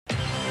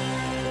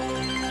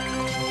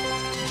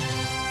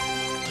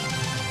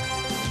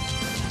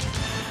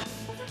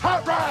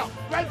Hot round!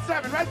 Red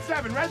 7, red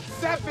 7, red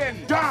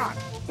 7! Don!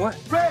 What?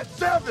 Red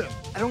 7!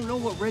 I don't know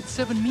what Red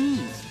 7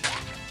 means.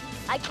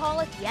 I call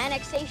it the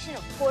annexation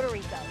of Puerto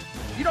Rico.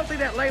 You don't think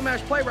that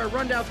lame-ass play where I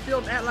run down the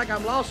field and act like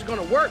I'm lost is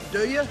gonna work,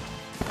 do you?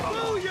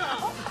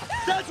 Booyah!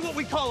 That's what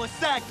we call a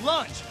sack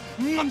lunch.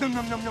 Nom, nom,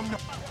 nom, nom, nom, nom.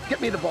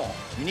 Get me the ball.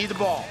 You need the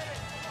ball.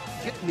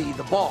 Get me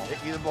the ball.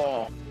 Get me the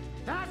ball.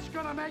 That's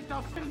gonna make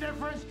the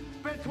difference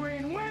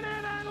between winning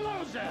and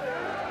losing.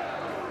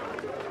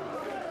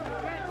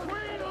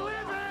 Between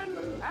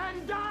living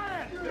and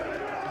dying.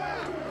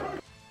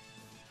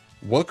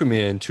 Welcome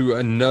in to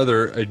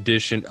another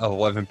edition of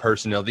 11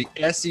 Personnel, the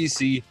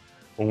SEC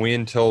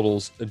Win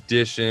Totals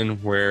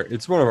edition, where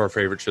it's one of our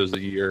favorite shows of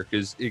the year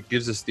because it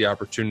gives us the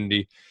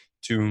opportunity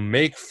to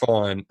make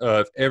fun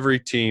of every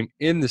team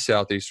in the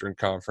Southeastern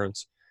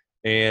Conference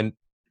and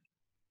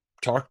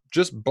talk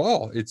just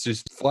ball. It's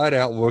just flat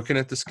out looking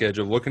at the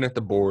schedule, looking at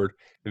the board,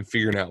 and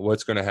figuring out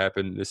what's going to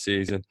happen this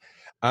season.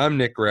 I'm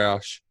Nick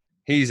Roush.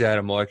 He's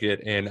Adam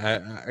Luckett, and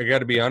I got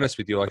to be honest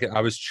with you, like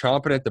I was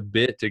chomping at the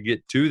bit to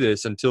get to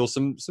this until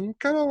some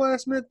kind of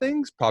last minute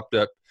things popped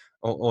up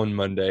on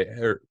Monday,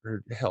 or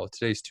hell,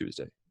 today's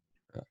Tuesday.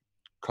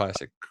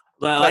 Classic.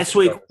 Well, last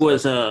week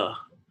was a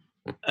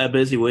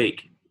busy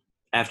week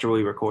after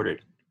we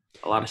recorded.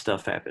 A lot of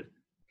stuff happened.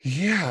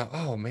 Yeah.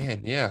 Oh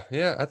man. Yeah.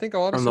 I think a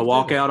lot of from the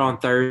walkout on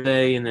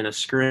Thursday, and then a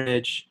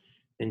scrimmage,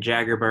 and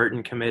Jagger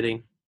Burton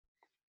committing.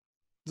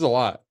 There's a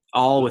lot.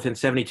 All within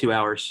 72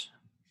 hours.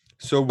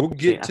 So we'll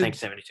get I think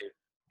 72.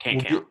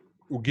 Can't count.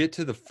 We'll get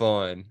to the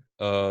fun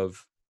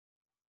of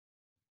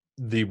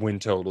the win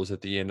totals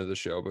at the end of the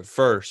show. But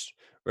first,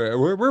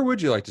 where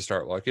would you like to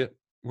start, Luckett?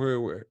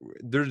 Where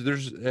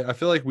there's I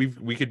feel like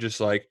we could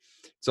just like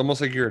it's almost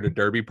like you're at a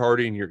derby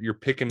party and you're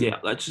picking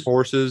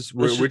horses.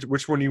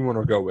 Which one do you want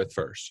to go with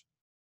first?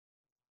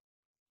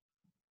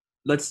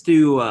 Let's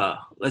do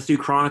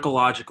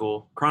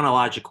chronological,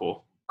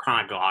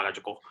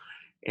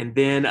 and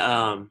then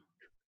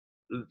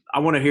I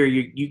want to hear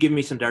you give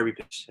me some derby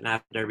picks, and I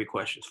have derby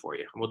questions for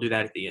you, and we'll do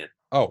that at the end.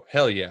 Oh,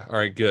 hell yeah. All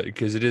right, good,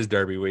 because it is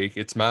Derby week.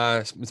 It's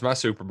my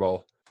Super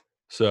Bowl.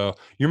 So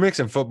you're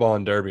mixing football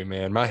and Derby,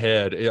 man. My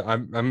head,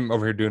 I'm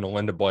over here doing a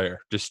Linda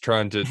Blair, just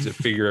trying to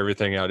figure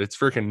everything out. It's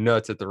freaking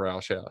nuts at the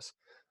Roush house.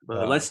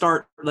 But let's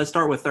start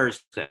with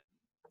Thursday.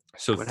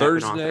 So what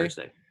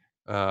Thursday,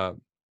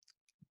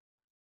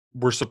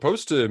 we're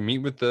supposed to meet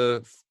with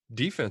the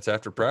defense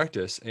after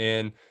practice,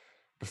 and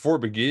before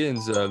it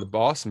begins, the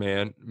boss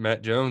man,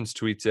 Matt Jones,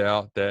 tweets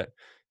out that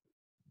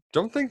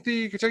don't think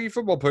the Kentucky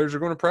football players are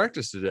going to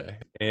practice today.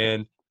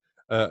 And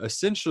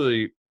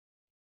essentially,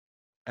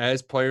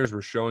 as players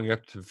were showing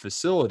up to the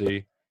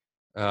facility,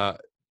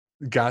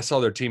 guys saw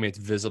their teammates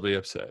visibly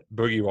upset.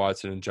 Boogie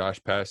Watson and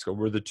Josh Paschal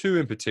were the two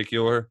in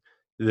particular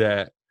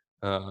that,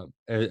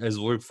 as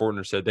Luke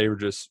Fortner said, they were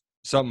just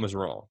 – something was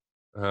wrong.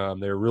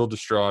 They were real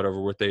distraught over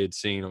what they had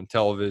seen on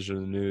television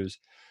and the news.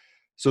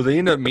 So they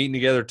end up meeting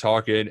together,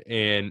 talking,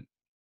 and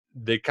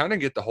they kind of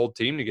get the whole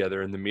team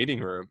together in the meeting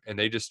room, and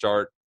they just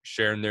start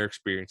sharing their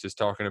experiences,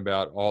 talking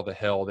about all the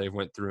hell they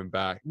went through and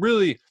back.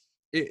 Really,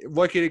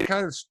 it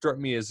kind of struck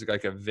me as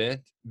like a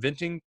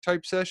venting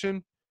type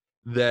session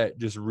that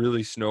just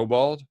really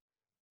snowballed.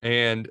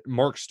 And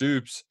Mark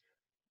Stoops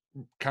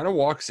kind of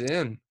walks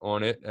in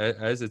on it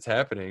as it's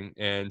happening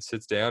and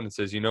sits down and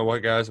says, you know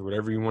what, guys,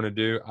 whatever you want to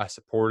do, I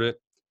support it.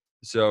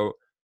 So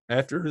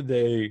after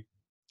they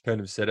kind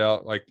of set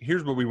out, like,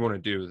 here's what we want to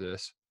do with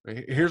this.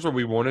 Here's what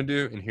we want to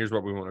do, and here's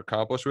what we want to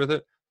accomplish with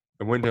it.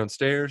 And went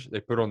downstairs,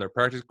 they put on their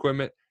practice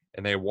equipment,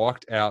 and they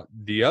walked out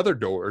the other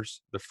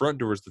doors, the front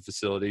doors of the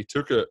facility,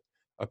 took a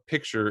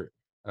picture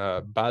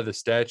by the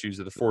statues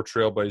of the four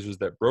trailblazers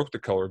that broke the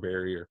color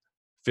barrier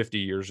 50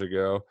 years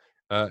ago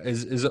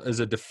as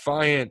a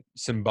defiant,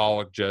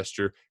 symbolic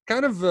gesture,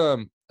 kind of a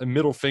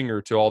middle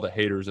finger to all the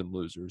haters and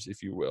losers,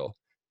 if you will,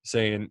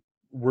 saying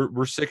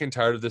we're sick and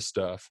tired of this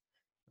stuff.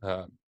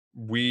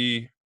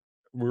 We're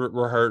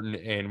hurting,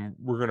 and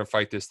we're going to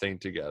fight this thing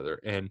together.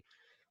 And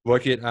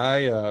look,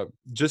 I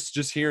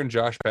just hearing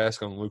Josh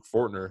Paschal and Luke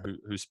Fortner,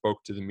 who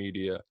spoke to the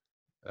media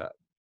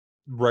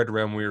right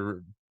around we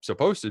were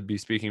supposed to be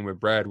speaking with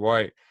Brad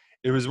White.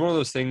 It was one of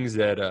those things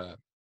that,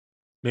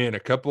 man, a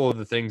couple of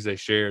the things they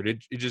shared,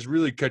 it just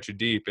really cut you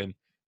deep. And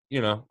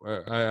you know,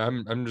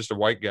 I'm just a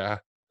white guy.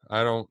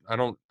 I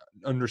don't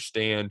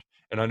understand,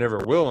 and I never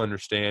will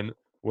understand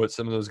what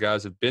some of those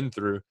guys have been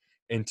through.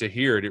 And to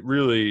hear it, it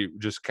really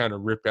just kind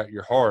of ripped out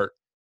your heart.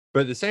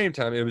 But at the same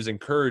time, it was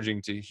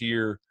encouraging to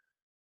hear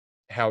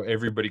how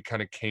everybody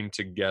kind of came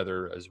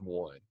together as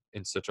one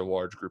in such a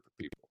large group of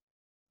people.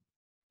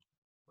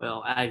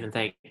 Well, I even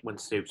think when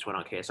Stoops went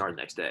on KSR the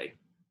next day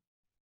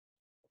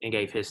and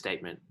gave his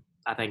statement,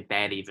 I think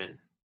that even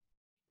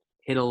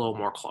hit a little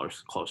more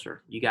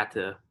closer. You got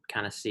to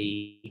kind of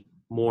see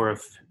more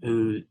of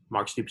who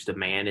Mark Stoops'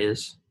 demand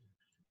is,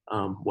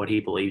 what he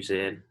believes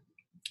in.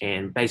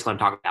 And basically, I'm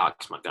talking about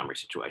Alex Montgomery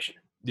situation.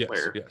 Yes.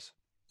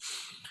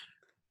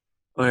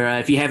 Where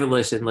if you haven't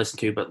listened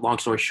to. But long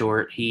story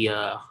short,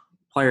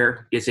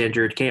 player gets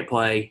injured, can't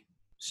play,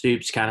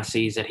 Stoops kind of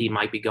sees that he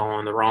might be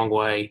going the wrong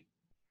way.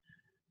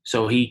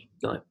 So he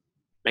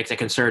makes a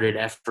concerted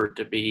effort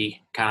to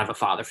be kind of a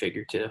father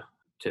figure to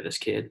this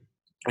kid.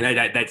 And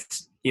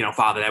that's,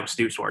 father, that was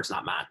Stoops' words,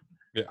 not mine.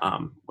 Yeah.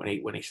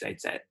 When he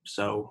states that.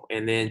 So,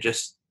 and then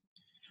just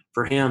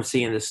for him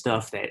seeing the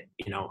stuff that,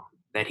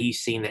 that he's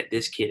seen that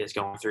this kid is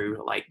going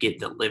through, like getting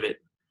to live it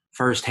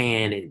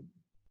firsthand. And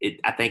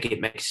I think it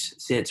makes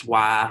sense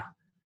why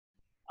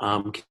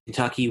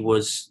Kentucky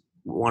was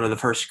one of the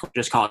first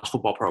just college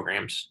football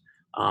programs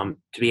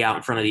to be out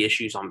in front of the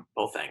issues on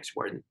both things,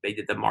 where they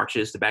did the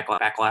marches, the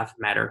Black Lives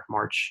Matter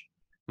march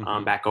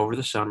back over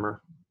the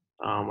summer,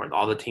 where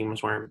all the team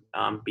was wearing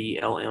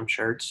BLM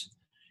shirts.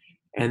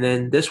 And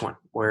then this one,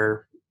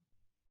 where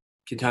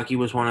Kentucky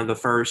was one of the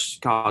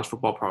first college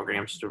football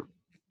programs to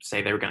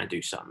say they were going to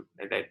do something,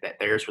 that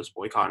theirs was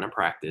boycotting a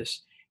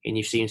practice. And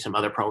you've seen some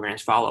other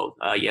programs follow.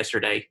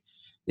 Yesterday,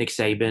 Nick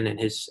Saban and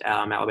his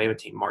Alabama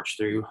team marched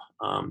through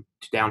to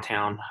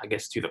downtown, I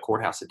guess, to the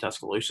courthouse in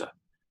Tuscaloosa.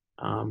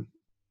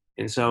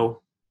 And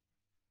so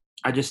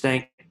I just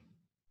think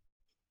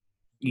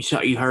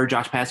you heard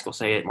Josh Paschal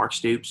say it. Mark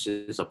Stoops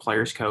is a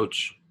player's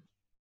coach,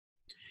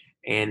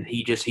 and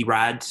he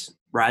rides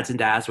and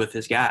dies with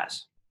his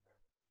guys.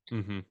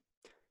 Mm-hmm.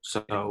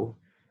 So,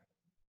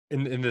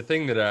 and the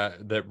thing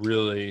that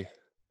really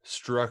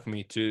struck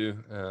me too,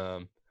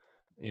 a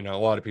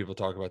lot of people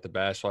talk about the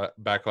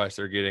backlash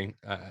they're getting.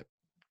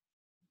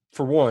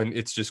 For one,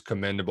 it's just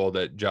commendable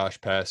that Josh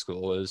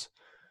Paschal is.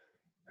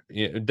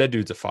 That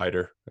dude's a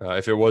fighter.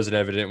 If it wasn't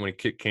evident when he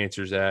kicked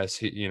Cancer's ass,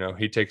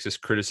 he takes his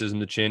criticism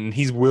to chin, and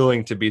he's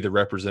willing to be the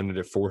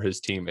representative for his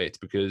teammates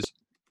because,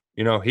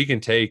 he can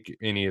take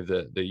any of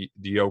the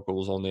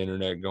yokels on the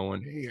internet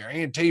going,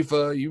 "Hey,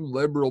 Antifa, you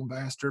liberal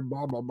bastard,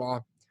 blah, blah, blah."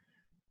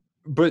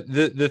 But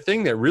the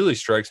thing that really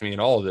strikes me in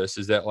all of this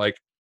is that,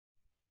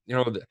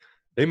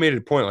 they made it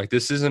a point,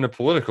 this isn't a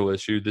political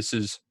issue. This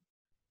is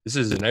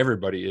an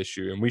everybody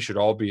issue, and we should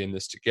all be in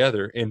this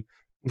together. And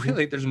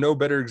really, there's no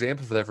better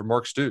example for that for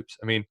Mark Stoops.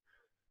 I mean,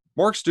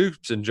 Mark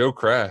Stoops and Joe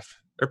Kraft,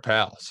 they're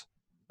pals.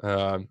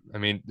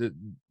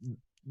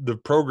 The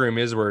program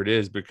is where it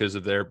is because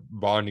of their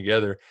bond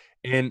together.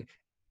 And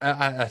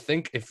I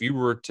think if you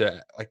were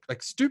to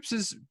like Stoops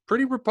is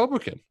pretty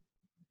Republican.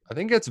 I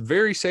think that's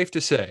very safe to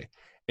say.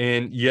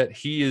 And yet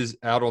he is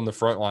out on the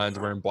front lines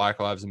wearing Black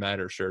Lives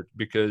Matter shirt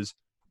because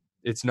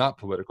it's not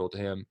political to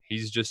him.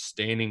 He's just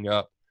standing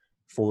up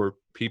for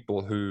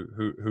people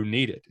who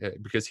need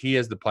it because he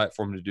has the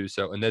platform to do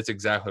so. And that's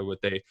exactly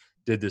what they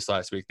did this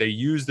last week. They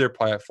used their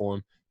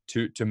platform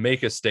to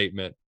make a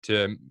statement,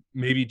 to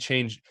maybe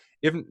change.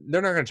 If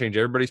they're not going to change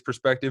everybody's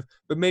perspective,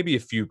 but maybe a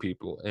few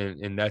people.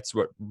 And that's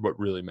what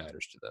really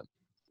matters to them.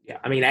 Yeah.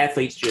 I mean,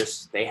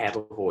 athletes they have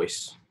a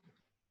voice,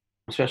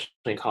 especially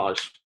in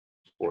college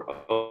sport.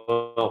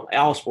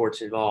 All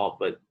sports involved,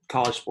 but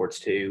college sports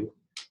too.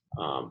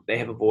 They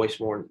have a voice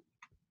more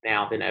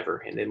now than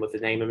ever. And then with the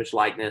name, image,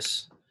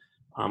 likeness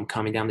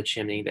coming down the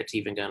chimney, that's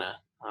even going to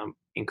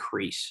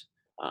increase.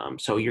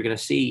 So you're going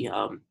to see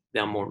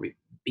them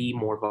be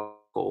more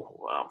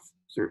vocal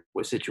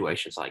with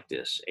situations like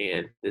this.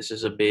 And this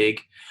is a big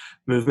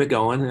movement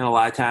going. And a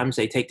lot of times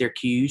they take their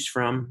cues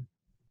from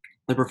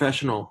the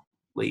professional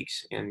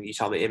leagues. And you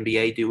saw the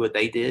NBA do what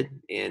they did.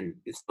 And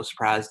it's no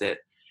surprise that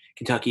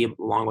Kentucky,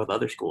 along with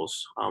other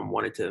schools,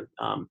 wanted to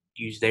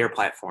use their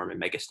platform and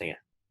make a stand.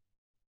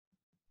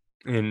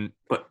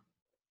 But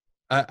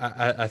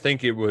I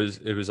think it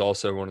was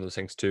also one of those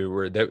things too,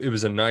 where it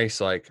was a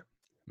nice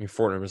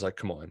Fortner was like,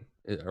 "Come on,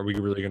 are we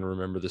really going to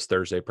remember this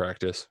Thursday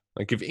practice?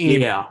 If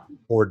any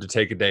afford to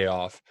take a day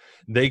off,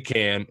 they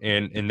can."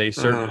 And they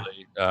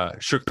certainly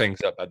shook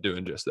things up by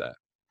doing just that.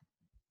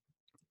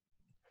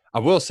 I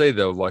will say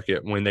though,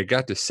 when they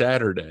got to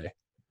Saturday,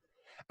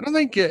 I don't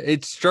think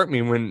it struck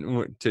me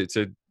when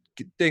to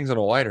get things on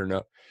a lighter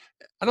note.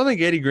 I don't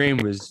think Eddie Green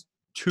was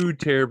too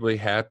terribly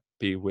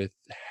happy with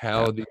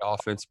how the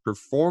offense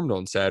performed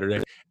on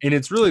Saturday. And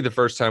it's really the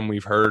first time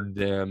we've heard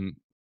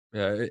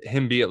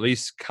him be at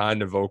least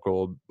kind of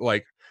vocal, all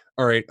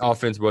right,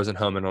 offense wasn't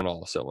humming on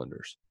all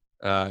cylinders.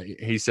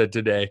 He said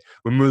today,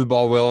 we moved the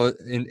ball well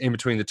in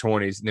between the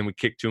 20s, and then we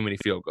kicked too many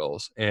field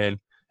goals. And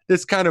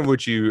it's kind of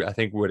what you, I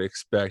think, would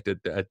expect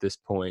at this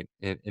point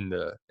in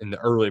the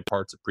early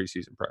parts of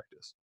preseason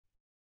practice.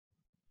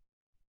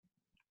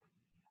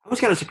 I was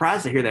kind of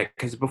surprised to hear that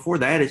because before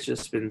that, it's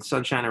just been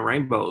sunshine and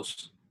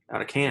rainbows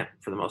out of camp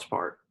for the most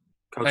part.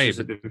 Coaches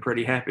have been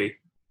pretty happy.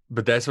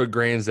 But that's what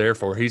Grant's there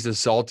for. He's a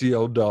salty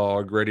old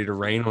dog ready to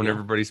rain on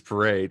everybody's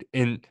parade.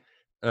 And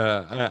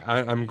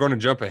I'm going to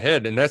jump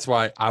ahead, and that's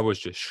why I was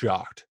just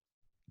shocked.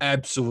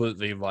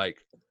 Absolutely,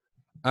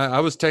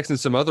 I was texting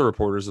some other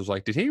reporters. I was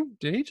like, did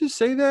he just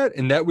say that?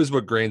 And that was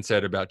what Grant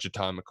said about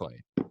Jatan McClain.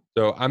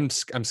 So I'm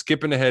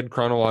skipping ahead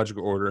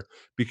chronological order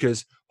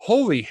because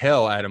holy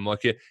hell, Adam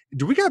Luckett,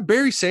 do we got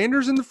Barry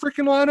Sanders in the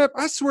freaking lineup?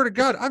 I swear to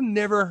God, I've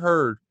never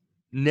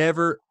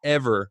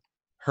ever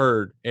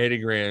heard Eddie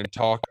Grant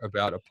talk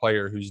about a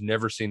player who's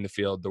never seen the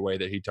field the way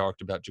that he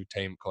talked about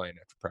Jatan McClain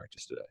after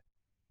practice today.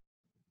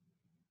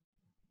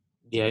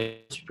 Yeah,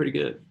 it's pretty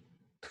good.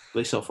 at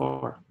least so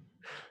far.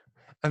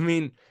 I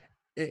mean,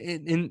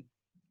 in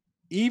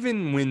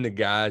even when the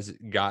guys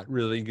got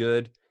really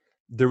good,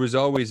 there was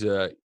always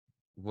a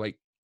like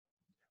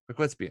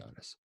let's be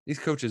honest. These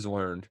coaches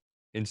learned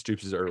in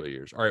Stoops' early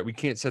years. All right, we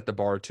can't set the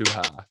bar too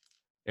high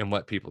and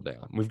let people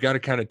down. We've got to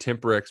kind of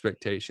temper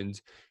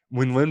expectations.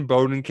 When Lynn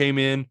Bowden came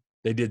in,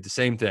 they did the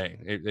same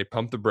thing. They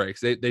pumped the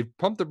brakes. They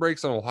pumped the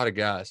brakes on a lot of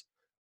guys.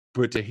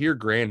 But to hear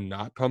Grand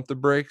not pump the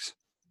brakes,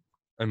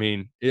 I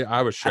mean,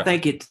 I was shocked. I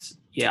think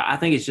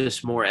it's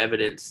just more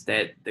evidence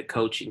that the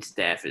coaching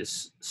staff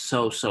is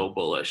so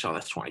bullish on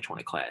this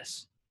 2020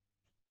 class.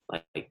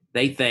 Like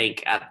they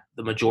think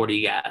the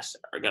majority of guys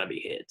are going to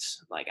be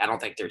hits. Like I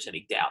don't think there's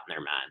any doubt in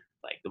their mind.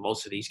 Like the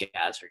most of these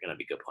guys are going to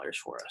be good players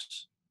for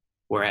us.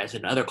 Whereas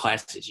in other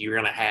classes, you're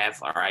going to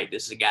have, all right,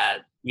 this is a guy,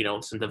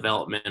 some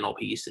developmental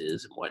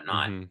pieces and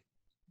whatnot. Mm-hmm.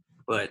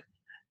 But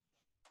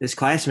this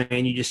class,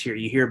 man, you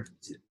hear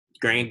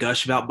Grand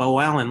gush about Bo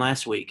Allen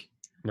last week.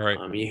 Right.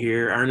 You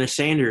hear Ernest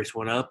Sanders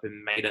went up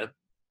and made a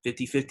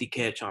 50-50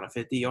 catch on a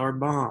 50-yard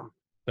bomb.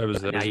 That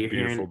was a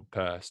beautiful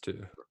pass,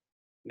 too.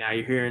 Now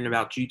you're hearing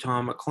about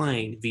Juton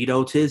McClain.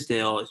 Vito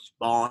Tisdale is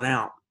balling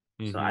out.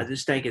 Mm-hmm. So I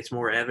just think it's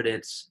more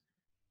evidence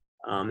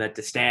that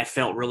the staff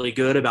felt really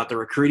good about the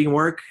recruiting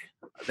work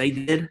they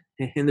did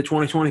in the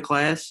 2020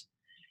 class.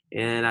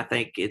 And I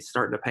think it's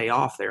starting to pay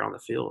off there on the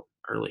field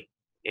early.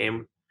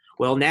 And,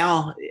 well,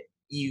 now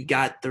you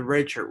got the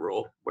redshirt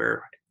rule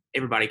where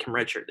everybody can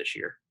redshirt this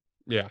year.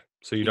 Yeah.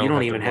 So you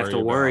don't even have to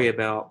worry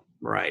about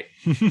right.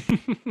 So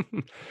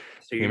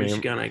you're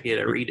just going to get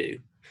a redo.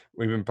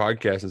 We've been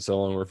podcasting so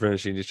long, we're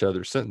finishing each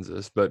other's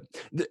sentences. But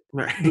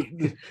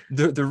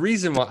the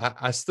reason why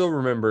I still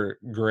remember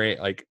Grant,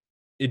 like,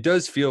 it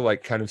does feel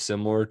like kind of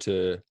similar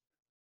to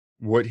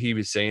what he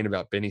was saying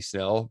about Benny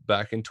Snell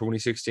back in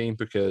 2016,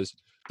 because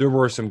there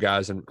were some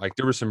guys, and like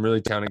there were some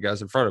really talented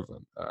guys in front of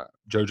him.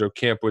 JoJo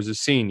Kemp was a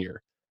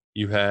senior.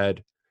 You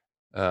had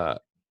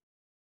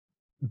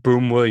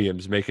Boom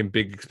Williams making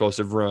big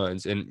explosive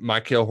runs, and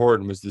Michael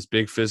Horton was this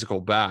big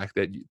physical back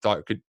that you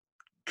thought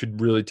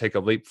could really take a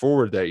leap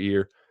forward that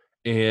year.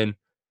 And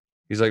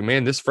he's like,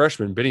 man, this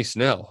freshman Benny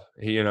Snell,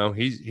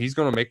 he's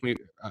going to make me.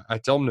 I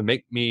tell him to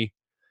make me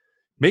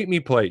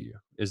play you,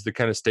 is the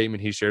kind of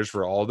statement he shares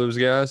for all those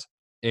guys.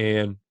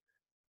 And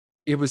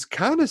it was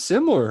kind of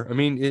similar. I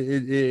mean,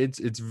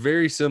 it's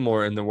very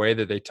similar in the way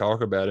that they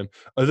talk about him.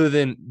 Other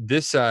than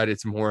this side,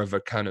 it's more of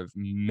a kind of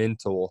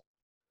mental.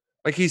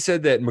 Like he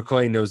said that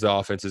McClain knows the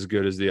offense as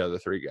good as the other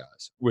three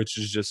guys, which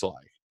is just like,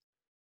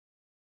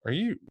 are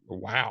you –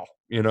 wow.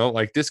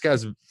 Like this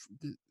guy's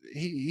 –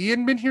 he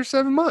hadn't been here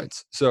 7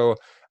 months. So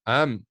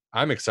I'm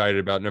excited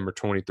about number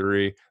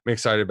 23. I'm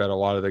excited about a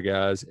lot of the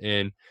guys.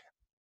 And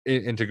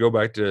to go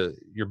back to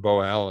your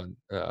Bo Allen,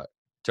 to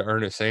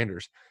Ernest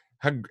Sanders,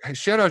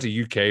 shout out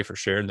to UK for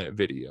sharing that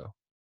video.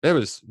 That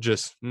was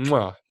just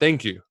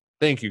thank you,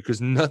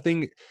 because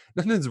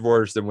nothing's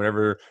worse than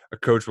whenever a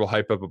coach will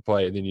hype up a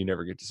play and then you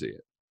never get to see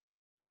it.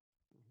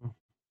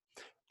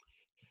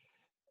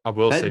 I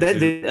will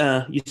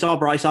say you saw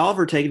Bryce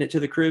Oliver taking it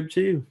to the crib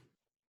too.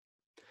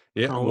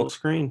 Yeah, on a little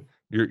screen.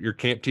 Your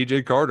Camp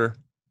TJ Carter.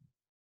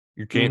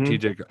 Your Camp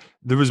TJ.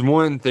 There was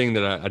one thing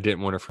that I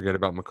didn't want to forget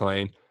about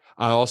McClain.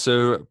 I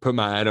also put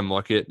my Adam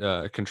Luckett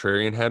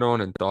contrarian hat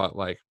on and thought,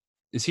 like,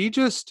 is he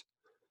just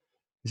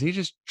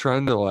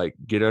trying to like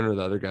get under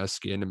the other guy's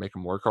skin to make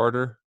him work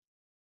harder?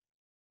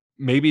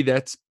 Maybe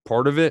that's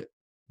part of it,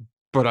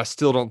 but I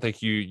still don't think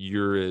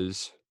you're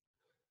as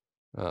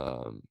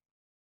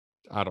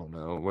I don't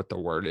know what the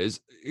word is,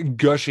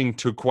 gushing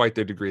to quite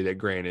the degree that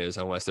Grant is,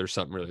 unless there's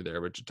something really there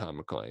with Juton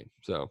McClain.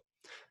 So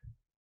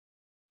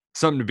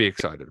something to be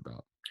excited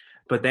about.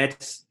 But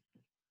that's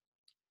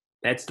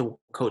the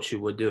coach who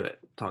would do it,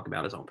 talk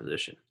about his own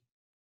position.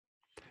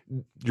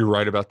 You're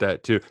right about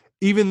that too.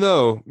 Even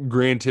though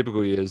Grant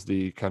typically is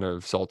the kind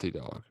of salty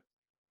dog.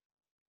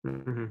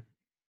 Mm-hmm.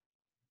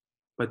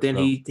 But then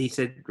he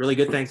said really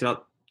good things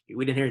about –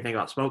 we didn't hear anything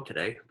about Smoke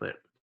today, but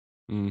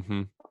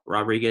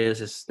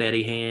Rodriguez is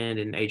steady hand,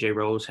 and A.J.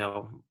 Rose,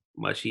 how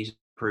much he's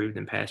improved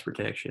in pass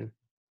protection.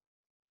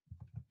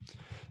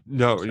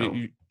 No. So,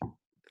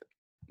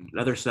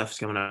 other stuff's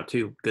coming up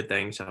too, good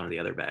things on the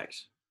other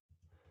backs.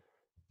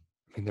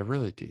 I mean, they're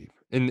really deep.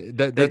 And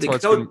that's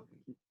why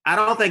I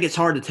don't think it's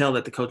hard to tell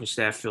that the coaching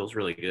staff feels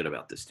really good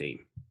about this team.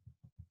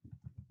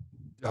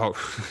 Oh,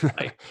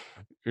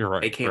 you're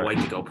right. They can't wait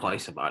to go play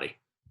somebody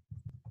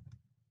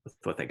with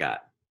what they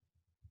got.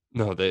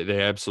 No,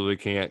 they absolutely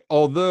can't.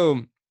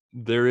 Although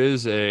there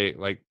is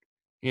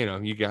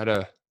you got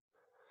to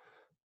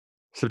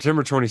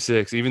September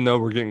 26th, even though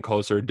we're getting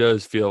closer, it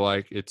does feel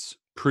like it's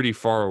pretty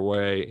far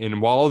away.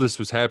 And while all this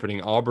was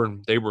happening,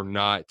 Auburn, they were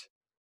not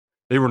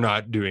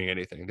doing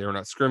anything. They were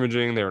not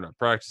scrimmaging. They were not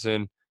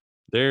practicing.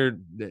 They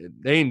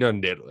ain't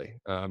done diddly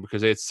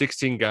because they had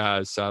 16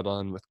 guys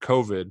sidelined with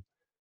COVID.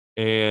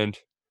 And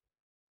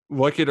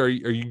Luckett, are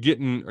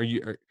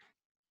you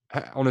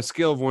on a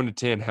scale of 1 to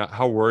 10,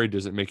 how worried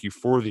does it make you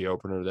for the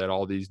opener that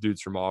all these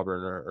dudes from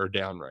Auburn are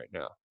down right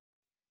now?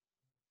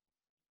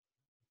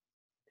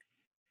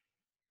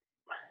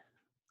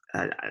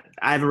 I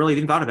haven't really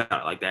even thought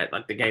about it like that.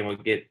 Like the game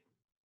would get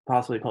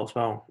possibly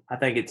postponed. I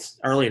think it's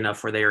early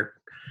enough where they're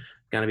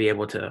going to be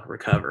able to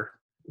recover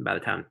by the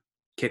time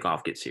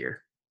kickoff gets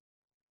here.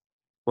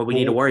 What we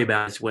need to worry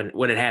about is when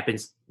it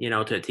happens,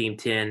 to a team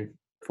 10,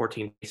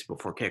 14 days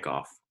before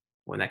kickoff,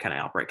 when that kind of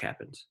outbreak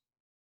happens.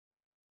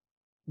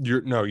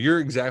 You're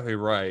exactly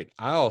right.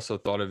 I also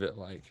thought of it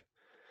like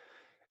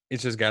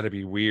it's just got to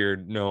be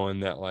weird knowing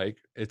that like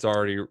it's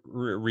already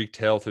wreaked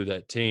hell through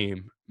that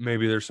team.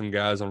 Maybe there's some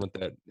guys on it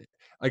that,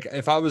 like,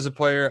 if I was a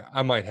player,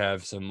 I might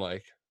have some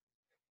like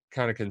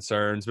kind of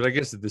concerns, but I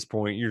guess at this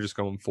point you're just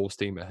going full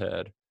steam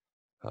ahead,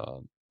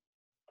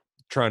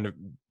 trying to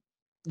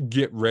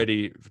get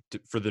ready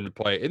for them to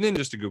play, and then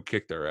just to go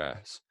kick their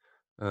ass,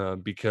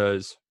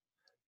 because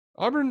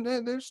Auburn,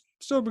 they're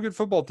still a good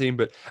football team,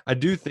 but I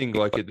do think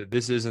like that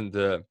this isn't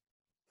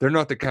they're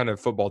not the kind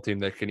of football team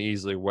that can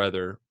easily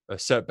weather a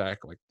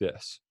setback like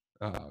this,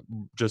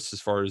 just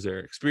as far as their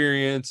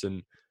experience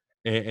and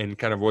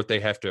kind of what they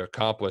have to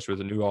accomplish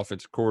with a new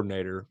offensive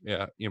coordinator,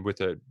 with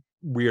a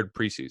weird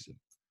preseason.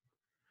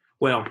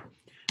 Well,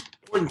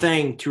 important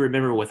thing to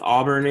remember with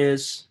Auburn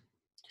is,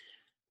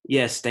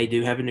 yes, they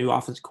do have a new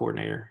offensive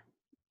coordinator,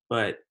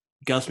 but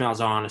Gus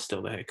Malzahn is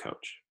still the head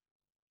coach.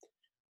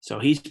 So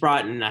he's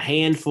brought in a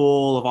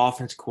handful of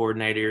offensive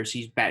coordinators.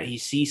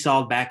 He's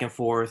seesawed back and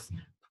forth,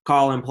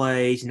 calling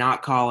plays,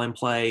 not calling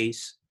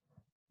plays,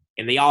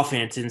 and the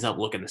offense ends up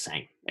looking the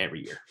same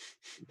every year.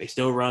 They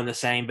still run the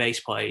same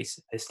base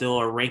plays. It's still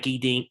a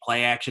rinky-dink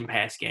play-action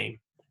pass game,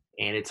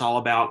 and it's all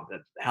about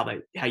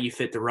how you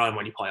fit the run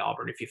when you play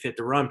Auburn. If you fit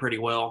the run pretty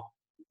well,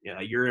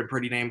 you're in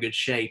pretty damn good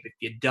shape. If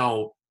you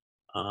don't,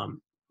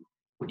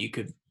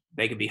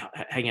 they could be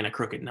hanging a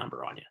crooked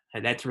number on you.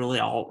 And that's really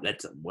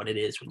that's what it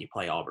is when you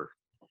play Auburn.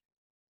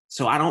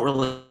 So I don't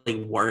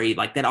really worry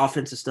like that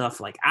offensive stuff.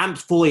 Like I'm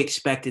fully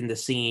expecting to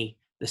see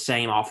the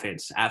same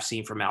offense I've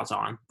seen from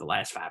Malzahn the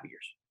last 5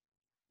 years.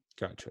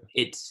 Gotcha.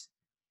 It's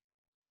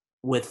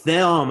with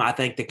them. I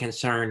think the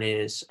concern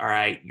is, all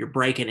right, you're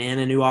breaking in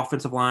a new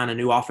offensive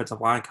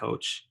line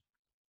coach.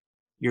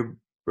 You're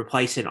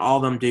replacing all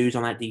them dudes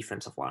on that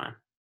defensive line.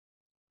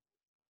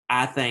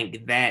 I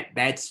think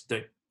that's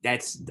the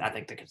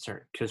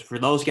concern, because for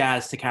those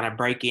guys to kind of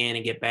break in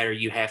and get better,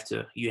 you have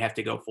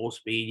to go full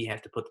speed. You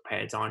have to put the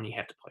pads on. You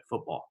have to play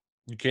football.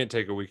 You can't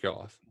take a week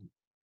off.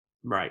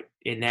 Right.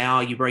 And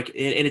now you break –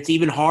 and it's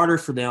even harder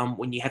for them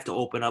when you have to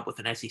open up with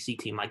an SEC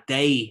team. Like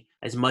they,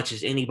 as much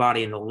as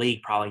anybody in the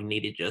league, probably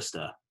needed just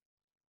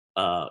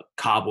a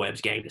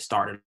cobwebs game to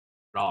start it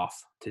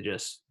off, to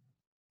just,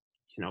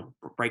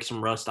 break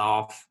some rust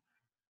off,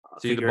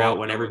 figure out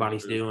what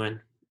everybody's doing.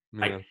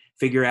 Yeah. Like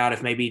figure out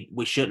if maybe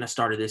we shouldn't have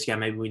started this guy.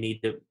 Maybe we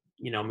need to,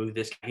 move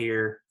this guy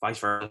here, vice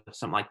versa,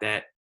 something like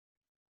that.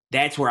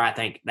 That's where I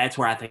think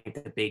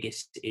the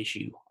biggest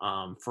issue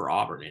for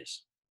Auburn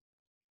is.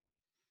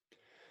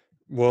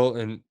 Well,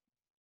 and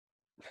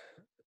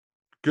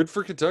good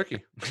for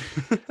Kentucky.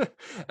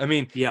 I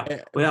mean,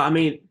 yeah. Well, I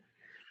mean,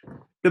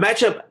 the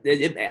matchup,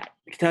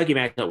 Kentucky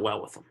matched up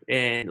well with them,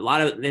 and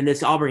in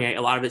this Auburn game,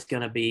 a lot of it's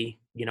going to be,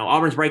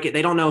 Auburn's breaking.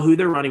 They don't know who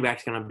their running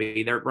back's going to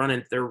be. They're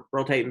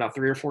rotating about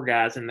 3 or 4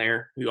 guys in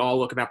there who all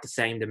look about the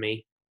same to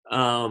me.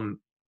 All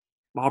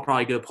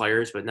probably good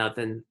players, but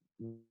nothing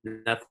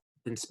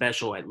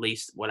special, at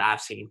least what I've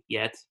seen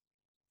yet.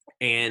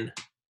 And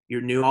your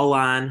new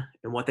O-line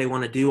and what they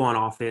want to do on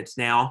offense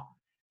now,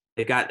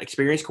 they've got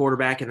experienced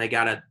quarterback and they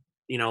got a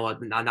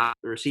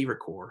receiver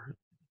core,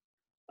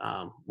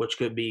 which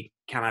could be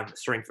kind of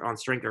strength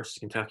versus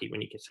Kentucky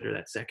when you consider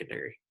that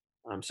secondary.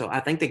 So I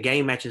think the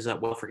game matches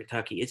up well for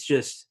Kentucky.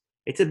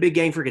 It's a big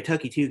game for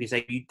Kentucky too,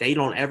 because they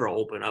don't ever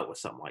open up with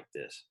something like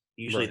this.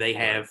 Usually they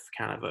have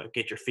kind of a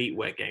get your feet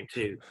wet game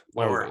too,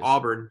 where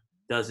Auburn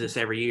does this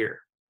every year.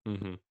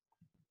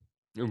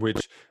 Mm-hmm.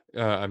 Which,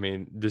 I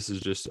mean, this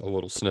is just a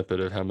little snippet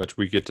of how much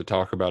we get to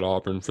talk about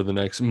Auburn for the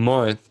next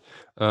month,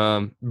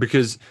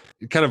 because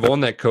kind of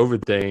on that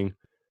COVID thing,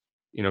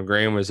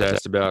 Graham was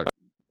asked about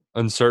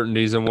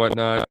uncertainties and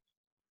whatnot,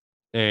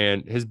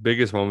 and his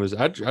biggest one was,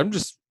 I'm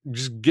just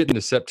getting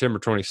to September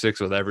 26th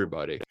with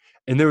everybody.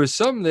 And there was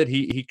something that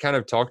he kind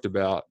of talked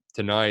about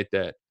tonight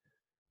that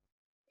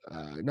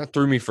not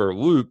threw me for a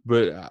loop,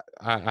 but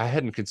I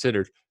hadn't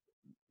considered.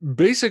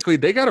 Basically,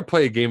 they got to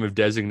play a game of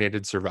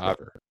designated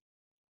survivor.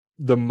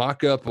 The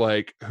mock-up,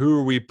 like, who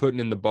are we putting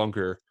in the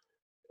bunker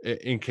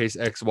in case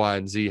X, Y,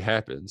 and Z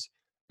happens?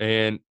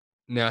 And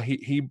now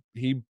he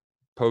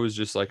posed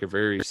just like a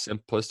very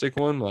simplistic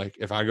one. Like,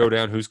 if I go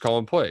down, who's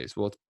calling plays?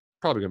 Well, it's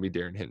probably going to be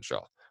Darren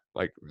Henshaw.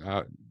 Like,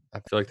 I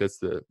feel like that's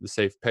the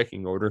safe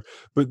pecking order.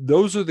 But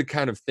those are the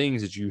kind of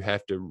things that you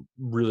have to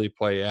really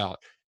play out.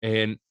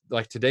 And,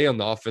 like, today on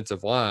the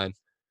offensive line,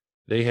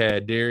 they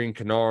had Darian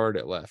Kennard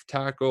at left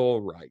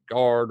tackle, right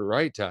guard,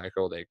 right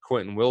tackle. They had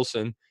Quentin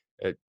Wilson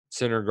at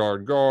center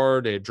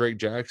guard. They had Drake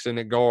Jackson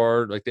at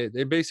guard. Like,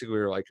 they basically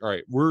were like, all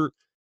right, we're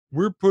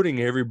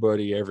putting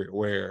everybody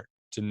everywhere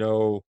to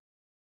know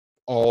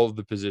all of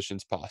the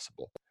positions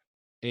possible.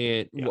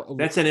 And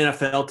that's an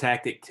NFL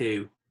tactic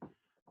too,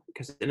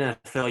 because in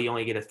NFL you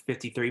only get a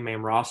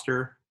 53-man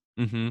roster.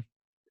 Mm-hmm.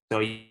 So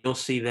you'll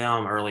see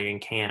them early in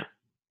camp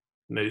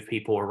move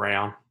people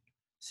around,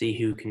 see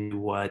who can do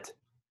what.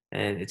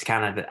 And it's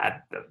kind of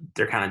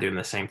they're kind of doing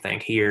the same thing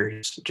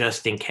here,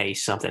 just in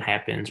case something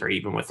happens or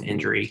even with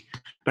injury.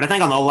 But I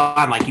think on the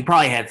line, like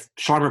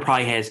Sharman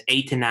probably has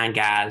 8 to 9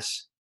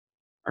 guys,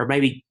 or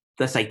maybe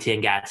let's say 10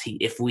 guys.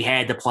 If we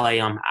had to play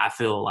them, I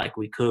feel like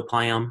we could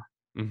play them.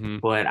 Mm-hmm.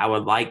 But I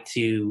would like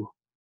to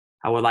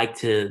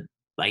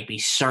like be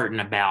certain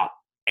about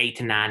 8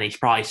 to 9. He's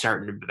probably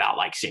certain about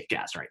like 6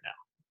 guys right now,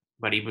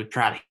 but he would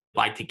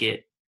like to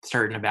get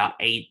certain about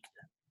 8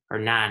 or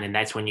 9, and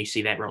that's when you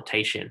see that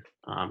rotation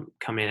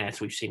come in, as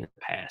we've seen in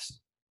the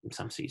past in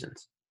some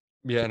seasons.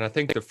 Yeah, and I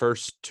think the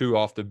first 2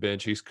 off the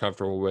bench he's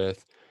comfortable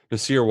with,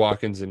 Nasir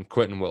Watkins and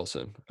Quentin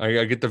Wilson.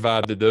 I get the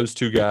vibe that those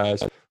 2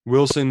 guys,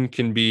 Wilson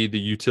can be the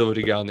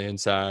utility guy on the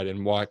inside,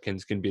 and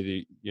Watkins can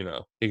be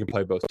he can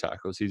play both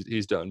tackles.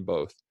 He's done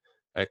both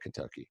at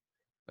Kentucky.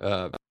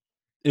 And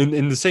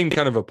the same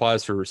kind of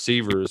applies for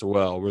receiver as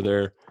well,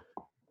 where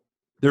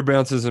they're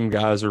bouncing some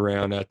guys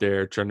around out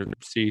there trying to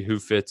see who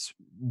fits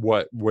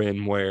what,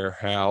 when, where,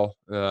 how.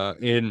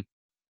 And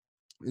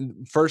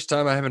first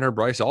time I haven't heard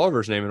Bryce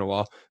Oliver's name in a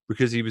while,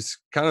 because he was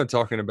kind of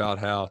talking about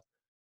how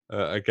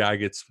a guy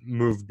gets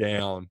moved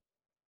down.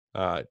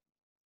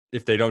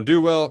 If they don't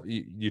do well,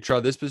 you try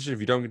this position. If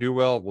you don't do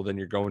well, well, then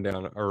you're going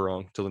down or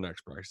wrong till the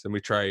next Bryce. Then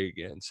we try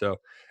again. So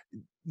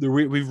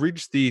we've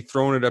reached the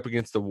throwing it up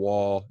against the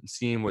wall and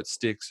seeing what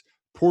sticks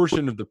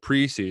portion of the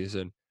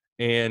preseason.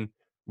 And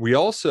we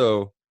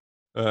also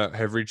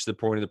have reached the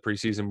point of the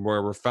preseason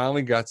where we're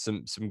finally got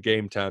some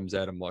game times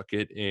Adam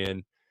Luckett.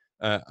 And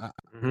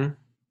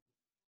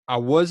I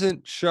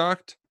wasn't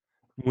shocked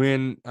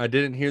when I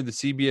didn't hear the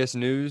CBS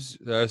news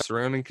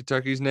surrounding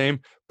Kentucky's name,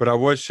 but I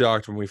was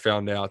shocked when we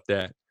found out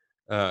that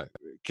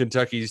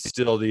Kentucky's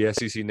still the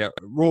SEC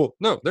network. Well,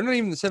 no, they're not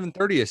even the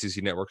 7:30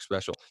 SEC network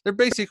special. They're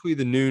basically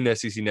the noon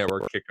SEC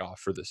network kickoff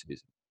for the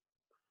season.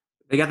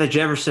 They got the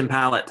Jefferson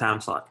Pilot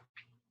time slot.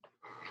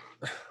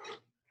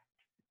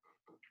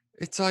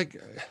 It's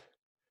like,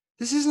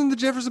 this isn't the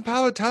Jefferson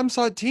Pilot time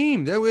slot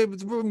team.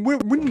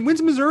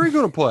 When's Missouri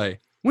going to play?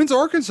 When's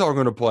Arkansas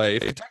going to play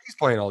if Kentucky's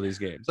playing all these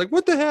games? Like,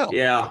 what the hell?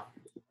 Yeah.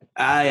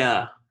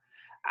 I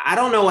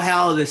don't know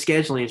how the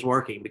scheduling is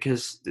working,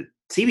 because the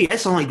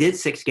CBS only did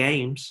 6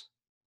 games.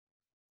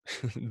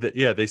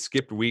 Yeah, they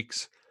skipped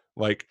weeks.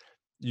 Like,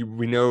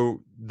 we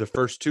know the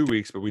first 2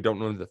 weeks, but we don't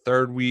know the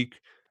third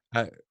week.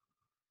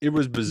 It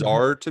was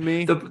bizarre to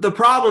me. The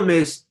problem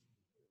is,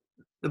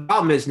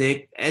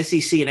 Nick,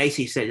 SEC and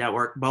ACC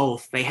network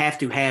both, they have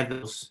to have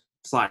those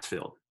slots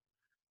filled.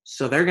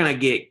 So they're going to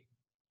get,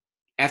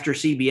 after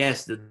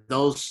CBS,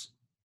 those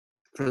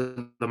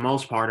for the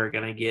most part are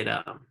going to get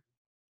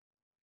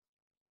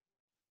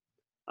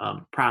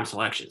prime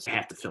selections. They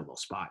have to fill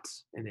those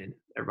spots, and then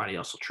everybody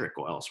else will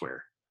trickle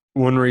elsewhere.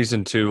 One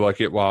reason too,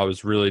 why I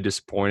was really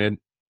disappointed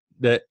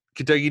that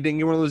Kentucky didn't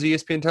get one of those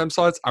ESPN time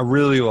slots. I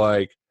really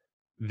like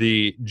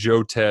the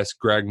Joe Test,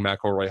 Greg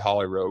McElroy,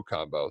 Holly Rowe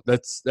combo.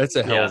 That's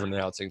a hell of an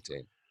announcing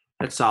team.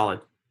 That's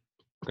solid.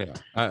 Yeah,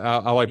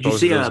 I like Did both you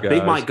see of those guys.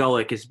 Big Mike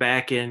Golick is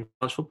back in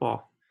college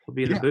football. He'll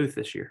be in the booth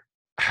this year.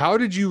 How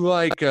did you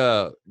like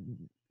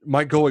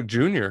Mike Golick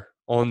Jr.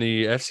 on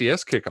the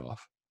FCS kickoff?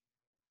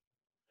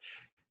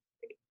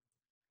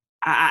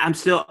 I'm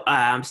still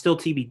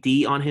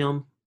TBD on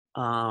him.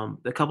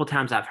 The couple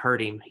times I've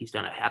heard him,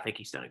 I think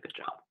he's done a good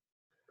job.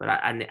 But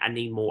I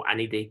need more. I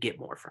need to get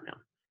more from him,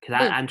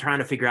 because I'm trying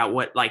to figure out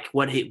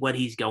what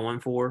he's going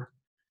for,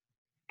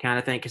 kind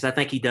of thing. Because I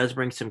think he does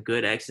bring some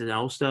good X and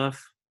O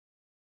stuff,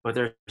 but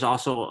there's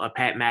also a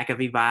Pat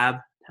McAfee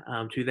vibe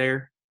to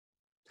there,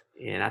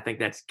 and I think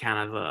that's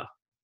kind of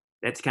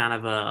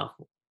a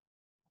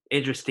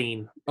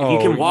interesting. If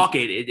you can walk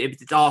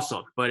it's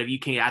awesome. But if you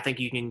can't, I think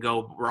you can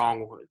go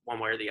wrong one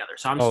way or the other.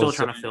 So I'm still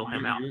trying to fill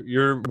him out.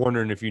 You're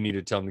wondering if you need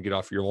to tell him to get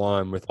off your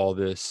line with all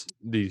the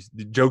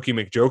jokey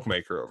McJoke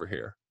maker over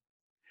here.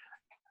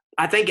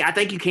 I think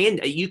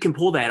you can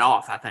pull that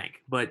off, I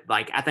think. But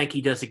I think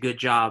he does a good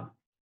job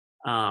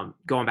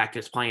going back to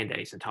his playing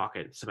days and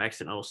talking some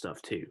X and O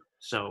stuff too.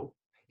 So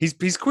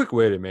he's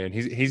quick-witted, man.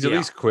 He's at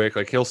least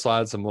quick. He'll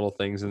slide some little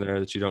things in there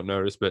that you don't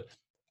notice, but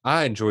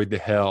I enjoyed the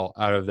hell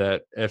out of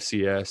that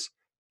FCS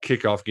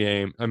kickoff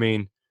game. I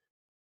mean,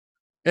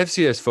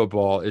 FCS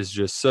football is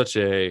just such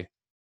a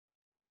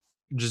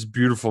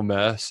beautiful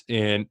mess,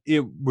 and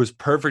it was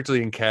perfectly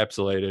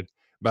encapsulated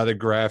by the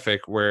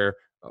graphic where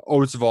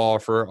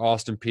Oatsval for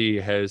Austin Peay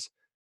has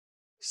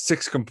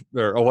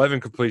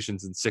 11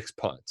 completions and 6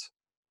 punts.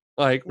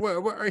 Where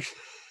are you?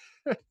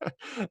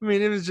 I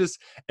mean, it was just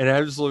an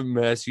absolute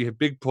mess. You had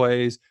big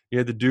plays. You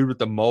had the dude with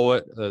the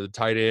mullet, the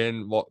tight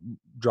end,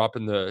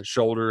 dropping the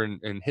shoulder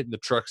and hitting the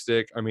truck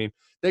stick. I mean,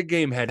 that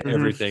game had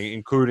everything,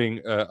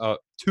 including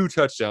 2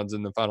 touchdowns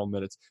in the final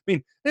minutes. I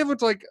mean, it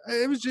looked like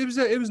it was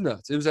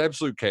nuts. It was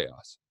absolute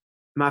chaos.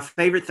 My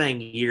favorite thing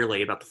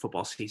yearly about the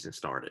football season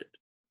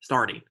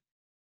starting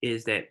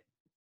is that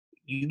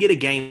you get a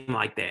game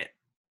like that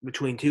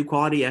between 2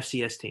 quality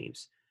FCS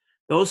teams.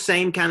 Those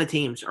same kind of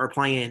teams are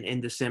playing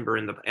in December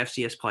in the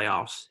FCS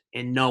playoffs,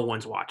 and no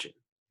one's watching.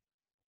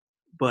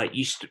 But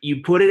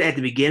you put it at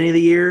the beginning of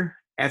the year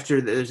after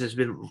there's just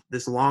been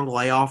this long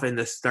layoff and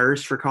this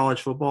thirst for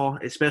college football,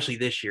 especially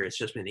this year, it's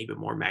just been even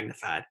more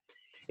magnified.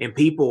 And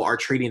people are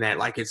treating that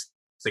like it's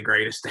the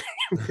greatest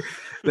thing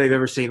they've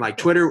ever seen. Like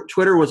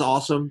Twitter was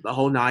awesome the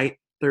whole night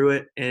through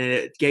it, and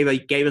it gave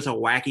us a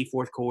wacky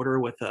fourth quarter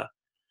with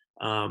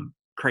a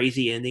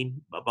crazy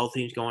ending, both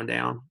teams going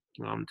down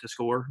to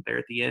score there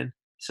at the end.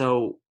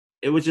 So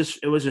it was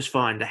just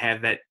fun to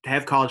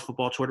have college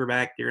football Twitter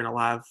back during a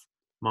live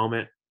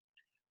moment.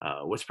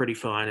 Was pretty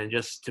fun, and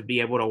just to be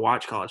able to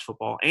watch college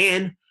football.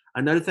 And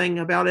another thing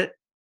about it,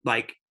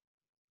 like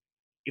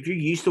if you're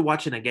used to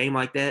watching a game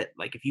like that,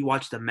 like if you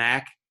watch the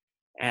MAC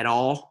at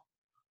all,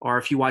 or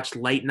if you watch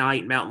late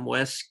night Mountain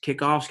West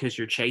kickoffs because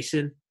you're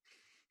chasing,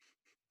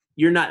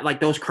 you're not like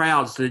those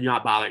crowds do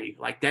not bother you.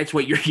 Like that's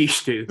what you're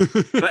used to.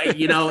 But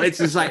it's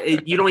just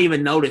like you don't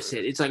even notice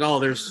it. It's like, oh,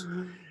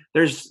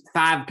 there's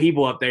 5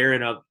 people up there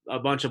and a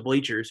bunch of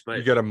bleachers, but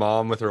you got a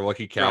mom with her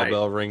lucky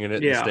cowbell ringing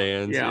it in the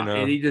stands. Yeah,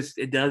 and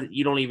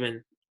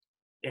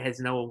it has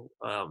no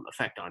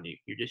effect on you.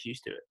 You're just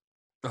used to it.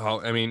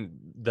 Oh, I mean,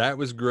 that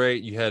was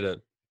great. You had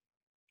a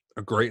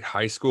great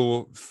high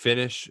school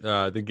finish.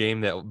 The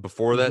game that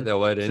before that that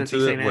led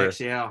into it,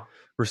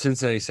 where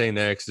Cincinnati St.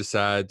 X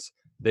decides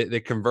they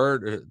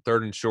convert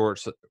 3rd and short.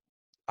 So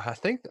I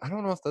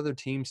don't know if the other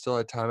team still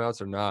had timeouts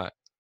or not.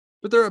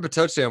 But they're up a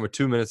touchdown with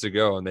 2 minutes to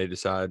go, and they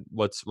decide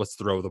let's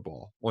throw the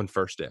ball on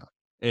first down.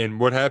 And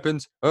what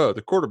happens? Oh,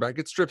 the quarterback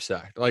gets strip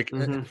sacked.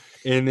 And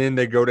then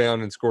they go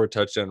down and score a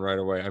touchdown right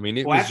away. I mean,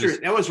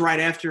 that was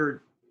right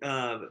after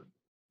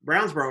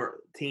Brownsboro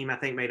team, I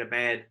think, made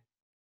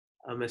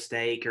a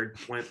mistake or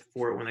went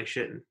for it when they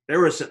shouldn't. There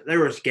was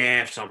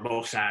gaffes on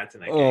both sides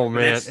in that game. Oh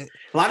man,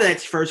 a lot of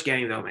that's first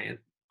game though, man.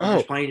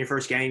 Just playing your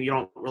first game, you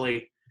don't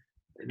really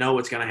know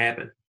what's going to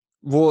happen.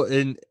 Well,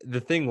 and the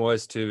thing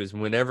was, too, is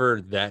whenever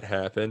that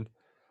happened,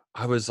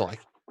 I was like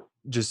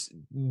just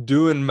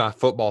doing my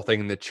football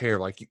thing in the chair,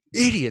 like, you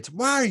idiots,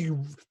 why are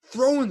you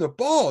throwing the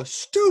ball?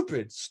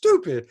 Stupid.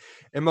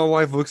 And my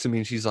wife looks at me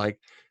and she's like,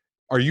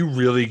 are you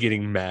really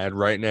getting mad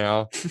right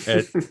now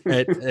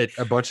at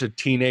a bunch of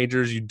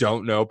teenagers you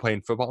don't know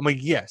playing football? I'm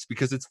like, yes,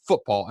 because it's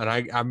football and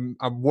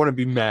I want to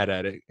be mad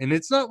at it. And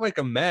it's not like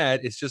I'm mad.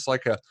 It's just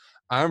like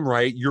I'm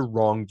right, you're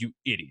wrong, you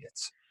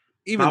idiots.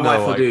 Even my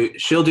wife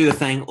she'll do the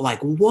thing like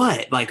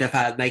what? Like if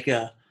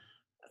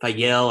I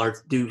yell or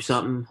do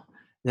something,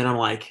 then I'm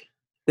like,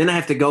 then I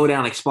have to go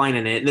down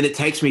explaining it, and then it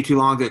takes me too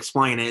long to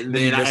explain it, and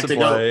then I have to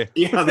go.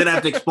 Then I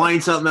have to explain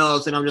something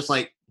else, and I'm just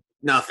like,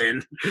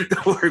 nothing.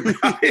 Don't worry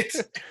about it.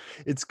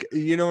 It's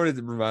what it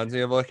reminds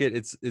me of. Like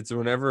it's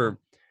whenever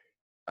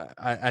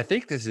I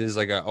think this is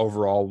like an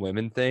overall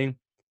women thing.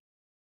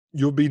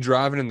 You'll be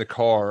driving in the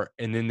car,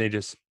 and then they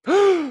just.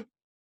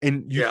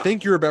 And you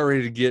think you're about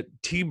ready to get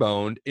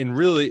T-boned, and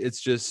really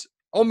it's just,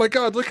 oh my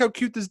God, look how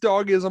cute this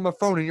dog is on my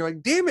phone. And you're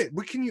like, damn it,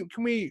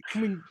 can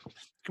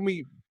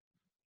we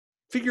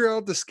figure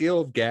out the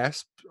scale of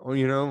gasp?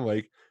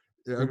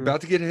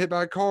 About to get hit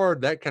by a car,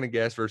 that kind of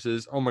gas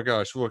versus, oh my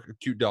gosh, look, a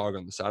cute dog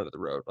on the side of the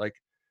road. Like,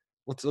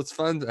 let's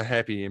find a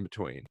happy in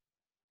between.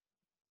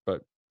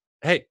 But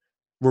hey,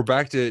 we're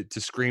back to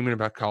screaming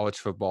about college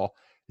football.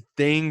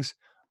 Things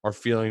are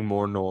feeling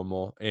more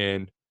normal,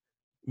 and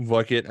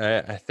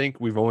I think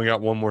we've only got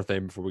one more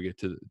thing before we get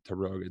to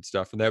real good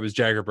stuff, and that was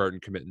Jagger Burton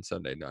committing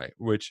Sunday night,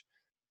 which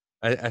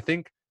I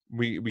think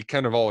we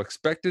kind of all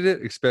expected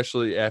it,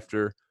 especially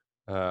after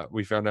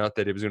we found out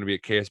that it was going to be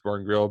at KS Bar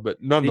and Grill.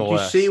 But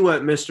nonetheless, did you see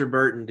what Mr.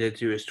 Burton did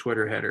to his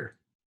Twitter header?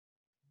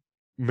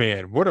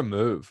 Man, what a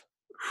move!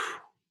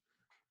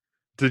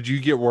 Did you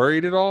get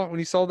worried at all when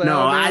you saw that?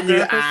 No, I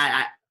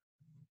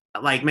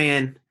did.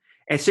 Man,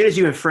 as soon as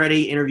you and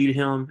Freddie interviewed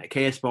him at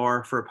KS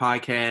Bar for a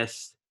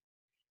podcast.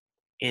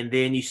 And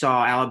then you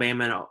saw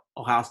Alabama and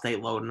Ohio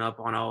State loading up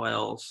on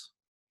OLs.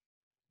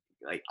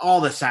 Like all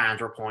the signs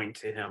were pointing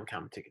to him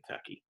coming to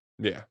Kentucky.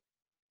 Yeah.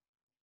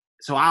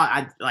 So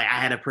I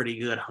had a pretty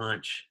good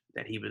hunch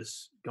that he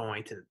was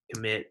going to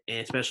commit,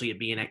 and especially it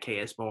being at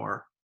KS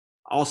Bar.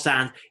 All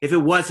signs. If it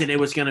wasn't, it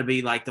was going to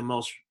be like the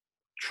most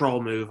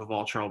troll move of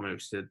all troll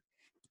moves to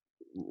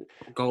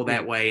go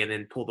that way and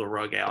then pull the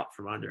rug out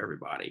from under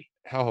everybody.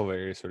 How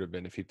hilarious would it have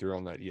been if he threw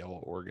on that yellow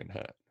Oregon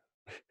hat?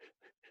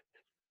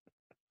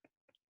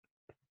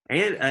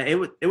 And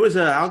it was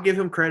I'll give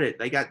him credit.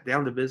 They got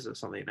down to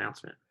business on the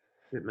announcement.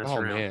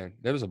 Man,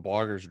 that was a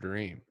blogger's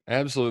dream.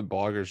 Absolute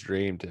blogger's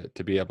dream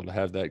to be able to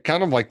have that.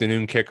 Kind of like the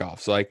noon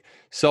kickoffs. Like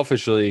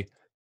selfishly,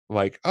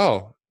 like,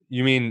 oh,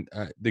 you mean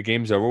the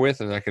game's over with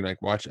and I can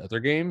like watch other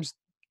games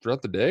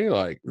throughout the day?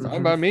 Like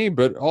fine by me.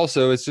 But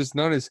also it's just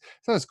not as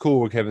cool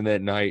with having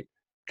that night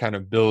kind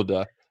of build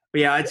up.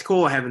 But yeah, it's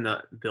cool having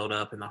the build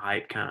up and the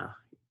hype kind of.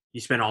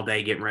 You spend all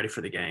day getting ready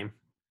for the game.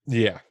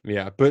 Yeah.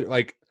 But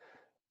like.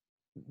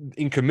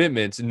 In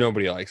commitments,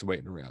 nobody likes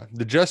waiting around.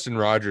 The Justin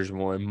Rogers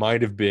one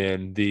might have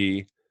been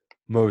the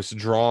most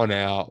drawn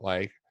out,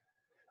 like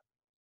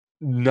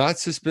not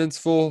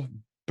suspenseful,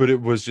 but it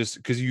was just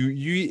because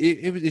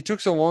it took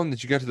so long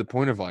that you got to the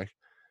point of like,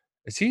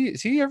 is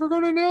he ever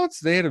going to announce?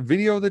 They had a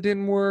video that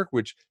didn't work,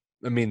 which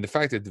I mean, the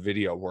fact that the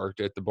video worked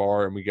at the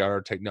bar and we got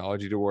our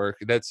technology to work,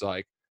 that's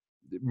like,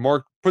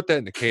 Mark, put that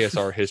in the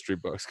KSR history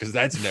books because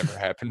that's never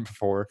happened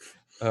before.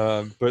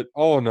 But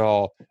all in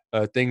all,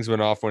 things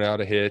went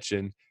out a hitch,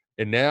 and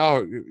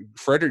now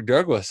Frederick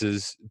Douglass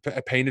is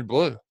painted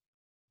blue.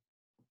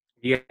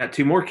 You got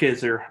 2 more kids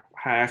that are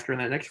high after in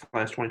that next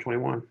class,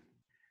 2021.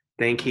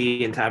 Dane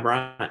Key and Ty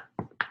Bryant.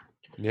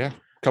 Yeah,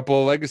 couple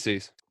of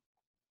legacies.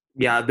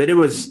 Yeah, but it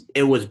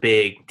was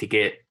big to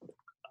get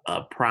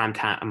a prime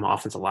time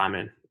offensive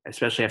lineman,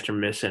 especially after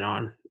missing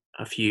on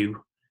a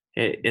few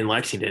in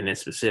Lexington in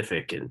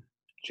specific, and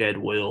Jed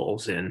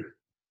Wills and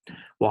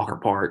Walker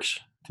Parks,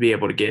 to be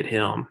able to get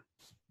him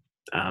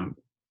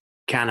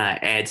kind of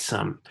adds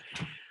some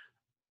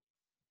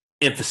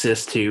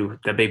emphasis to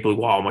the Big Blue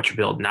Wall and what you're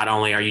building. Not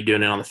only are you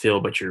doing it on the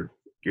field, but you're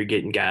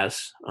getting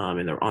guys on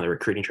the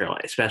recruiting trail,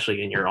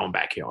 especially in your own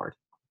backyard.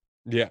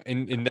 Yeah,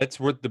 and that's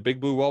what the Big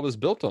Blue Wall was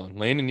built on.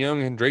 Landon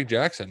Young and Drake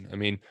Jackson. I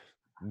mean,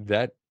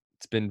 that's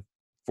been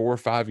 4 or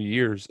 5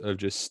 years of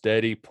just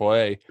steady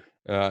play,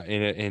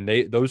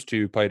 and those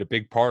two played a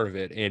big part of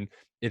it. And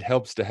it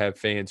helps to have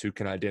fans who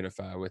can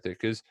identify with it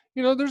because,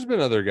 there's been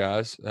other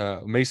guys.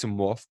 Mason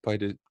Wolf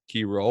played a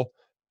key role,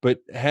 but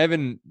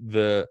having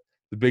the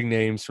big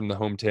names from the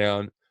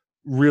hometown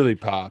really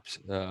pops.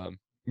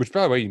 Which,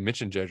 by the way, you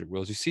mentioned Jedrick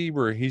Wills. You see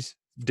where he's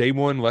day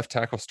 1 left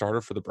tackle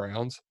starter for the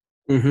Browns?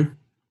 Mm-hmm.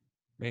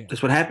 Man.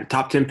 That's what happened.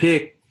 Top 10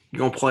 pick. You're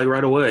going to play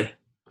right away.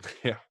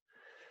 Yeah.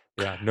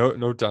 Yeah,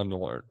 no time to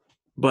learn.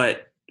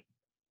 But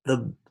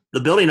the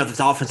building of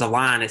this offensive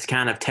line is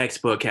kind of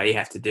textbook how you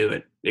have to do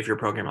it if you're a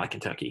program like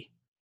Kentucky.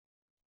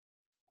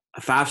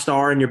 A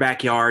 5-star in your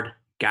backyard,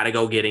 got to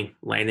go get him,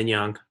 Landon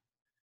Young.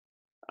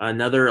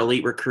 Another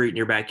elite recruit in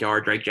your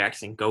backyard, Drake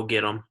Jackson, go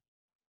get him.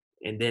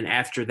 And then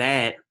after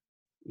that,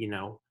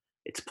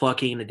 it's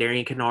plucking the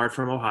Darian Kennard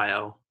from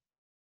Ohio.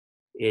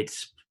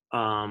 It's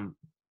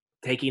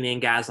taking in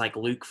guys like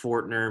Luke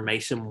Fortner,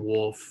 Mason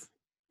Wolf,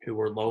 who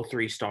were low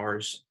 3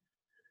 stars,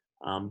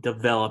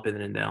 developing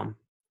in them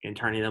and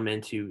turning them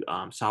into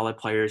solid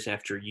players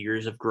after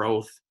years of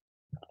growth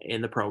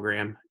in the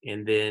program.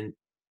 And then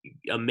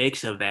a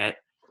mix of that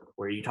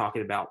where you're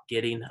talking about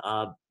getting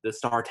the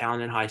star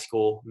talent in high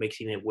school,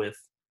 mixing it with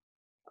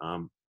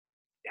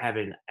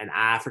having an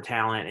eye for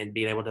talent and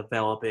being able to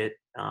develop it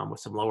with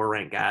some lower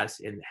ranked guys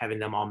and having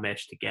them all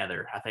meshed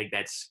together. I think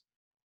that's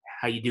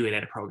how you do it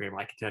at a program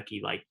like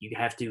Kentucky. Like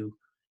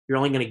you're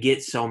only going to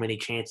get so many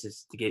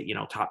chances to get,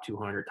 top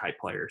 200 type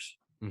players.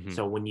 Mm-hmm.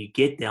 So when you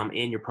get them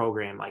in your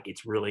program, like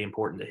it's really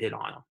important to hit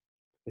on them,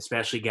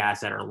 especially guys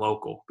that are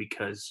local,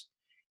 because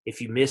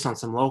if you miss on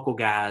some local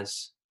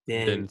guys,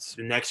 then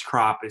the next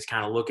crop is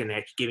kind of looking at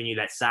you, giving you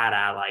that side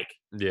eye. Like,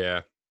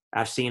 yeah,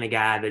 I've seen a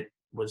guy that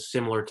was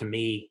similar to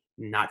me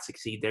not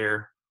succeed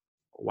there,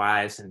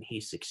 Wise, and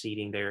he's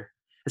succeeding there.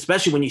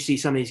 Especially when you see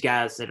some of these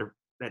guys that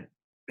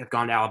have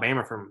gone to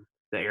Alabama from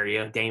the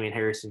area, Damian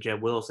Harris and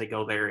Jed Wills, they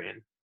go there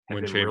and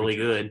have been really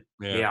good.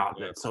 Yeah.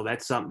 So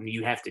that's something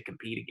you have to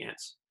compete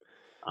against.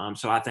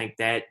 So I think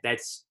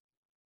that's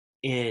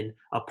in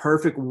a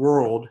perfect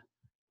world.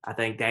 I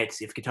think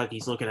that's if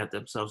Kentucky's looking at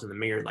themselves in the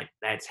mirror, like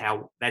that's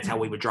how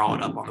we would draw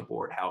it up on the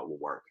board, how it will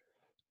work.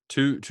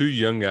 Two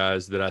young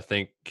guys that I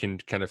think can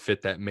kind of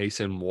fit that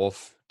Mason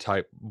Wolf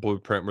type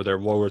blueprint where they're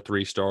lower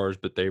 3 stars,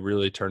 but they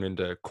really turn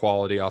into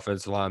quality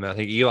offensive linemen. I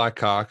think Eli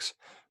Cox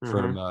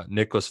from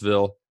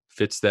Nicholasville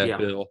fits that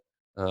bill.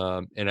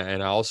 And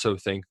I also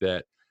think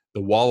that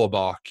the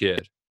Wallabaugh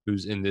kid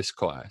who's in this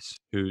class,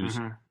 who's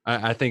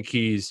I think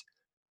he's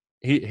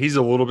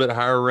a little bit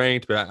higher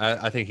ranked, but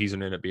I think he's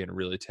going to end up being a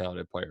really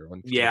talented player.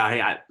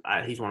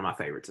 He's one of my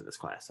favorites in this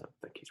class. I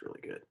think he's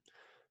really good.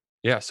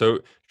 Yeah, so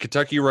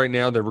Kentucky right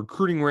now, their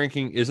recruiting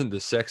ranking isn't the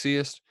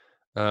sexiest.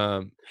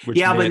 But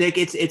Nick,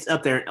 it's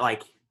up there.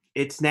 Like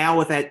it's now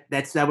with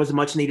that was a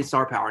much needed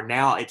star power.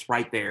 Now it's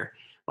right there.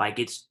 Like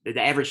it's the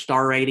average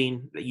star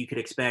rating that you could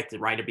expect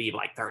right to be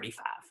like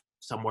 35,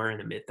 somewhere in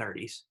the mid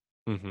 30s.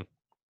 Mm-hmm.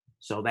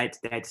 So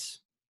that's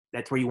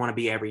where you want to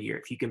be every year.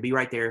 If you can be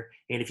right there,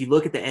 and if you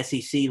look at the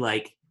SEC,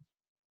 like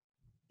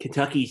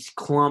Kentucky's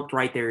clumped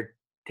right there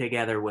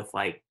together with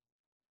like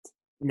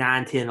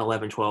 9, 10,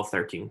 11, 12,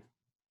 13.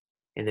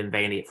 And then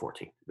Vandy at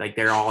 14. Like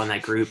they're all in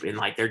that group, and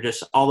like they're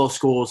just all those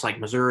schools like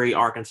Missouri,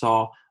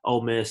 Arkansas,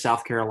 Ole Miss,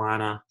 South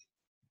Carolina,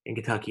 and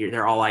Kentucky.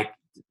 They're all like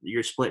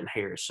you're splitting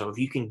hairs. So if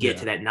you can get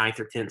to that 9th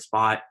or 10th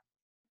spot,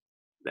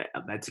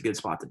 that's a good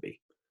spot to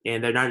be.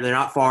 And they're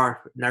not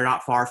far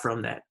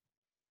from that.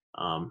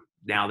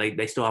 Now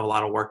they still have a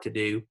lot of work to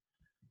do.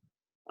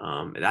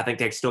 And I think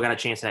they still got a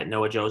chance at that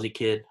Noah Josie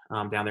kid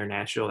down there in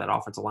Nashville, that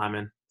offensive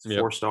lineman,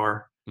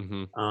 4-star.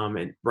 Mm-hmm.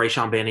 And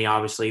Rayshawn Benny,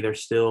 obviously, they're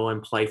still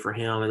in play for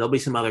him. And there'll be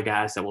some other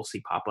guys that we'll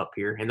see pop up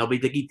here. And there'll be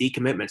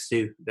decommitments,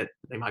 too, that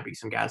they might be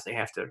some guys they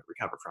have to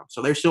recover from.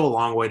 So there's still a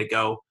long way to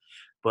go.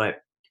 But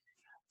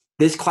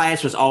this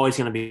class was always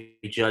going to be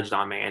judged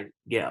on, man.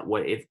 Yeah,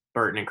 what if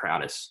Burton and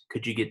Crowdis,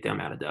 could you get them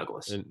out of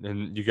Douglas?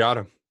 And you got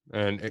them.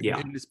 and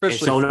And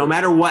especially so no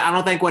matter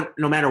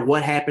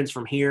what happens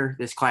from here,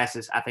 this class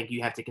is, I think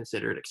you have to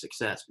consider it a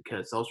success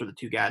because those are the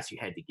two guys you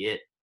had to get.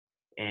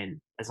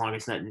 And as long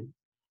as nothing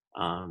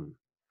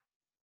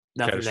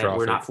that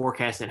we're not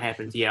forecasting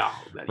happens,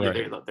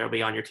 they'll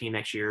be on your team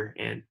next year.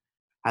 And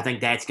I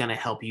think that's going to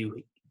help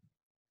you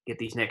get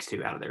these next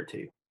two out of there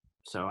too.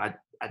 So I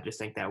just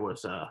think that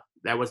was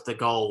the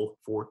goal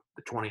for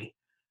the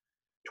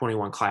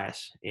 2021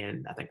 class,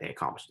 and I think they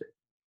accomplished it.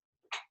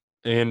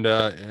 And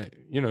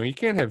you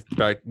can't have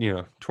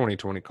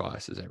 2020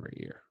 classes every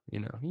year.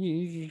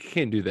 You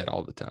can't do that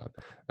all the time.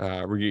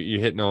 Where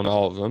you're hitting on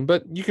all of them,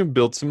 but you can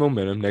build some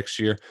momentum next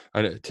year.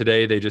 I know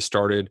today they just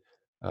started.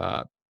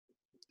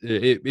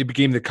 It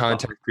became the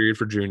contact period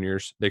for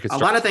juniors. They could. A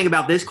lot of thing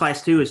about this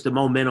class too is the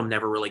momentum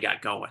never really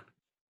got going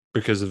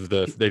because of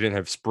they didn't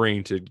have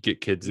spring to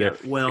get kids there.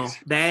 Well,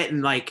 that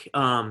and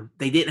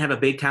they didn't have a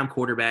big time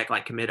quarterback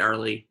commit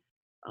early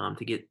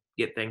to get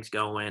things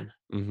going.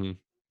 Mm-hmm.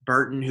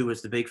 Burton, who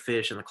was the big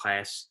fish in the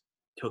class,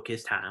 took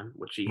his time,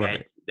 which he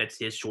had. That's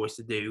his choice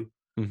to do.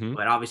 Mm-hmm.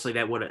 But obviously,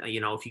 that would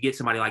if you get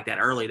somebody like that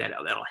early,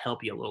 that'll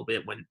help you a little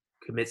bit when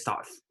commits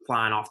start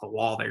flying off the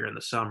wall there in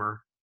the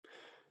summer.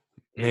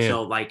 And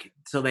so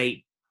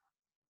they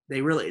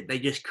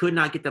just could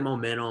not get the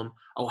momentum.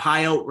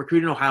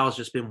 Recruiting Ohio has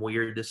just been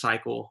weird this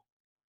cycle.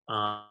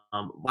 A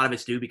lot of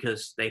it's due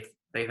because they've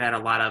had a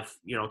lot of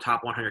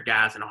top 100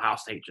 guys, and Ohio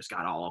State just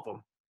got all of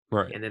them.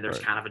 Right. And then there's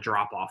kind of a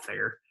drop off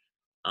there.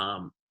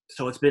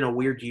 So it's been a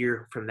weird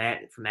year from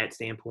that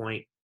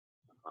standpoint.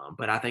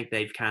 But I think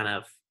they've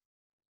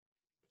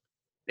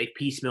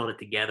piecemealed it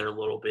together a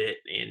little bit,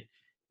 and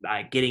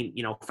by getting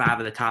 5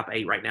 of the top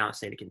 8 right now in the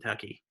state of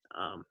Kentucky,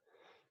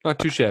 not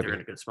too shabby. They're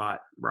in a good spot,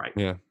 right?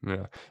 Yeah.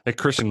 Like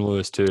Christian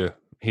Lewis too.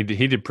 He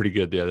did pretty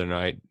good the other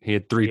night. He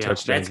had 3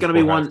 touchdowns. That's going to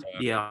be one.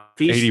 Yeah,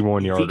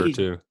 81-yarder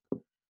too. If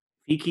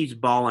he keeps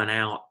balling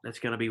out, that's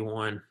going to be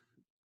one.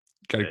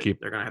 Got to keep.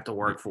 They're going to have to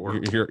work for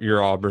your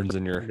Auburns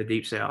and the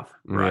Deep South,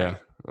 right? Yeah,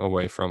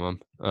 away from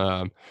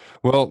them.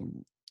 Well,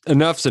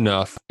 enough's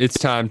enough. It's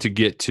time to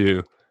get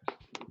to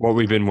what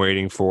we've been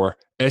waiting for.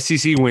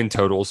 SEC win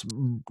totals.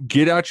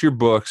 Get out your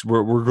books.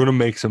 We're going to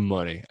make some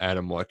money,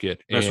 Adam Luckett.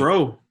 Let's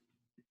roll.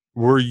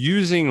 We're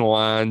using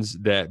lines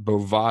that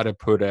Bovada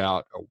put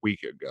out a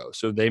week ago,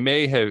 so they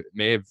may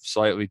have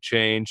slightly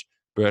changed.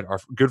 But our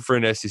good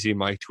friend SEC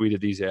Mike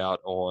tweeted these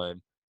out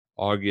on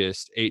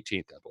August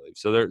 18th, I believe.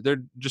 So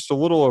they're just a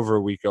little over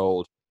a week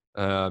old,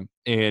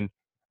 and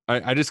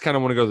I just kind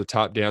of want to go the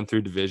top down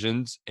through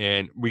divisions,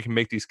 and we can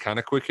make these kind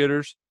of quick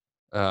hitters.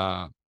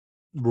 Where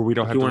we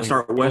don't have. You want to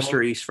start West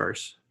or East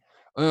first?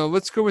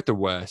 Let's go with the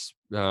West.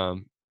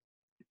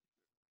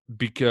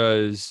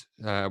 Because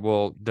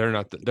they're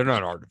not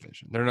our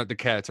division. They're not, the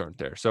Cats aren't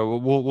there. So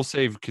we'll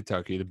save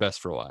Kentucky, the best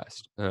for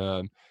last.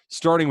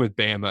 Starting with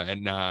Bama at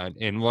 9.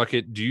 And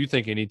Luckett, do you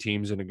think any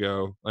team's going to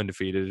go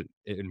undefeated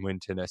and win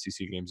 10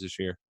 SEC games this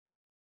year?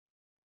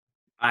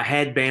 I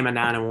had Bama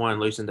 9-1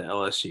 losing to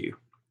LSU.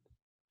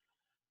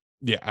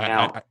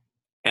 Yeah,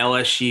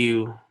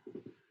 LSU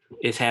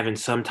is having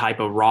some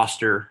type of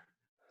roster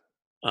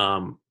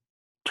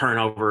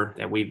turnover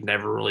that we've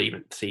never really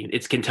even seen.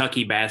 It's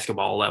Kentucky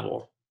basketball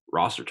level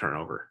roster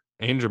turnover.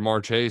 And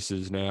Jamar Chase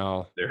is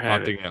now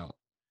opting out.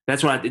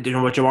 That's what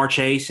Jamar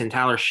Chase and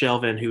Tyler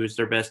Shelvin, who is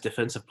their best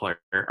defensive player,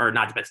 or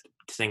not the best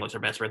single,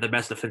 their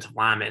best defensive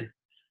lineman,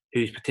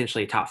 who's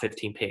potentially a top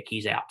 15 pick.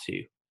 He's out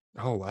too.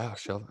 Oh wow,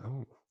 Shelvin.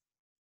 Oh.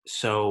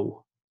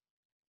 So,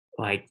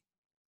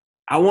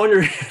 I wonder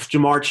if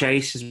Jamar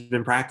Chase has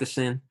been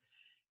practicing,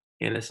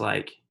 and it's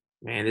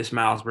man, this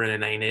Miles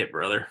Brennan ain't it,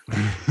 brother.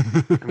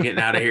 I'm getting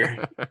out of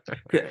here.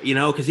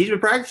 Because he's been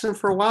practicing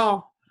for a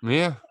while.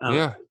 Yeah,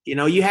 yeah.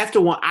 You have to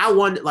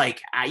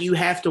you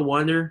have to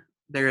wonder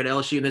there at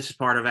LSU, and this is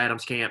part of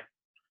Adam's camp,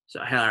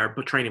 so our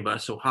training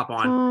bus. So hop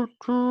on.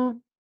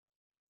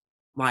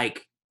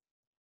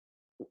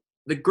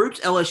 The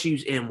groups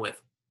LSU's in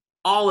with,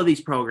 all of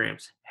these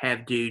programs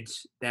have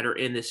dudes that are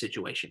in this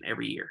situation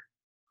every year,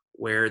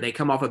 where they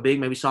come off a big,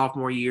 maybe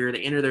sophomore year,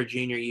 they enter their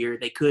junior year,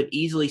 they could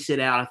easily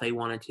sit out if they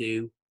wanted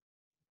to,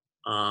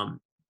 and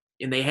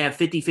they have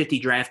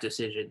 50-50 draft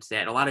decisions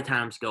that a lot of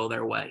times go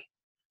their way.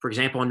 For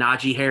example,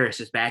 Najee Harris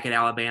is back at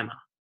Alabama.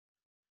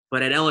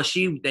 But at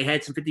LSU, they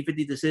had some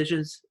 50-50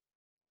 decisions.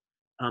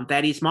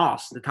 Thaddeus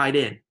Moss, the tight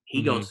end,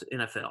 he goes to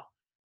NFL.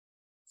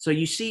 So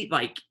you see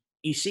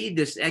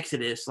this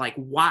exodus,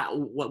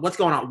 what's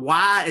going on?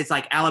 Why is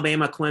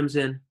Alabama,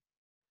 Clemson,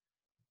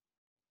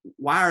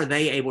 why are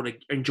they able to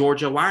 – in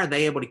Georgia, why are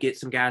they able to get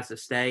some guys to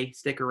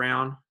stick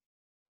around?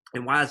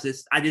 And why is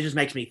this – it just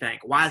makes me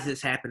think, why is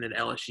this happening at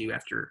LSU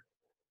after –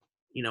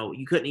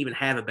 you couldn't even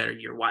have a better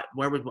year. Why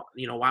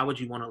would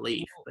you want to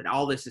leave? But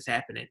all this is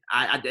happening.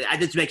 I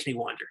just makes me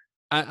wonder.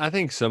 I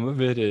think some of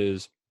it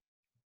is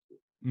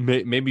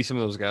maybe some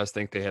of those guys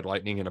think they had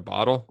lightning in a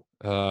bottle.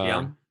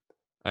 Yeah.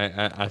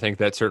 I think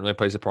that certainly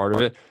plays a part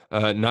of it.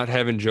 Not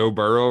having Joe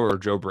Burrow or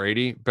Joe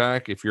Brady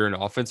back, if you're an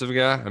offensive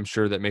guy, I'm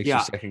sure that makes you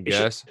second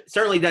guess. It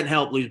certainly doesn't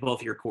help lose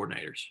both of your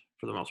coordinators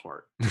for the most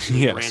part.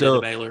 Yeah. Brandon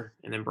to Baylor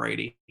and then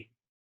Brady.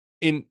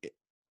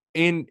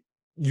 and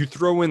you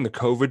throw in the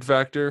COVID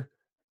factor,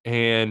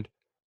 and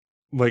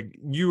like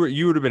you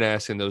would have been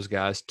asking those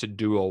guys to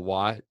do a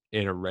lot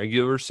in a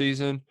regular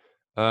season,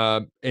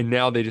 and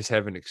now they just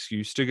have an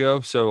excuse to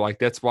go. So like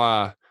that's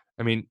why.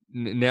 I mean,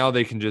 now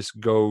they can just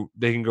go.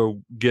 They can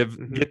go get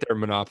their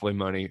monopoly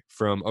money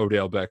from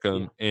Odell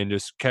Beckham and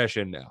just cash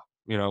in now.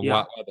 You know,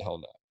 why the hell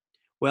not?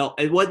 Well,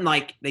 it wasn't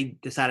like they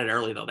decided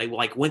early though. They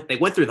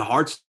went through the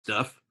hard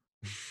stuff.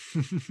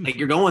 Like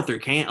you're going through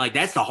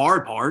that's the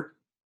hard part.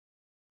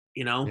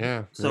 You know.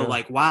 Yeah. So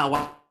like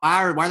why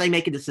are they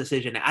making this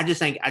decision? I just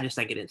think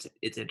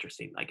it's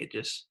interesting. Like it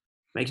just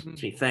makes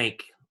me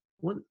think.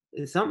 What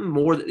is something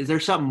more? Is there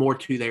something more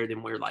to there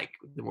than we're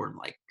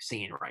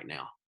seeing right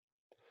now?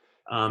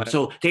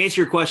 So to answer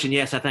your question,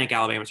 yes, I think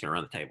Alabama's going to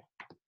run the table.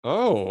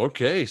 Oh,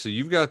 okay. So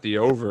you've got the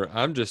over.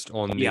 I'm just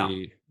on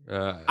the.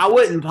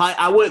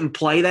 I wouldn't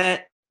play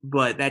that,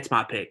 but that's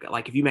my pick.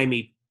 Like if you made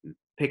me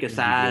pick a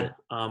side,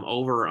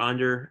 over or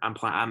under, I'm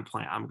going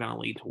to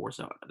lean towards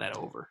that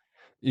over.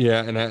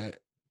 Yeah, and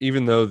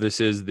even though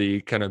this is the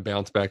kind of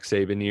bounce back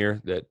Saban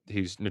year that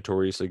he's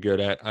notoriously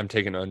good at, I'm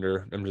taking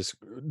under. I'm just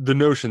the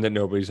notion that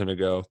nobody's going to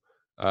go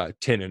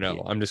 10-0.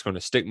 Yeah. I'm just going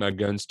to stick my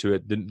guns to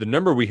it. The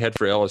number we had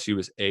for LSU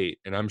was 8,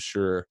 and I'm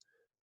sure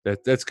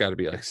that's got to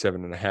be like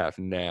 7.5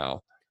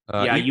 now.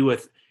 You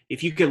would.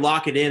 If you could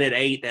lock it in at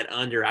 8, that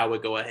under, I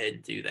would go ahead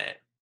and do that.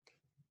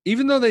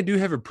 Even though they do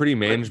have a pretty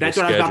manageable that's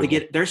what schedule. I was about to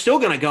get. They're still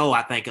going to go,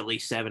 I think, at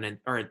least 7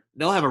 or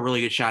they'll have a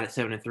really good shot at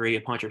 7-3, a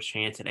puncher's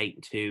chance at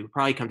 8-2.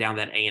 Probably come down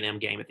to that A&M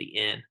game at the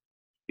end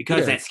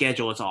because that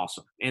schedule is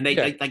awesome, and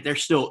they're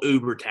still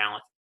uber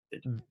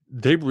talented.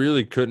 They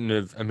really couldn't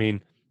have. I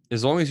mean,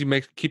 as long as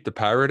you keep the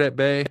Pirate at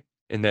bay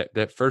in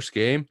that first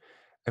game,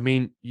 I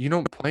mean, you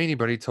don't play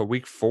anybody till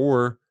week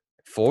 4.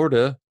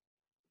 Florida,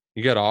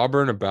 you got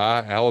Auburn, a bye,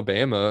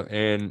 Alabama,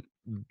 and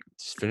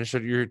just finish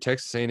at your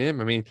Texas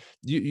A&M. I mean,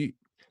 you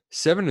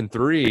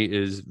 7-3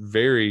 is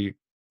very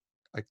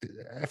like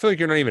I feel like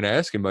you're not even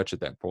asking much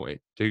at that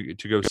point to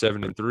go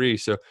 7-3.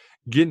 So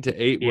getting to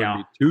 8 wouldn't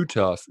be too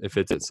tough if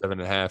it's at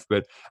 7.5.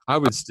 But I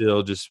would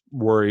still just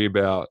worry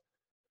about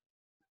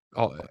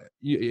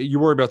you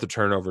worry about the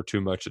turnover too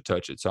much to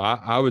touch it. So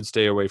I would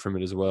stay away from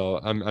it as well.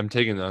 I'm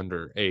taking the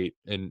under 8,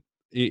 and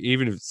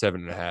even if it's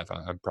 7.5,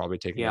 I'm probably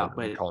taking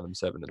under and calling them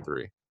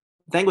 7-3.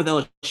 The thing with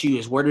LSU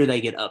is where do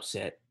they get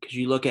upset? Because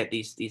you look at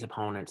these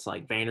opponents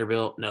like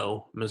Vanderbilt,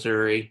 no.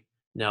 Missouri,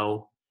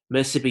 no.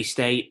 Mississippi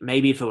State,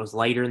 maybe if it was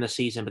later in the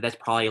season, but that's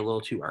probably a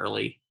little too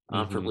early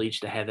for Leach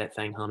to have that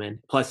thing humming.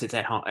 Plus, it's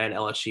at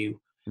LSU.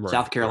 Right,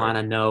 South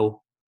Carolina,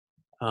 no.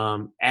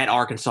 At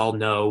Arkansas,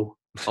 no.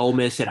 Ole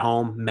Miss at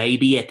home,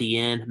 maybe at the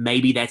end.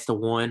 Maybe that's the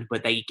one,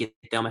 but they get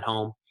them at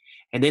home.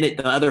 And then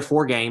the other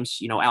 4 games,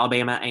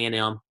 Alabama,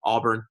 A&M,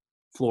 Auburn,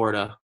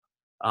 Florida.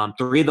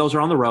 3 of those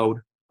are on the road.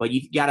 But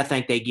you got to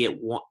think they get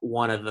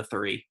one of the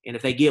 3. And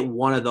if they get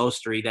one of those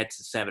 3,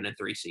 that's a 7-3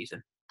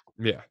 season.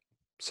 Yeah.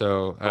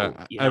 So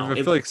I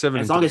feel like 7.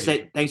 As long as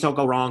things don't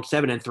go wrong,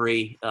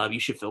 7-3, you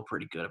should feel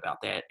pretty good about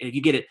that. And if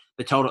you get it,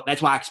 the total,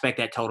 that's why I expect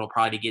that total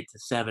probably to get to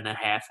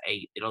 7.5,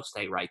 8. It'll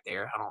stay right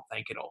there. I don't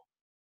think it'll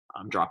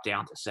drop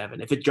down to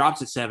 7. If it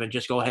drops at 7,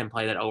 just go ahead and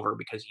play that over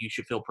because you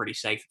should feel pretty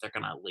safe that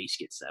they're going to at least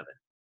get 7.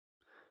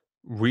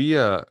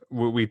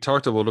 We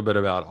talked a little bit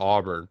about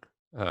Auburn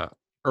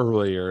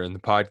earlier in the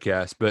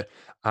podcast, but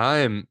I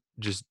am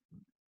just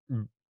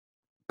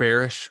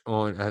bearish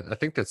on. I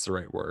think that's the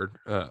right word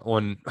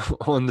on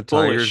the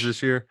Tigers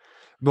this year.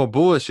 Well,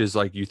 bullish is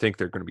like you think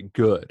they're going to be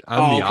good.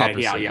 I'm the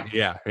opposite.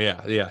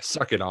 Yeah.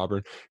 Suck it,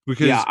 Auburn.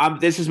 Because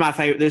this is my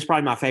favorite. This is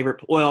probably my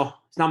favorite. Well,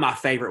 it's not my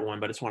favorite one,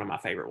 but it's one of my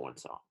favorite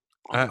ones. So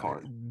on the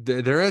card,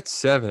 they're at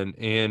 7,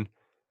 and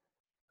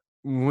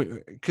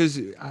because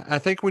I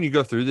think when you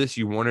go through this,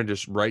 you want to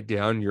just write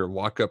down your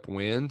walk-up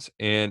wins,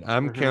 and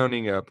I'm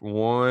counting up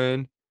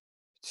 1,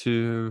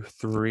 2,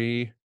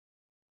 3,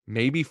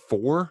 maybe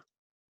 4,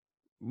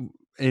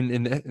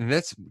 and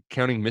that's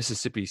counting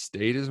Mississippi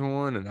State as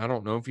one. And I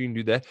don't know if you can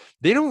do that.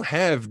 They don't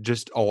have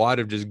just a lot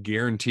of just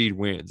guaranteed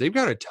wins. They've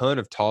got a ton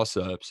of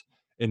toss-ups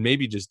and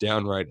maybe just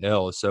downright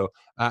L's. So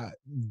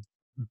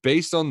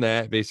based on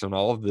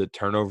all of the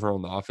turnover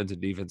on the offensive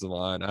and defensive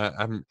line,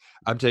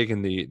 I'm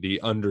taking the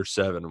under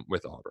 7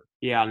 with Auburn.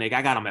 Yeah, Nick,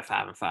 I got them at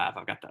 5-5.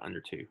 I've got the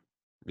under 2.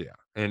 Yeah,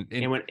 and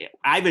when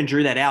I even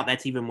drew that out,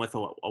 that's even with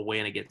a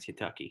win against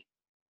Kentucky.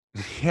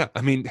 Yeah,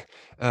 I mean,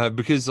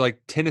 because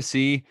like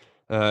Tennessee,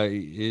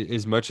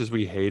 as much as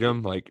we hate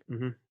them, like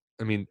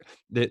I mean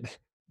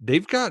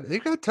they've got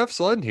tough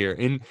sledding here.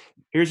 And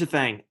here's the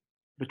thing: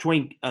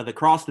 between the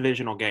cross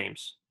divisional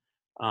games,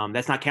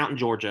 that's not counting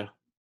Georgia.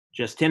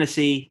 Just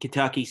Tennessee,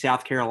 Kentucky,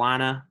 South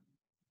Carolina.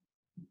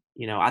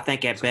 I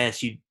think at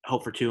best you'd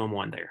hope for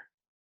 2-1 there.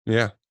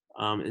 Yeah.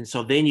 And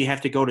so then you have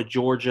to go to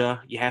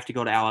Georgia. You have to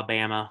go to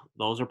Alabama.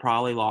 Those are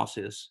probably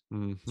losses.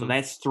 So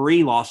that's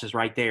 3 losses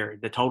right there.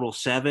 The total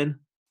 7.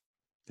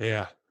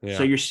 Yeah.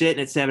 So you're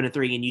sitting at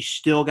 7-3, and you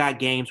still got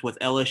games with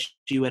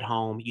LSU at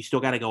home. You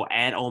still got to go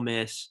at Ole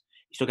Miss.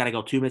 You still got to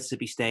go to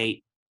Mississippi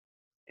State,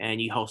 and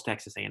you host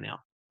Texas A&M.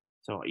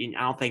 So I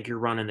don't think you're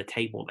running the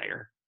table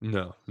there.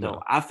 No, So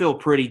no. I feel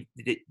pretty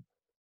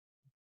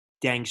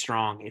dang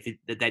strong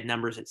if that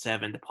number's at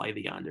 7 to play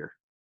the under.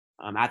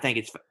 I think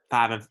it's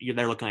 5 and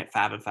they're looking at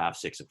 5 and 5,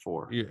 6 and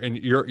 4.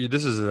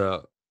 This is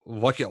a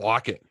lock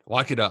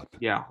it up.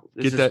 Yeah,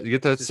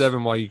 Get that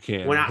 7 while you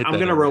can. When Hit I'm that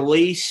going to under.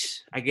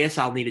 release, I guess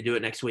I'll need to do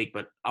it next week,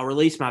 but I'll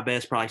release my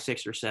best, probably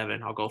 6 or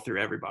 7. I'll go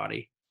through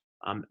everybody.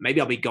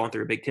 Maybe I'll be going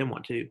through a Big Ten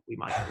one too.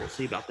 We'll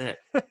see about that.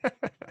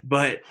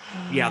 But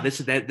yeah,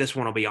 this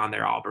one will be on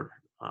there. Auburn.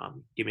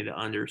 Give me the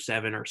under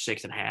 7 or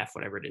 6.5,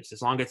 whatever it is.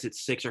 As long as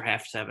it's 6 or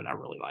half 7, I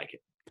really like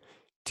it.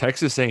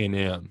 Texas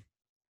A&M.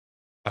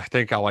 I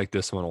think I like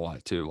this one a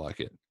lot too. Like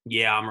it.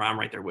 Yeah, I'm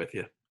right there with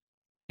you.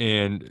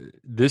 And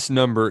this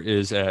number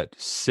is at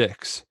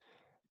 6.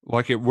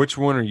 Like it. Which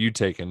one are you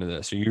taking to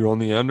this? Are you on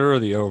the under or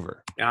the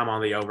over? I'm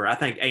on the over. I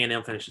think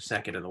A&M finishes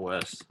second in the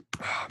West.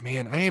 Oh,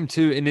 man, I am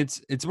too. And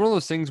it's one of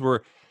those things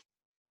where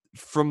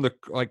from a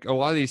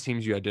lot of these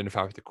teams you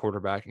identify with the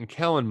quarterback, and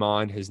Kellen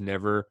Mond has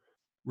never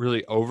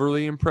really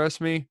overly impressed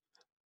me.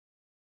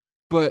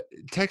 But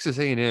Texas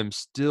A&M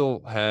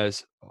still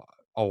has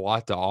a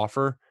lot to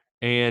offer.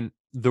 And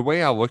the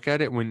way I look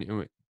at it,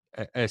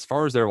 as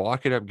far as their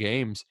lock it up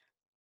games,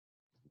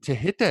 to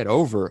hit that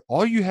over,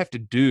 all you have to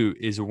do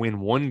is win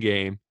one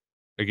game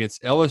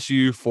against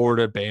LSU,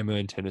 Florida, Bama,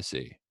 and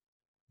Tennessee.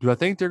 Do I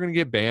think they're going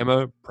to get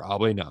Bama?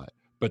 Probably not.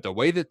 But the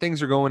way that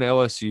things are going at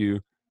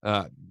LSU,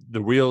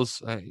 the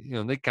wheels,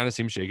 they kind of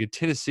seem shaky.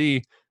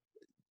 Tennessee,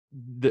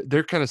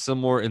 they're kind of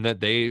similar in that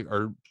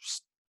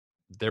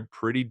they're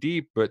pretty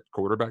deep, but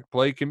quarterback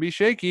play can be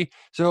shaky.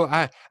 So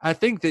I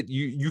think that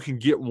you can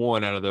get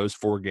one out of those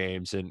 4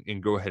 games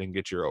and go ahead and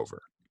get your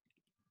over.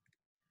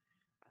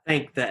 I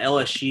think the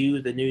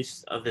LSU, the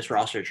news of this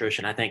roster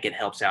attrition, I think it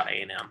helps out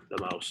A&M the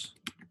most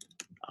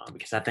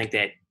because I think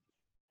that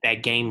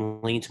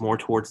game leans more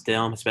towards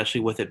them,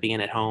 especially with it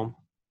being at home.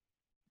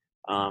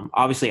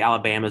 Obviously,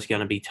 Alabama is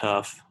going to be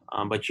tough,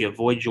 but you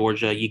avoid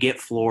Georgia. You get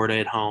Florida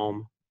at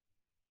home.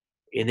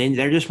 And then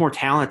they're just more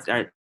talented.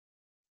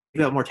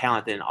 They've got more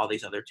talent than all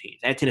these other teams.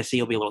 At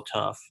Tennessee will be a little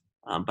tough,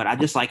 but I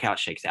just like how it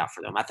shakes out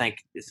for them. I think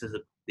this is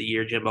the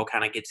year Jimbo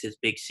kind of gets his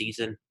big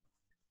season,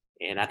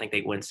 and I think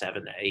they win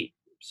 7-8.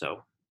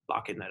 So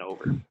locking that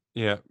over.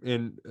 Yeah,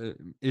 and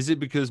is it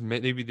because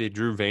maybe they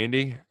drew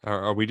Vandy? Or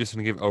are we just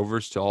going to give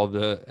overs to all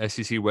the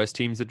SEC West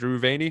teams that drew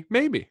Vandy?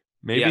 Maybe.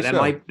 Yeah,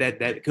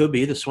 that could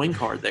be the swing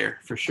card there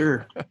for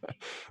sure.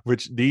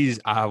 Which these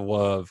I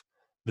love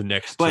the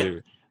next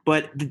two.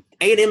 But the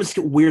A&M's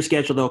weird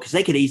schedule though, because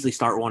they could easily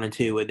start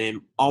 1-2, and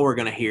then all we're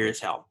going to hear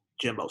is how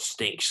Jimbo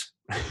stinks.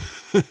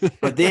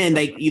 But then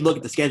you look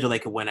at the schedule, they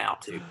could win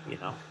out too.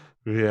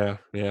 Yeah.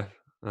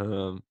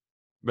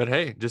 But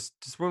hey, just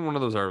win one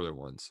of those early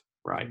ones.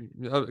 Right.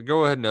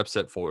 Go ahead and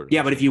upset Florida.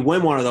 Yeah, but if you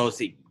win one of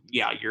those,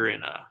 you're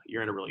in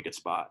a really good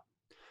spot.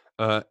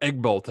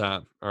 Egg Bowl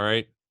time. All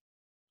right.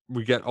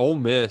 We got Ole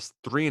Miss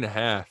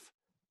 3.5.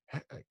 A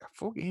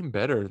full game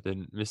better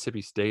than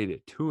Mississippi State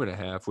at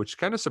 2.5, which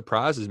kind of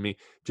surprises me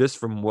just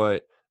from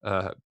what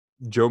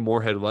Joe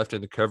Moorhead left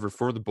in the cover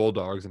for the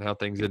Bulldogs and how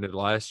things ended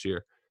last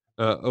year.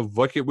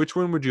 Which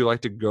one would you like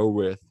to go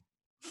with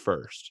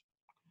first?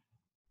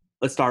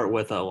 Let's start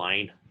with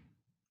Lane.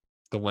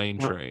 The Lane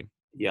train.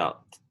 Yeah.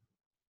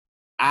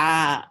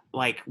 I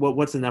like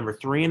what's the number?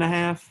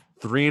 3.5?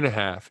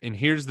 3.5. And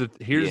here's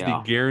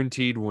the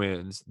guaranteed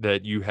wins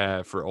that you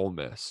have for Ole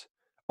Miss.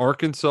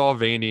 Arkansas,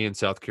 Vandy, and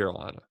South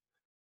Carolina.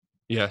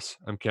 Yes,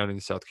 I'm counting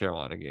the South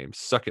Carolina games.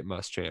 Suck it,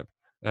 Muschamp.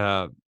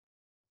 2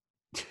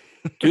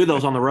 of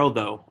those on the road,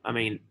 though. I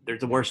mean, they're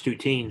the worst 2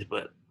 teams,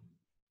 but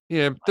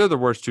yeah, they're the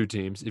worst 2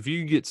 teams. If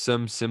you get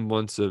some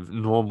semblance of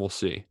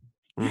normalcy,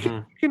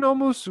 you can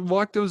almost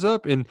lock those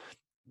up. And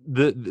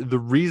the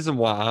reason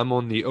why I'm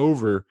on the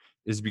over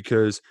is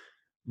because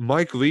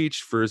Mike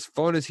Leach, for as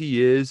fun as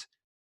he is,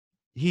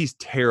 he's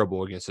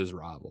terrible against his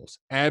rivals.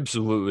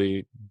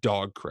 Absolutely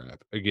dog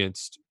crap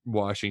against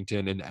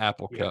Washington in the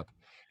Apple Cup.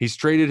 He's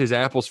traded his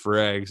apples for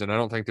eggs, and I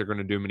don't think they're going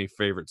to do him any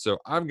favorites. So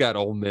I've got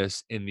Ole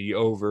Miss in the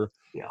over.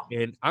 Yeah.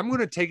 And I'm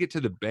going to take it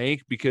to the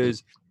bank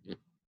because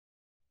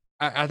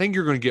I think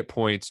you're going to get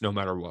points no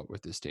matter what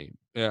with this team.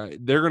 They're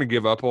going to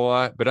give up a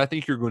lot, but I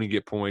think you're going to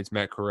get points.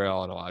 Matt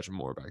Corral and Elijah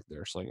Moore back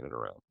there slinging it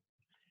around.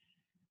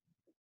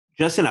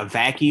 Just in a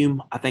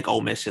vacuum, I think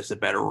Ole Miss is a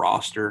better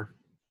roster.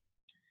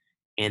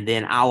 And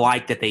then I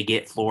like that they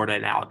get Florida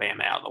and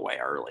Alabama out of the way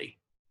early.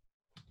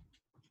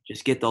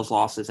 Just get those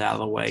losses out of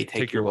the way,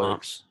 take your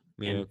lumps,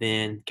 and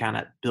then kind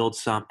of build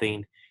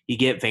something. You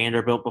get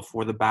Vanderbilt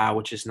before the bye,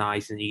 which is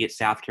nice, and you get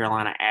South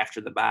Carolina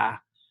after the bye.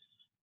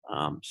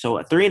 So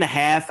at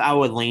 3.5, I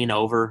would lean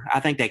over. I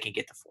think they can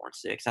get to 4 and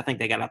 6. I think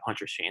they got a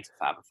puncher's chance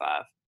at 5 and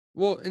 5.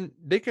 Well, and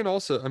they can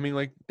also,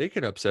 they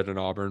could upset an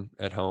Auburn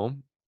at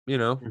home,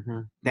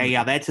 Mm-hmm.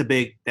 Yeah, that's a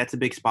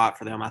big spot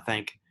for them. I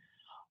think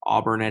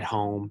Auburn at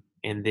home,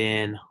 and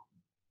then,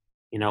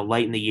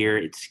 late in the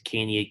year,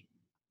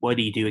 what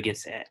do you do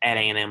against at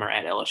A&M or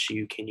at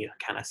LSU? Can you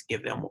kind of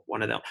give them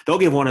one of them? They'll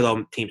give one of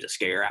them teams a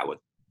scare, I would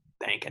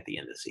think, at the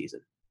end of the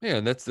season. Yeah,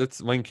 and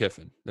that's Lane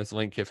Kiffin. That's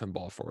Lane Kiffin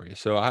ball for you.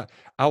 So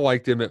I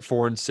like them at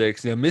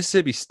 4-6. Now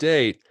Mississippi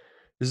State,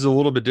 this is a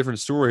little bit different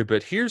story,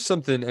 but here's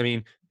something. I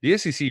mean, the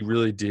SEC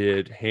really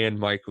did hand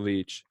Mike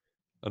Leach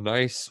a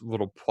nice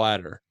little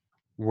platter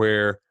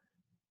where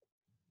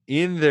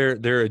in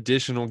their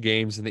additional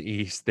games in the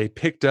East, they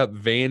picked up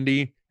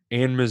Vandy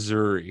and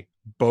Missouri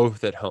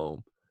both at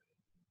home.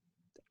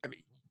 I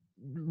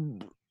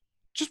mean,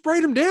 just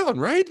write them down,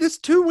 right? That's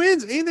 2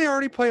 wins, and they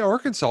already play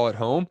Arkansas at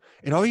home,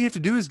 and all you have to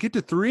do is get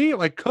to 3.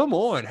 Like, come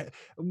on,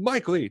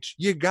 Mike Leach,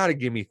 you got to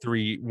give me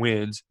 3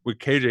 wins with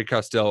KJ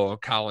Costello,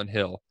 Colin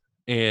Hill,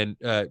 and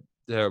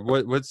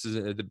what's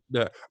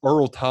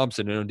Earl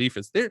Thompson on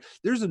defense.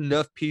 There's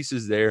enough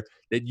pieces there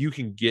that you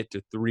can get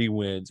to 3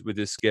 wins with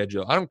this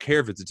schedule. I don't care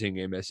if it's a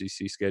 10-game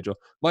SEC schedule.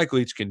 Mike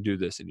Leach can do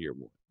this in year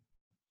 1.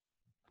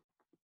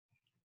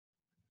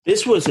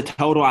 This was a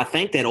total, I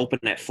think, that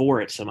opened at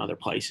 4 at some other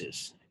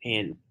places,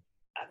 and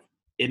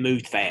it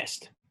moved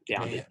fast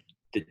down to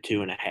the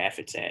 2.5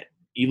 it's at.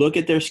 You look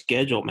at their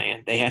schedule,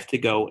 man. They have to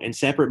go in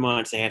separate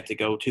months. They have to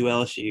go to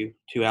LSU,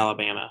 to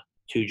Alabama,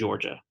 to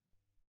Georgia.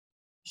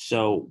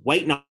 So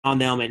waiting on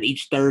them in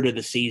each third of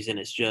the season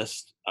is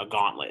just a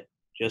gauntlet,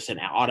 just an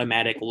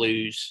automatic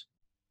lose.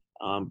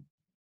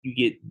 You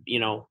get,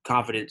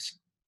 confidence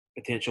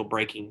potential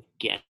breaking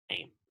game.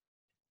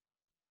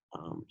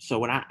 So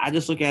when I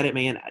just look at it,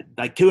 man,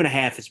 like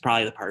 2.5 is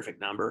probably the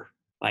perfect number.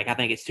 Like I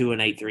think it's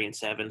 2-8,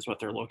 3-7 is what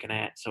they're looking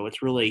at. So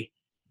it's really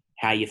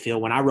how you feel.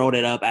 When I wrote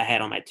it up, I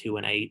had them at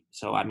 2-8.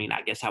 So I mean,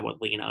 I guess I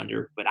would lean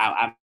under, but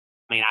I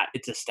mean,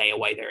 it's a stay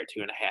away there at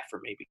 2.5 for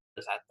me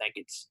because I think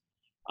it's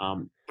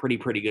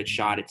pretty good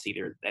shot. It's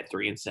either at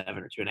 3-7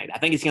 or 2-8. I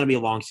think it's going to be a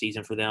long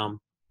season for them.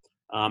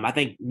 I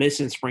think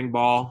missing spring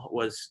ball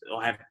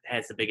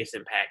has the biggest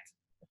impact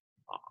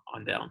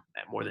on them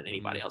at more than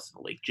anybody else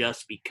in the league,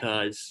 just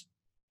because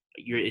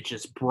it's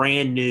just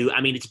brand new.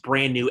 I mean, it's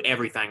brand new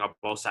everything on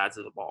both sides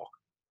of the ball.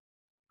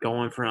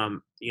 Going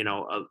from,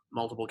 a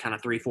multiple kind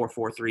of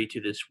 3-4-4-3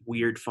 to this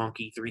weird,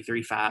 funky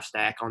 3-3-5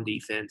 stack on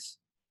defense.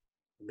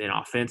 And then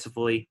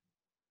offensively,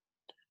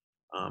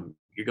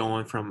 you're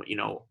going from,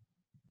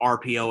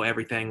 RPO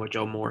everything with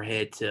Joe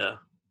Moorhead to,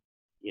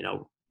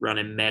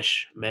 running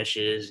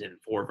meshes and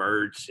 4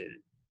 verts and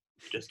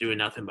just doing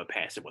nothing but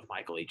passing with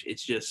Michael Leach.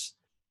 It's just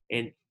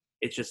a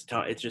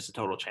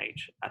total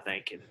change, I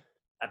think. And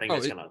I think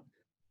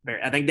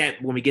I think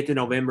that when we get to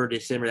November,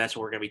 December, that's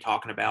what we're going to be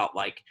talking about.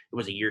 Like it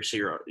was a year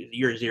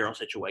zero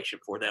situation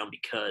for them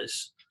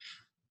because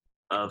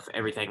of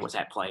everything was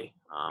at play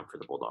for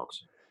the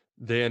Bulldogs.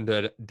 They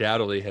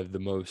undoubtedly have the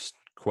most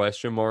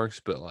question marks,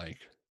 but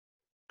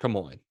come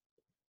on,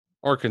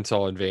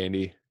 Arkansas and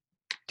Vandy,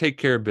 take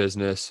care of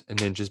business, and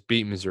then just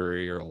beat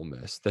Missouri or Ole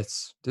Miss.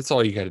 That's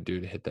all you got to do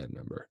to hit that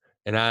number.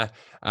 And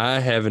I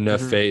have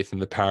enough faith in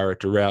the Pirate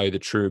to rally the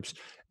troops.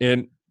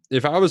 And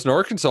if I was an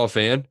Arkansas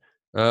fan,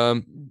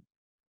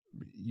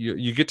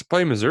 you get to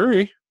play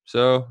Missouri,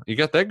 so you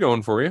got that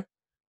going for you.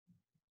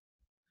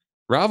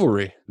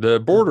 Rivalry, the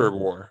border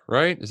war,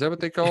 right? Is that what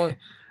they call it?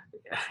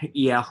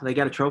 Yeah, they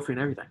got a trophy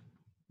and everything.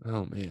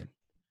 Oh man,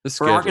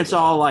 for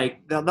Arkansas,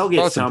 they'll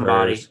get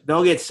somebody.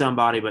 They'll get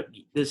somebody, but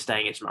this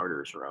thing is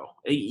murderer's row.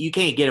 You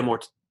can't get a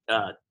more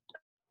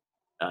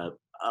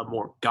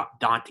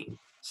daunting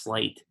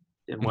slate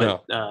than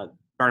what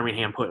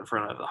Birmingham put in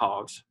front of the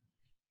Hogs.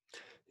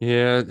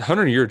 Yeah,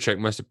 Hunter Yurachek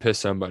must have pissed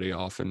somebody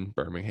off in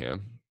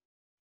Birmingham.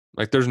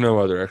 There's no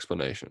other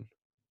explanation.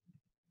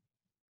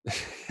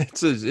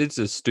 It's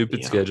a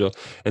stupid schedule,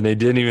 and they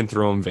didn't even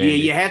throw him Vandy.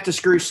 Yeah, you have to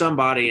screw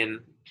somebody, and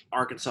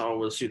Arkansas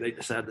was who they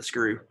decided to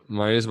screw.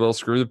 Might as well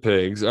screw the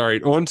pigs. All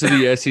right, on to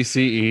the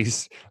SEC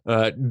East.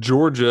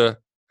 Georgia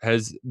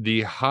has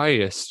the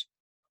highest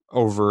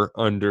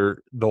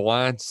over-under. The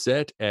line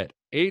set at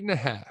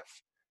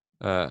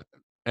 8.5.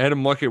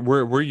 Adam Luckett,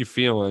 where are you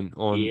feeling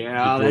on the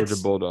Georgia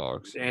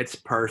Bulldogs? It's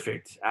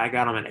perfect. I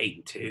got them at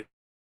 8-2.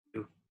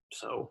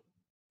 So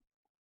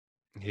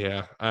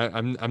yeah,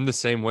 I'm the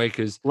same way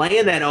because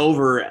laying that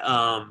over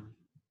at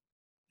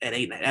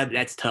 8.5,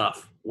 that's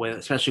tough,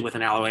 especially with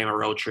an Alabama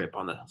road trip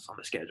on the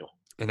schedule.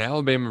 An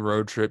Alabama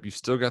road trip, you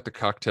still got the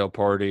cocktail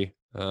party,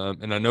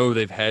 and I know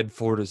they've had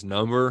Florida's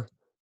number,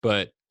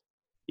 but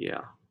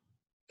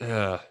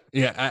I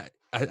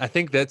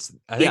think that's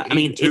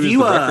if you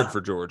the record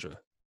for Georgia.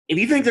 If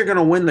you think they're going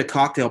to win the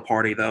cocktail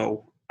party,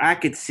 though, I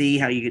could see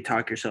how you could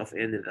talk yourself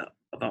into the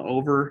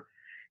over.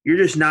 You're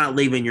just not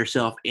leaving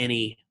yourself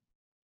any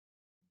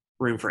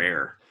room for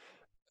error.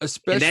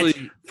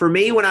 Especially for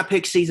me, when I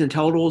pick season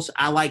totals,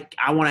 I want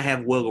to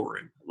have wiggle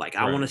room.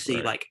 I want to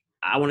see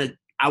I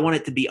want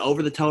it to be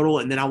over the total,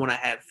 and then I want to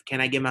have,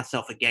 can I give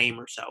myself a game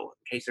or so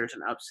in case there's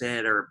an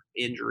upset or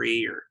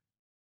injury or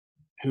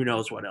who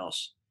knows what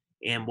else.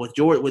 And with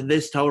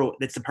this total,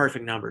 that's the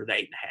perfect number, the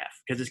 8.5,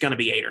 because it's going to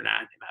be 8 or 9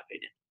 in my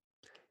opinion.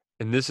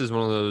 And this is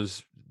one of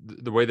those,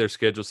 the way their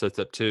schedule sets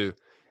up too,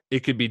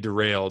 it could be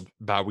derailed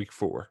by week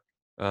 4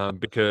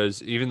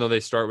 because even though they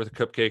start with a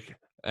cupcake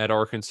at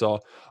Arkansas,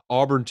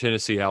 Auburn,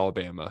 Tennessee,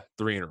 Alabama,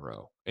 3 in a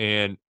row.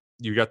 And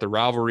you got the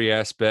rivalry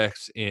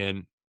aspects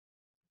in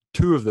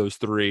two of those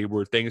three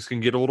where things can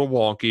get a little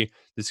wonky.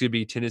 This could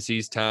be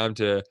Tennessee's time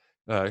to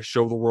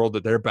show the world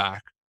that they're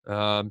back.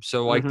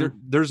 So like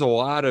there's a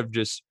lot of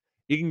just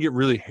it can get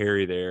really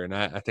hairy there, and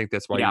I think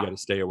that's why you got to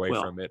stay away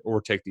from it or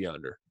take the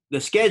under.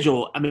 The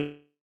schedule, I mean,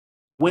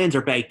 wins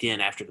are baked in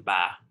after the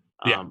bye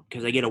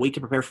because they get a week to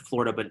prepare for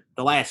Florida, but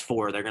the last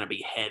four they're going to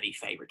be heavy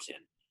favorites in.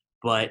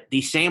 But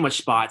these sandwich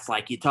spots,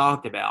 like you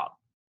talked about,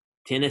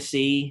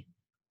 Tennessee,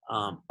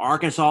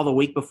 Arkansas the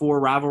week before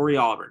rivalry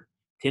Auburn,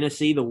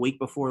 Tennessee the week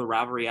before the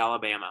rivalry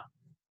Alabama,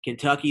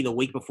 Kentucky the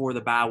week before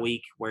the bye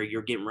week where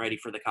you're getting ready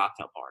for the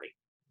cocktail party.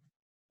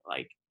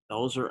 Like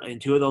those are in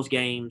two of those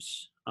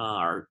games.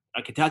 Or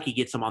Kentucky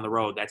gets them on the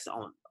road. That's the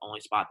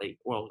only spot like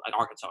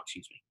Arkansas,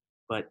 excuse me.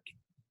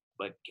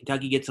 But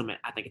Kentucky gets them.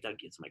 I think Kentucky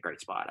gets them a great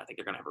spot. I think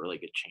they're going to have a really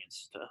good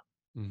chance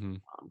to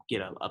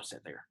get an upset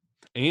there.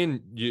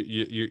 And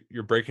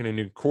you're breaking in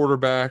new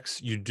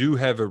quarterbacks. You do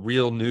have a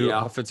real new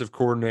offensive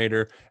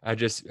coordinator. I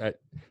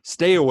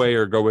stay away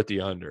or go with the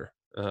under.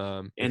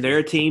 And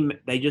their team,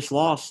 they just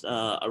lost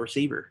a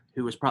receiver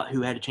who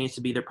had a chance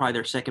to be probably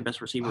their second best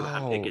receiver.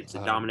 I think it's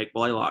Dominic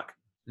Blaylock.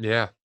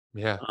 Yeah.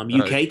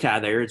 UK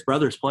tie there. His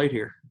brothers played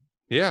here.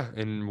 Yeah,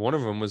 and one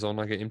of them was on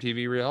like an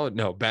MTV reality.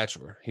 No,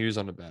 Bachelor. He was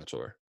on The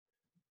Bachelor.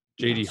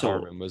 JD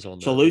Harmon was on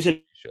the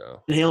losing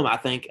show. Him, I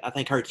think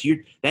hurts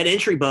you. That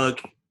injury bug,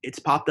 it's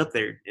popped up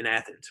there in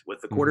Athens with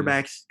the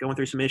quarterbacks going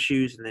through some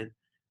issues, and then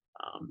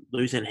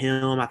losing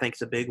him, I think,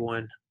 is a big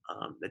one.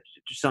 That's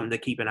just something to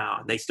keep an eye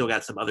on. They still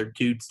got some other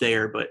dudes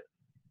there, but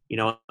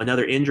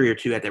another injury or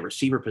two at the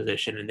receiver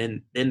position,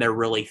 and then they're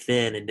really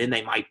thin, and then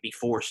they might be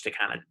forced to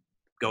kind of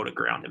go to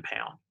ground and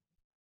pound.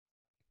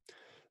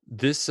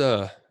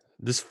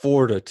 This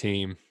Florida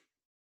team,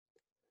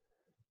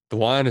 the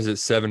line is at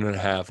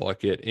 7.5,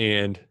 like it,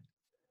 and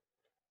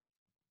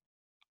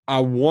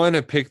I want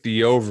to pick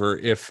the over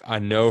if I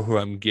know who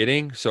I'm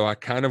getting. So I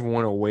kind of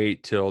want to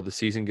wait till the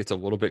season gets a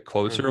little bit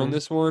closer on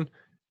this one,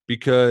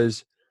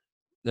 because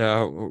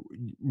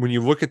when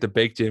you look at the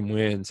baked in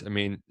wins, I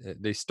mean,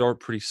 they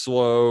start pretty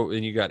slow,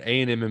 and you got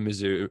A&M and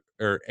Mizzou,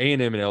 or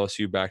A&M and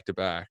LSU back to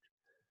back.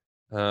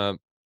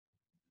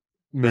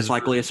 That's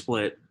likely a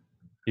split.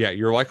 Yeah,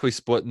 you're likely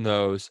splitting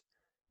those.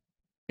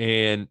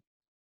 And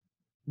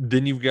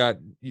then you've got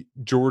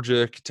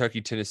Georgia,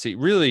 Kentucky, Tennessee.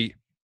 Really,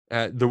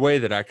 the way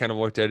that I kind of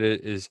looked at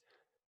it is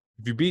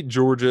if you beat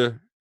Georgia,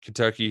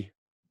 Kentucky,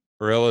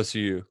 or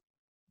LSU,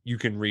 you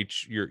can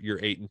reach your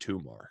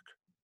 8-2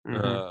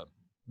 mark.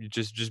 You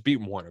just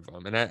beat one of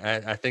them. And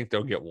I think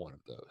they'll get one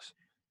of those.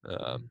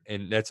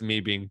 And that's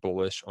me being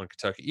bullish on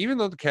Kentucky. Even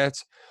though the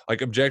Cats,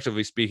 like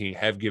objectively speaking,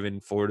 have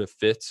given Florida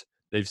fits,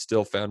 they've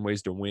still found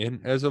ways to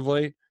win as of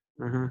late.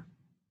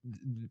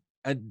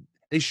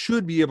 They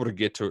should be able to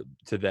get to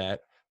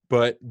that,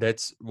 but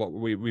that's what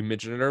we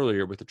mentioned it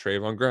earlier with the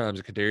Trayvon Grimes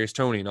and Kadarius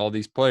Toney and all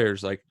these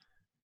players. Like,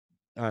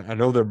 I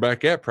know they're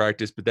back at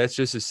practice, but that's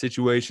just a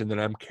situation that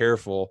I'm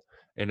careful,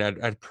 and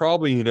I'd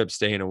probably end up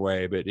staying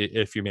away. But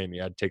if you made me,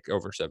 I'd take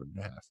over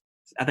 7.5.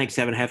 I think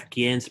 7.5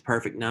 again is the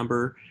perfect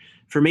number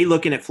for me.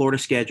 Looking at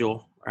Florida's schedule,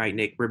 all right,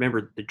 Nick.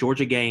 Remember the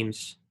Georgia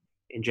games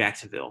in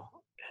Jacksonville.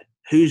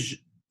 Who's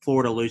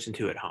Florida losing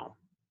to at home?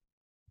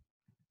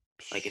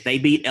 Like if they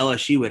beat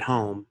LSU at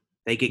home,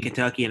 they get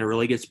Kentucky in a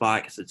really good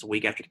spot because it's a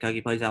week after Kentucky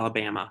plays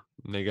Alabama.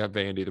 And they got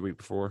Vandy the week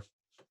before.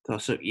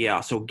 So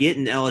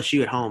getting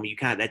LSU at home, you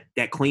kind of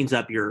that cleans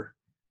up your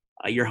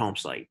home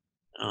slate.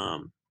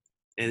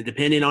 And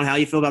depending on how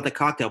you feel about the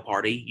cocktail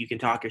party, you can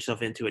talk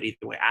yourself into it either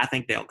way. I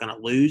think they're going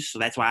to lose, so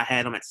that's why I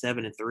had them at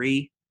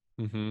 7-3.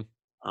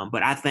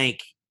 But I think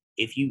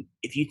if you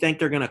think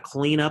they're going to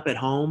clean up at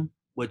home,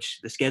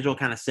 which the schedule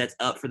kind of sets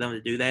up for them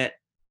to do that,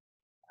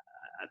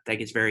 I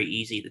think it's very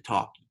easy to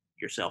talk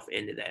yourself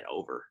into that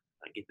over.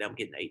 Like get them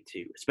getting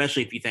 8-2,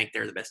 especially if you think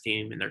they're the best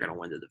team and they're going to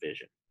win the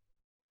division.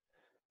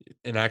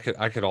 And I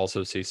could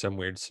also see some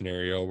weird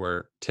scenario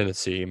where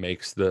Tennessee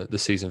makes the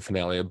season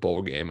finale a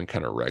bowl game and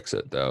kind of wrecks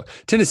it, though.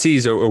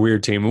 Tennessee's a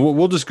weird team.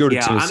 We'll just go to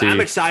Tennessee.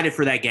 I'm excited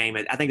for that game.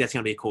 I think that's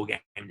going to be a cool game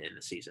to end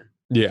the season.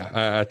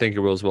 Yeah, I think it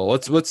will as well.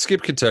 Let's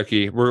skip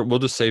Kentucky. We'll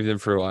just save them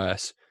for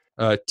last.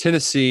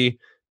 Tennessee,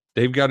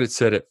 they've got it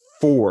set at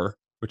 4,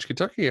 which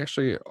Kentucky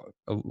actually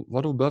a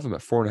little above them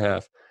at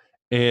 4.5.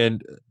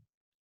 And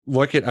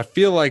I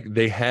feel like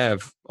they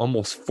have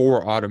almost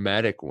 4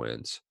 automatic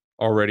wins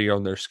already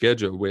on their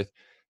schedule, with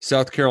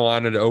South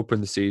Carolina to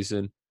open the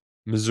season,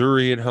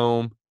 Missouri at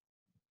home,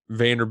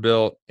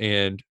 Vanderbilt,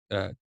 and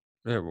I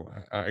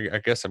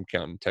guess I'm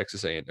counting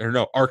Texas A&M, or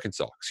no,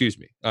 Arkansas. Excuse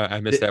me, I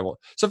missed that one.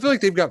 So I feel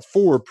like they've got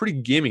 4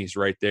 pretty gimmies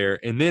right there,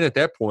 and then at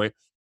that point,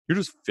 you're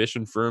just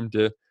fishing for them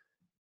to.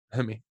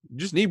 I mean, you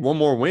just need one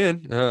more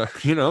win.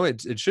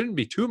 It shouldn't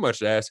be too much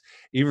to ask,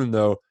 even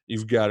though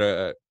you've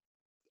got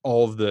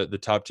all of the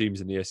top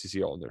teams in the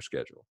SEC all on their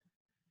schedule.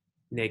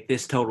 Nick,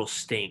 this total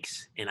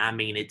stinks, and I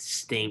mean it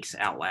stinks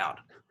out loud.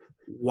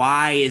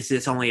 Why is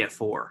this only at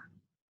 4?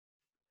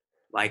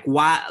 Like,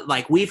 why?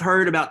 Like, we've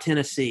heard about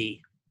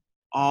Tennessee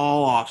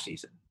all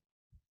offseason.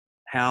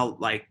 How,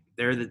 like,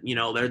 they're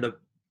the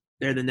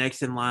They're the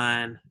next in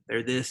line.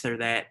 They're this, they're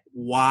that.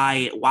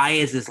 Why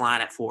is this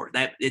line at 4?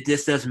 That it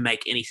just doesn't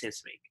make any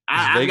sense to me.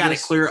 I've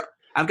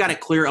got it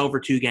clear over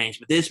 2 games,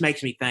 but this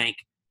makes me think,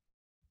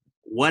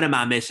 what am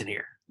I missing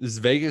here? Does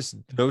Vegas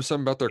know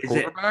something about their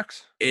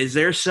quarterbacks? Is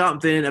there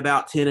something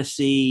about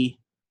Tennessee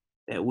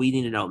that we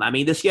need to know? I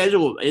mean, the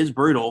schedule is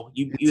brutal.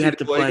 You have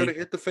to play. Going to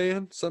hit the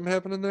fan. Something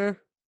happening there.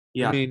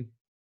 Yeah. I mean,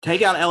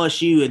 take out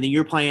LSU, and then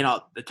you're playing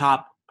out the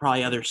top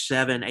probably other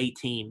 7, 8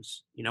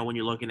 teams. You know, when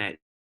you're looking at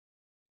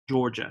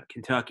Georgia,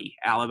 Kentucky,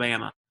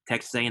 Alabama,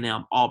 Texas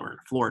A&M, Auburn,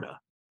 Florida.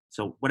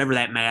 So whatever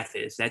that math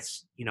is,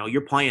 that's, you know, you're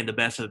playing the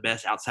best of the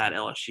best outside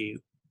LSU.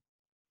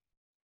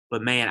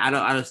 But man,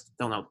 I just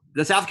don't know.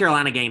 The South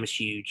Carolina game is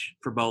huge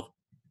for both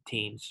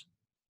teams.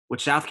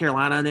 Which South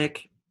Carolina,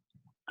 Nick,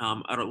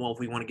 I don't know if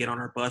we want to get on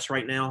our bus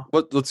right now.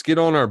 Let's get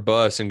on our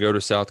bus and go to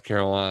South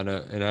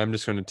Carolina. And I'm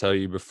just going to tell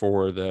you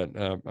before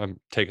that I'm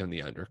taking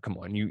the under. Come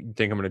on, you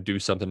think I'm going to do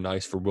something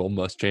nice for Will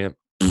Muschamp?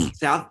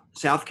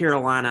 South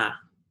Carolina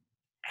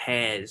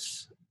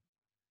has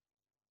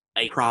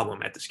a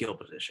problem at the skill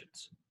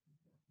positions.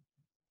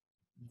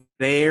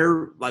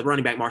 They're like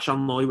running back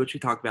Marshawn Lloyd, which we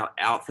talked about,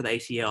 out for the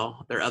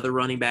ACL. Their other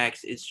running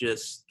backs, it's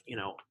just, you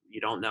know,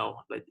 you don't know,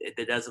 but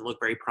it doesn't look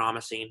very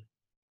promising.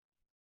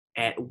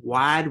 At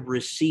wide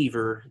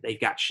receiver, they've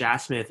got Shi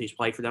Smith, who's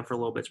played for them for a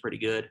little bit. It's pretty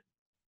good.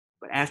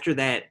 But after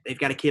that, they've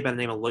got a kid by the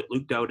name of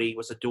Luke Doty,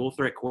 was a dual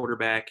threat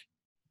quarterback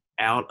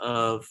out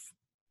of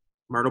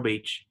Myrtle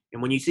Beach.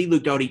 And when you see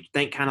Luke Doty,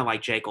 think kind of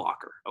like Jake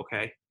Locker,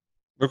 okay?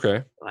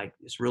 Okay. Like,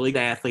 this really good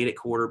athlete at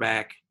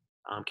quarterback,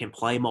 can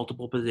play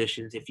multiple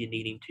positions if you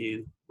need him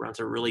to, runs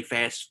a really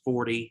fast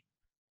 40.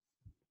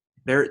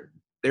 They're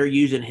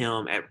using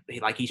him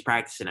like he's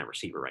practicing at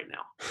receiver right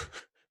now.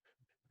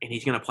 And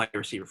he's going to play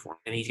receiver for him.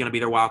 And he's going to be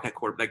their wildcat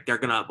quarterback. Like, they're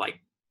going to,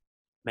 like,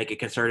 make a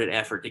concerted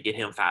effort to get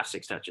him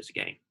 5-6 touches a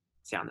game,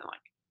 sounding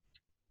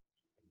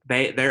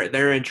like.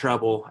 They're in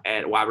trouble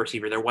at wide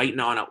receiver. They're waiting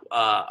on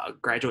a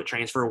graduate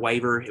transfer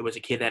waiver. It was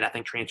a kid that I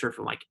think transferred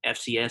from, like,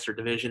 FCS or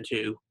Division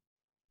II.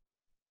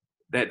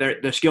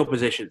 The skill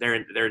position, they're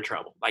in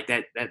trouble. Like,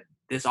 that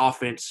this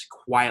offense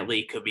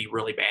quietly could be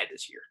really bad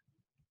this year.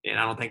 And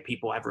I don't think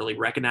people have really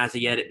recognized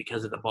it yet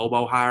because of the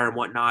Bobo hire and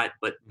whatnot.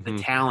 But the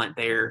talent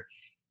there –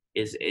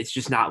 it's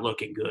just not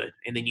looking good.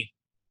 And then you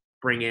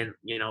bring in,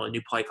 you know, a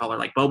new play caller.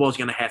 Like, Bobo's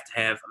going to have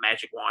a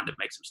magic wand to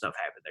make some stuff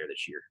happen there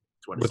this year.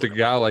 With a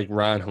guy like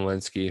Ryan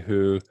Helinski,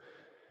 who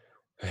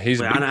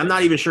I'm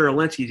not even sure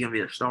Helinski's going to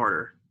be the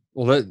starter.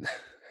 Well,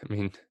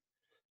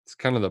 it's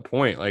kind of the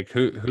point. Like,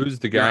 who's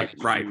the guy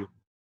right.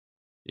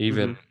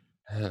 even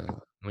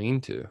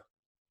lean to,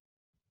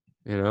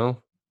 you know?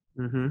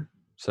 Mm-hmm.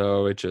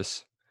 So it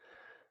just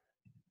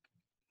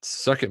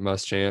suck it,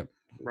 Muschamp.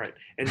 Right.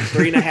 And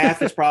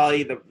 3.5 is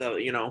probably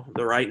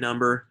the right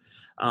number.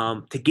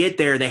 To get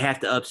there, they have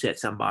to upset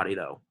somebody,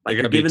 though. Like,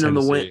 you're giving them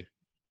the win.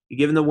 You're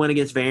giving the win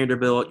against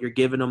Vanderbilt. You're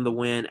giving them the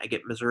win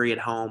against Missouri at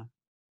home.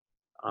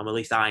 At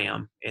least I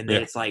am. And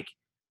then it's like,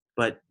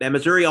 but that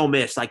Missouri Ole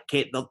Miss, like,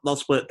 they'll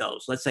split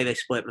those. Let's say they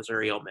split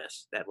Missouri Ole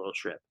Miss, that little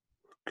trip.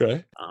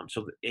 Okay.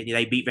 So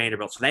they beat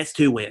Vanderbilt. So that's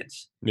 2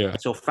 wins. Yeah.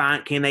 So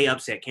fine. Can they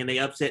upset? Can they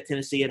upset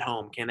Tennessee at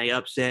home? Can they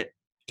upset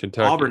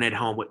Kentucky, Auburn at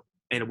home,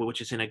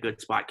 which is in a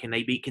good spot? Can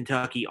they beat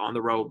Kentucky on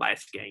the road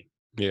last game?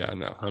 Yeah,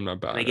 no, I'm not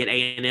buying. They get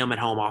A&M at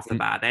home off the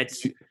bye.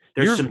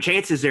 There's some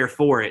chances there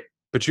for it.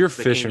 But you're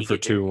fishing for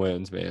 2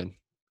 wins, man.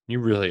 You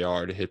really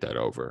are to hit that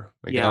over.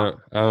 Like, I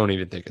don't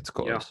even think it's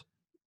close.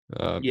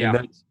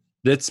 And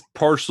that's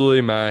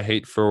partially my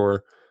hate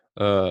for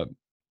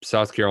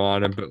South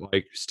Carolina, but,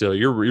 like, still,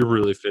 you're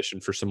really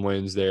fishing for some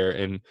wins there.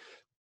 And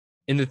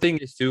the thing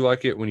is, too,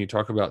 like, it when you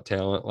talk about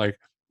talent, like,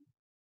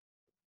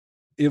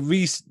 at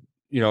least,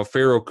 you know,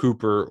 Pharaoh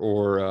Cooper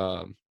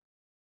or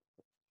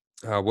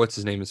what's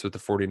his name is with the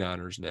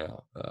 49ers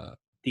now?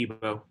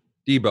 Debo.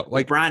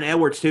 Like Brian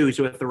Edwards, too, who's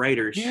with the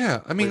Raiders. Yeah,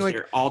 I mean, like,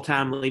 their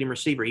all-time leading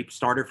receiver. He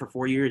started for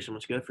 4 years and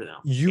was good for them.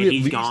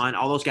 He's gone.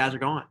 All those guys are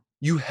gone.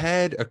 You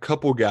had a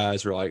couple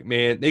guys who are like,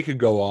 man, they could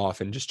go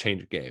off and just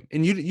change a game,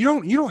 and you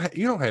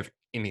don't have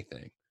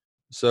anything.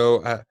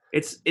 So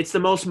it's the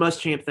most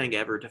Muschamp thing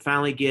ever to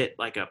finally get,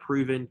 like, a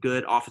proven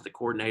good offensive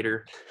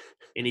coordinator,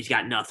 and he's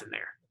got nothing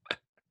there.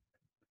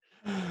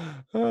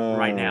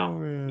 Right now,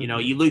 man. You know,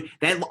 you lose.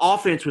 That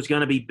offense was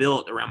going to be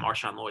built around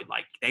Marshawn Lloyd.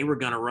 Like, they were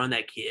going to run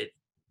that kid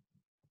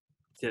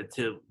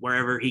to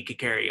wherever he could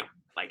carry him.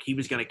 Like, he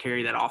was going to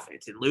carry that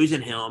offense, and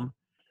losing him,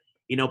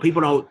 you know,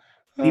 people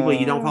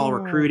you don't follow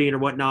recruiting or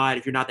whatnot.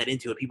 If you're not that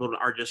into it, people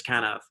are just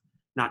kind of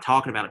not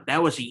talking about it.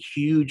 That was a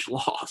huge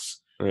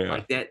loss. Yeah.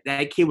 Like,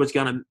 that kid was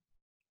going to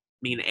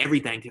mean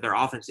everything to their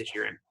offense this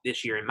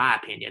year, in my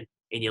opinion.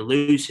 And you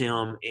lose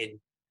him and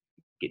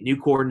get new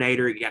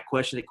coordinator. You got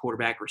questions at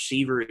quarterback.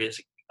 Receiver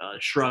is a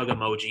shrug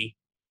emoji.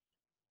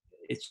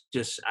 It's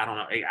just, I don't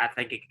know. I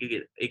think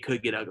it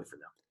could get ugly for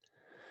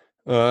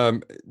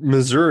them.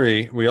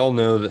 Missouri, we all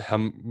know that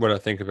what I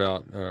think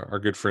about our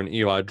good friend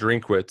Eli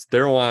Drinkwitz.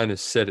 Their line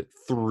is set at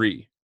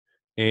 3,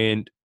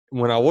 and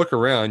when I look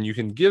around, you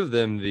can give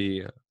them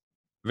the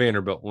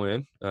Vanderbilt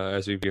win,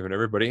 as we've given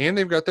everybody, and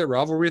they've got that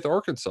rivalry with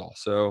Arkansas.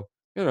 So,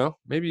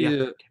 maybe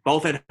Yeah.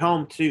 Both at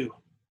home too.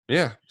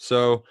 yeah.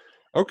 So,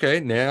 okay,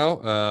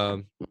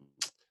 now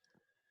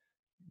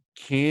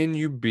can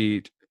you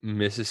beat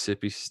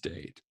Mississippi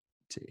State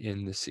to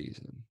end the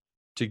season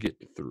to get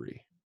to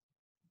 3?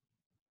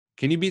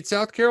 Can you beat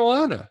South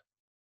Carolina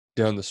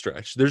down the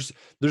stretch? There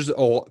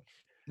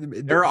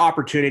are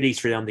opportunities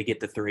for them to get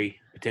to 3,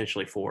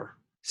 potentially 4.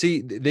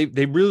 See,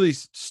 they really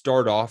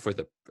start off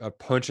with a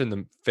punch in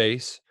the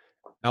face.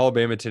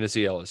 Alabama,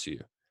 Tennessee,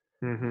 LSU.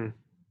 Mm-hmm.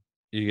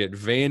 You get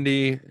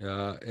Vandy,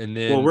 and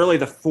then really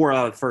the 4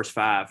 out of the first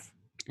 5.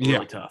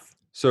 Really tough.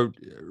 So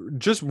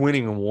just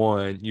winning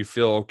 1, you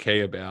feel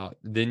okay about.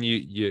 Then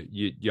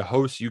you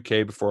host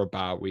UK before a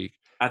bye week.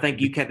 I think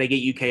they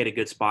get UK at a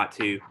good spot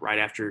too, right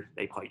after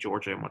they play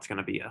Georgia, and what's going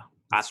to be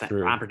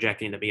I'm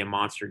projecting to be a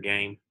monster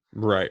game.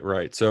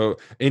 Right. So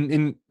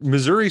in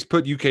Missouri's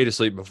put UK to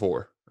sleep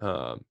before.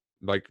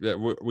 Like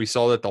that, we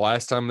saw that the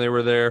last time they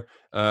were there.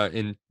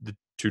 In the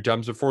 2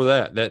 times before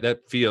that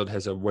field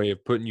has a way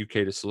of putting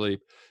UK to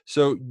sleep.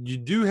 So you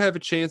do have a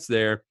chance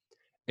there.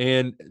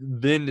 And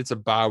then it's a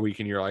bye week,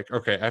 and you're like,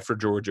 okay, after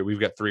Georgia, we've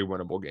got 3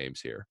 winnable games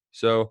here.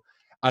 So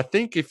I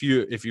think if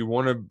you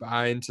want to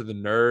buy into the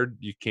nerd,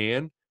 you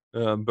can,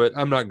 but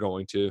I'm not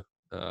going to.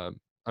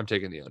 I'm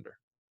taking the under.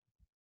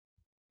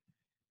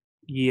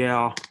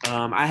 Yeah,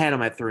 I had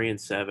them at 3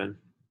 and 7.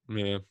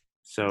 Yeah.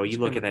 So you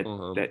look at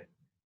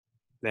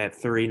that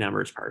 3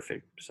 number is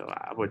perfect. So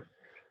I would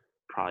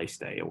probably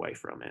stay away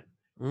from it.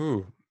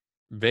 Ooh.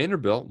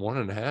 Vanderbilt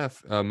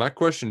 1.5. My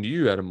question to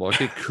you, Adam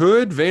Luckett,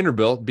 could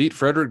Vanderbilt beat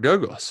Frederick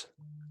Douglass?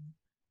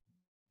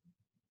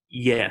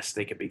 Yes,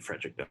 they could beat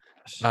Frederick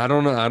Douglass. I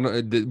don't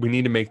know. We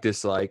need to make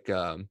this like,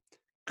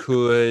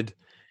 could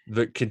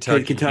the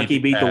Kentucky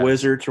beat the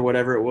Wizards or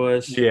whatever it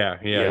was?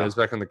 Yeah. It was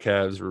back when the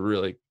Cavs were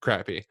really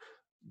crappy.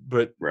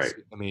 But right.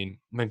 I mean,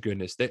 my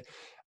goodness,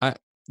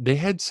 they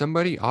had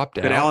somebody opt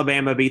out. Could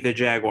Alabama beat the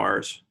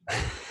Jaguars?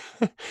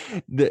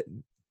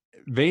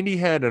 Vandy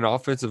had an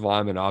offensive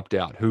lineman opt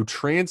out who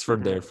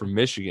transferred there from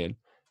Michigan.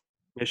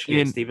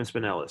 Steven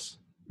Spinellis.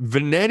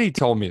 Vanetti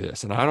told me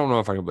this, and I don't know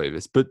if I can believe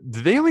this, but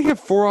do they only have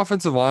 4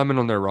 offensive linemen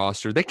on their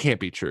roster? That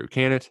can't be true,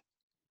 can it?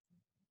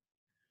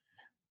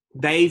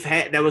 They've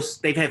had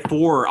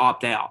 4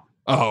 opt out.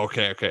 Oh,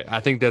 okay. I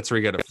think that's where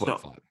you got to flip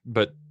flop.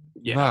 But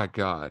my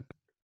God,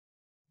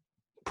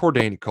 poor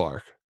Danny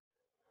Clark.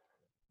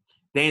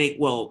 Nick,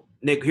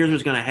 here's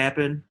what's going to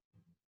happen.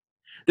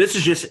 This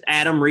is just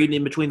Adam reading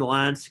in between the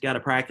lines. Got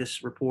a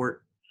practice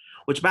report,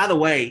 which, by the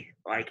way,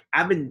 like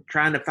I've been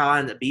trying to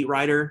find a beat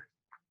writer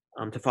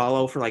to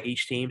follow for like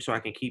each team so I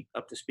can keep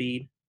up to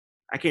speed.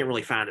 I can't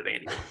really find it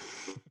anymore.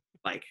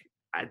 Like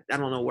I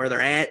don't know where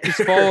they're at.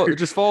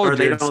 Just follow or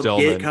Jared they don't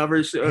Stillman. get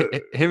covers.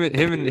 Him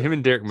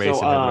and Derek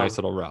Mason have a nice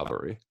little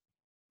rivalry.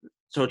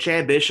 So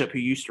Chad Bishop, who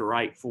used to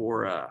write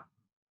for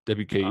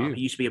WKU,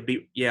 he used to be a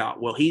beat. Yeah,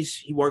 well, he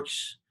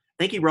works.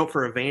 I think he wrote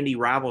for a Vandy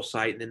rival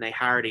site, and then they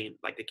hired him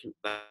like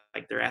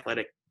their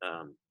athletic.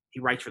 He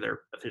writes for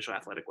their official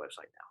athletic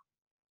website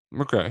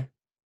now. Okay.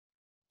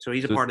 So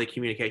he's a part of the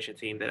communication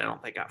team that I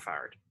don't think got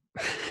fired.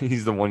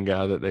 He's the one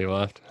guy that they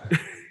left.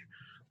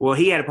 Well,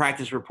 he had a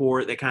practice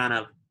report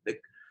that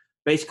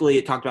basically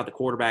it talked about the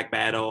quarterback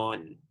battle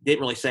and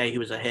didn't really say he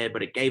was ahead,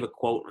 but it gave a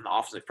quote from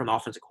the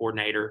offensive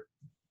coordinator.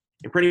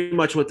 And pretty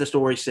much what the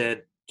story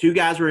said, 2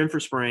 guys were in for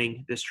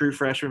spring. This true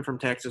freshman from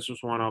Texas was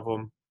one of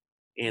them.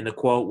 And the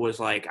quote was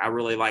like, I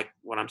really like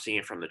what I'm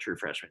seeing from the true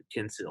freshman.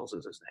 Ken Sills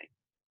is his name.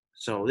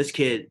 So this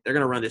kid, they're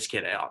going to run this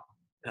kid out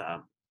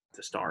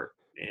to start.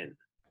 And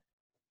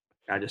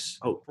I just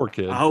hope, poor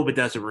kid. I hope it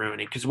doesn't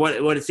ruin it. Because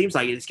what it seems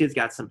like, this kid's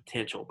got some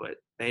potential, but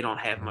they don't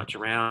have much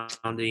around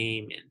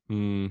him.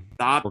 And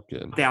the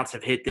opt-outs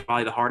have hit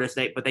probably the hardest.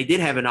 But they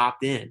did have an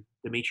opt-in.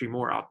 Dimitri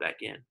Moore opt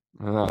back in.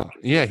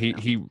 Yeah,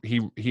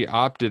 he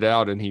opted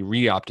out and he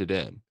re-opted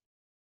in.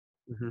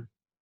 Mm-hmm.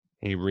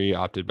 He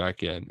re-opted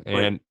back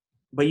in.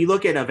 But you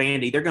look at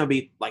Vandy, they're going to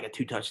be like a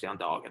 2-touchdown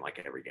dog in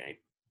like every game.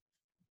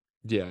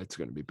 Yeah, it's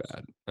going to be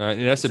bad.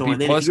 And S&P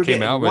Plus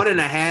came out with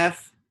 1.5.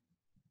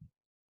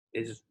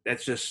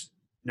 That's just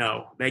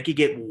no. They could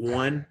get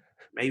 1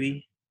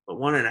 maybe, but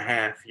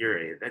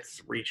 1.5.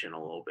 That's reaching a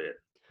little bit.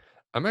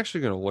 I'm actually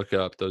going to look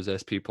up those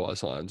SP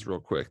Plus lines real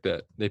quick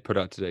that they put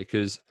out today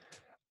because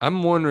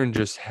I'm wondering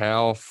just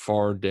how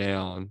far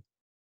down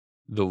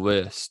the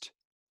list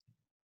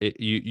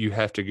you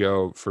have to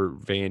go for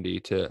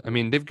Vandy to. I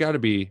mean, they've got to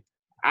be.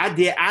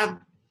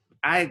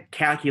 I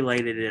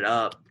calculated it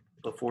up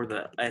before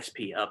the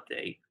SP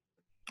update.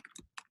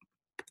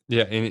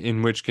 Yeah,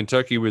 in which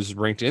Kentucky was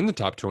ranked in the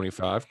top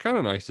 25. Kind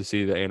of nice to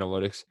see the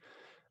analytics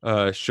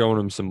showing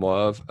them some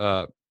love.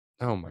 Oh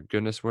my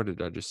goodness, what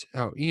did I just?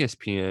 Oh,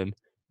 ESPN.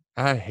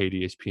 I hate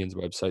ESPN's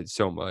website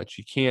so much.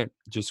 You can't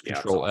just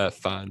Control F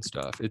find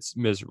stuff. It's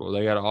miserable.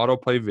 They got to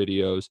autoplay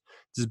videos.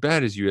 It's as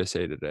bad as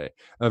USA Today.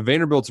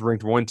 Vanderbilt's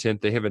ranked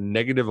 110th. They have a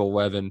negative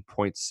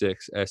 11.6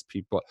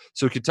 SP+.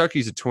 So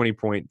Kentucky's a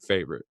 20-point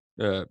favorite,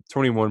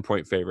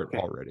 21-point favorite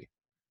already.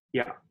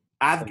 Yeah.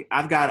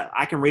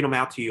 I can read them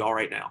out to you all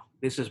right now.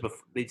 This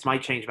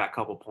might change by a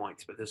couple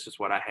points, but this is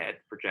what I had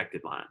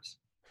projected lines.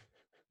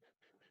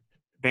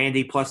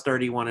 Vandy plus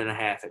 31.5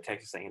 at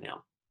Texas A&M.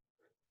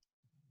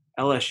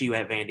 LSU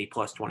at Vandy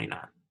plus 29.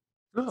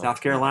 Oh,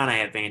 South Carolina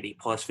at Vandy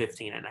plus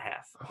 15.5.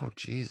 Oh,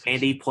 Jesus.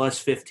 Vandy plus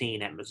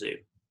 15 at Mizzou.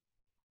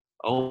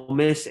 Ole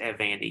Miss at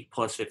Vandy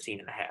plus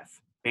 15.5.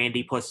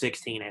 Vandy plus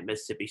 16 at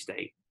Mississippi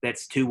State.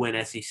 That's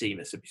 2-win SEC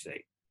Mississippi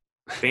State.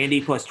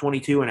 Vandy plus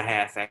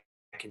 22.5 at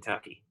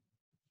Kentucky.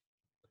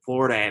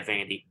 Florida at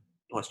Vandy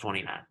plus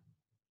 29.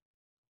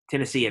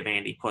 Tennessee at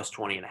Vandy plus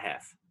 20.5.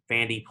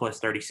 Vandy plus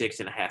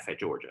 36.5 at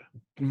Georgia.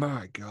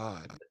 My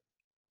God.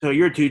 So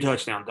you're a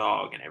 2-touchdown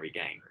dog in every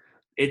game.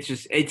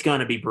 It's going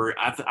to be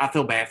brutal. I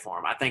feel bad for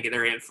them. I think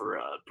they're in for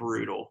a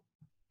brutal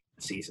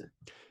season.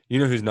 You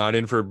know who's not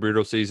in for a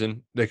brutal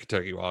season? The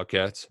Kentucky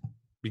Wildcats.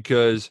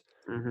 Because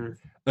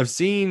I've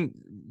seen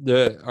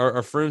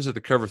our friends at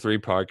the Cover 3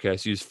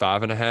 podcast use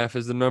 5.5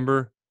 as the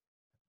number.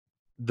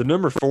 The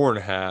number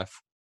 4.5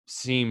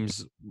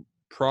 seems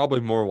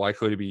probably more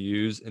likely to be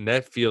used, and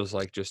that feels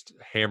like just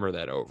hammer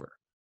that over.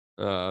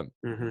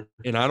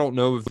 And I don't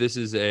know if this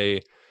is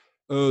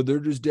they're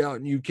just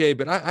doubting UK,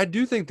 but I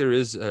do think there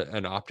is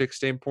an optic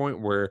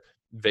standpoint where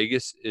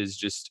Vegas is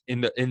just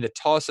in the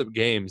toss-up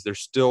games, they're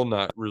still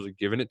not really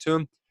giving it to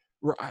them.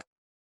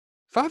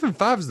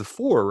 5-5 is the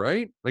 4,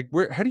 right? Like,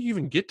 how do you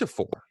even get to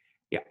 4?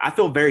 Yeah, I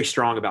feel very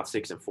strong about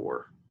 6 and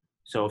 4.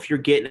 So if you're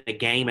getting a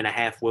game and a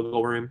half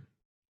wiggle room,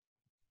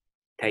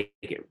 take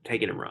it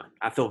and run.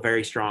 I feel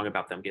very strong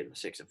about them getting the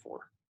 6 and 4.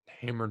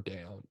 Hammer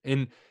down.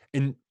 And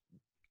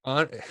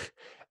I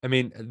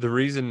mean, the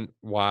reason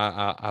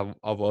why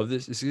I love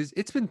this is because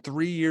it's been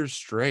 3 years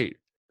straight,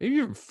 maybe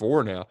even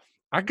 4 now.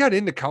 I got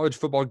into college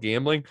football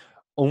gambling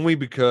only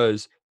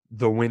because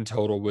the win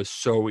total was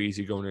so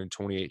easy going into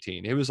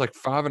 2018. It was like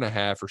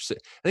 5.5 or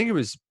 6. I think it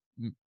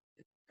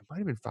might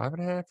have been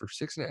 5.5 or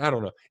 6.5. I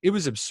don't know. It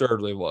was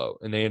absurdly low,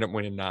 and they ended up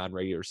winning 9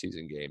 regular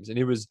season games. And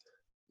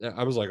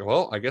I was like,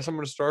 well, I guess I'm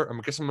going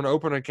to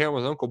open an account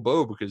with Uncle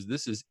Bo because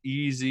this is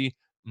easy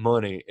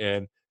money.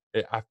 And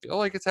I feel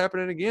like it's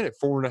happening again at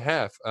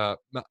 4.5.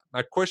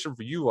 My question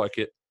for you,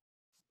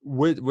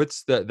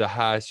 what's the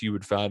highest you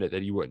would find it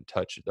that you wouldn't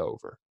touch it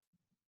over?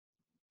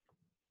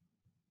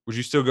 Would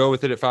you still go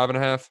with it at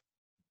 5.5?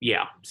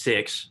 Yeah,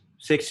 6.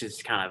 6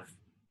 is kind of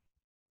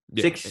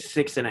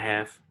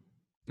 6.5.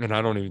 And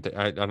I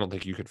don't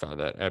think you could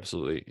find that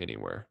absolutely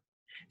anywhere.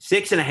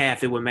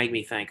 6.5, it would make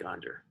me think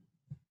under.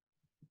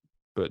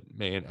 But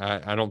man,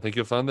 I don't think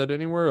you'll find that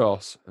anywhere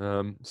else.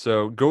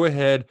 So go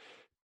ahead,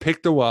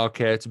 pick the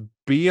Wildcats,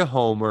 be a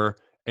homer,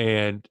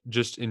 and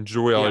just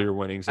enjoy all your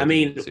winnings at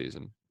the end of the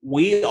season.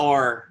 We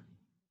are,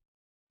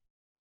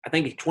 I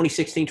think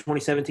 2016,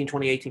 2017,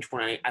 2018,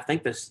 2019, I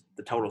think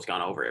the total's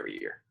gone over every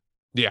year.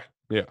 Yeah.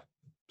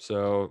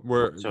 So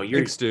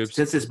you're Stoops.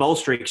 Since this bowl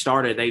streak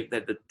started,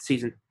 the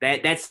season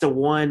that's the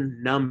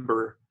one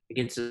number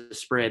against the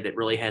spread that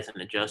really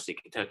hasn't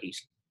adjusted.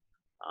 Kentucky's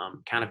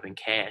kind of been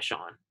cash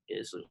on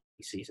is the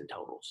season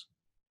totals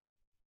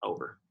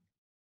over.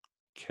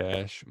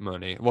 Cash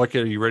money.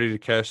 Are you ready to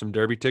cash some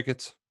Derby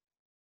tickets?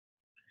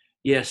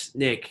 Yes,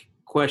 Nick.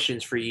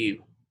 Questions for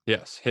you.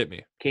 Yes, hit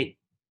me.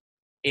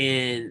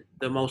 In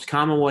the most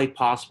common way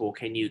possible,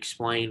 can you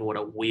explain what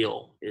a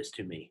wheel is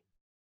to me?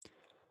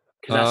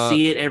 Because I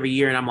see it every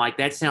year, and I'm like,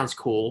 that sounds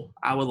cool.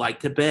 I would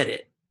like to bet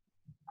it.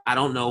 I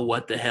don't know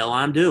what the hell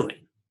I'm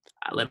doing.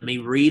 Let me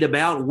read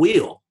about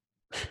wheel,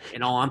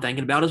 and all I'm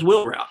thinking about is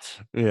wheel routes.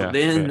 Yeah.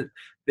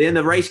 Then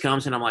the race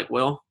comes, and I'm like,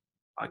 well,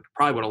 I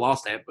probably would have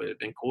lost that, but it'd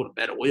been cool to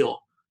bet a wheel.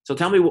 So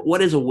tell me,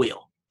 what is a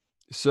wheel?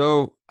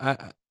 So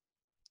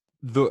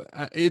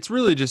it's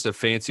really just a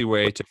fancy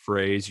way to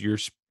phrase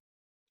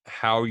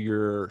how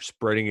you're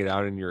spreading it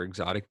out in your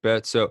exotic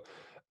bet. So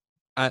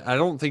I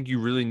don't think you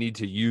really need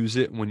to use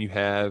it when you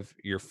have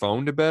your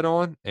phone to bet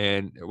on.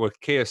 And with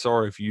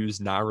KSR, if you use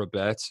Naira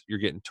Bets, you're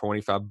getting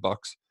 $25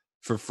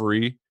 for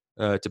free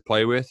to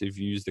play with if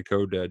you use the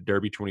code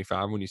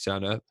Derby25 when you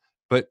sign up.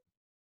 But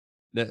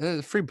that's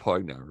a free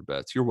plug, Naira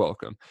Bets. You're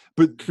welcome.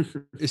 But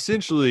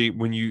essentially,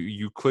 when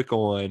you click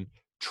on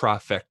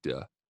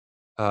trifecta,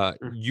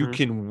 you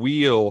can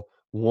wheel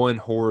one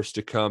horse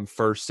to come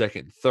first,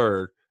 second,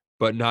 third.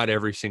 But not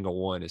every single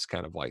one is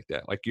kind of like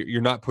that. Like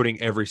you're not putting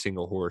every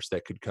single horse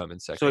that could come in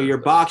second. So you're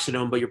boxing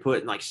them, but you're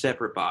putting like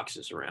separate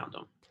boxes around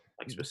them,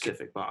 like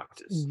specific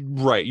boxes.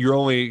 Right. You're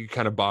only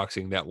kind of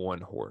boxing that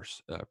one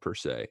horse per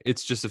se.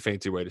 It's just a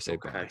fancy way to say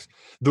box.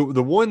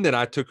 The one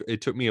that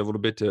it took me a little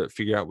bit to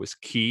figure out was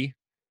key.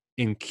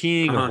 In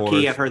keying a horse.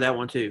 Key, I've heard that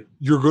one too.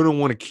 You're going to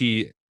want to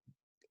key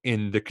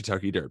in the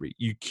Kentucky Derby.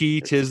 You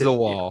key tis the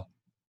law.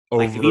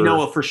 Like if you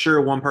know for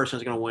sure one person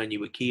is going to win, you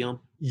would key them?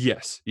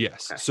 Yes.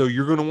 Okay. So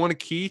you're going to want to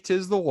key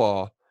tis the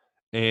law,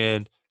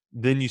 and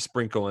then you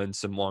sprinkle in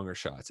some longer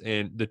shots.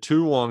 And the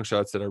 2 long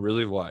shots that I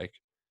really like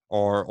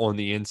are on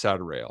the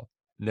inside rail.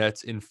 And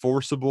that's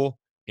Enforceable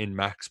and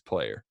Max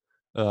Player.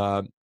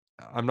 I'm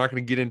not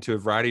going to get into a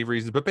variety of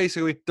reasons, but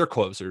basically they're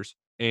closers.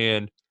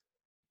 And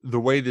the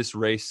way this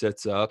race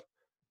sets up,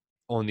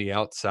 on the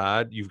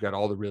outside, you've got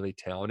all the really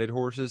talented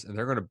horses, and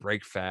they're going to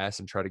break fast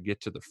and try to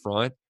get to the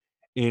front.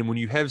 And when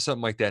you have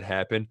something like that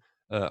happen,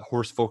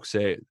 horse folks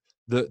say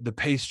the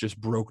pace just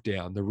broke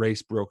down, the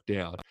race broke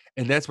down,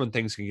 and that's when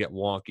things can get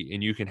wonky,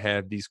 and you can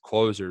have these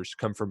closers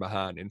come from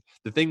behind. And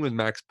the thing with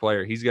Max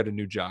Player, he's got a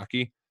new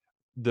jockey.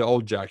 The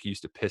old jockey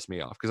used to piss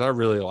me off because I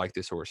really like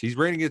this horse. He's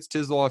ran against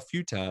Tisdall a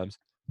few times,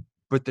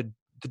 but the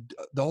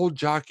old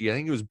jockey, I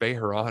think it was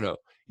Bejarano,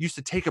 used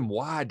to take him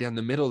wide down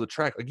the middle of the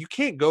track. Like, you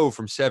can't go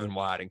from 7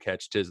 wide and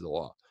catch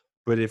Tisdall.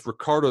 But if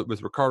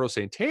Ricardo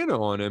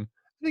Santana on him,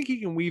 I think he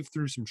can weave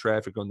through some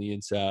traffic on the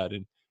inside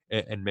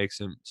and make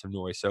some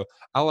noise. So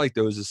I like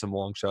those as some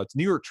long shots.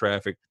 New York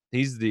Traffic,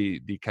 he's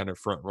the kind of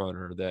front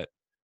runner that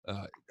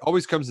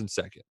always comes in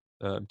second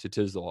to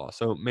Tisdall.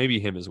 So maybe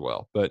him as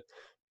well. But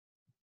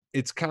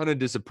it's kind of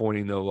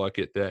disappointing though,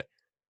 Luckett, that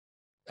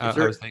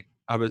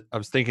I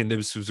was thinking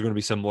this was going to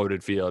be some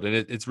loaded field, and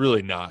it's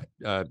really not.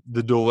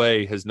 The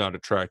delay has not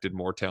attracted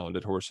more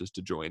talented horses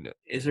to join it.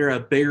 Is there a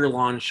bigger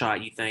long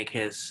shot you think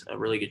has a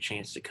really good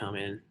chance to come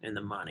in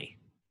the money?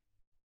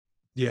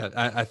 Yeah,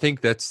 I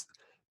think that's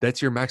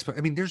your max. I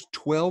mean, there's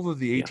 12 of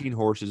the 18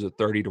 horses at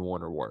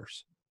 30-1 or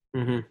worse.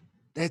 Mm-hmm.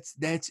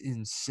 That's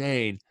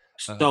insane.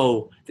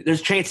 So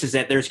there's chances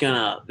that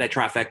that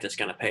trifecta is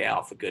gonna pay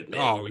off a good bit.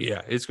 Oh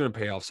yeah, it's gonna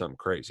pay off something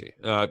crazy.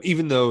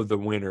 Even though the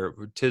winner,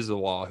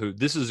 Tisdall, who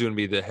this is gonna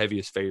be the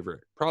heaviest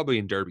favorite probably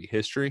in Derby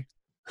history.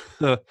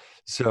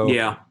 So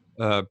yeah,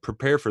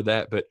 prepare for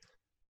that. But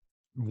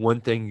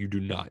one thing you do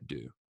not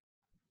do.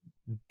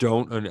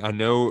 I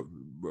know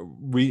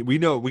we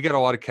know we got a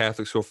lot of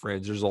Catholic school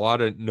friends. There's a lot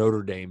of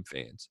Notre Dame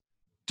fans.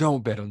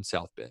 Don't bet on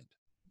South Bend.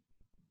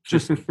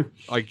 Just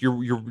like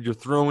you're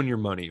throwing your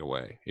money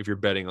away if you're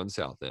betting on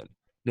South End.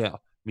 Now,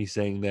 me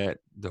saying that,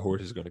 the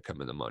horse is going to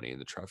come in the money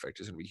and the trifecta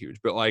is going to be huge.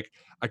 But like,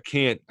 I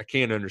can't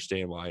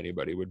understand why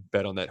anybody would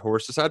bet on that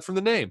horse aside from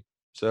the name.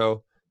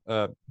 So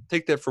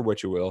take that for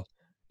what you will.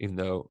 Even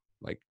though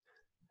like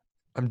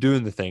I'm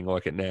doing the thing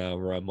like it now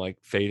where I'm like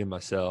fading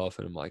myself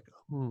and I'm like,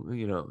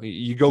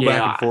 you go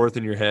back and forth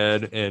in your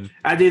head. And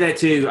I do that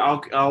too.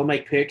 I'll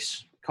make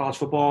picks college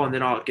football and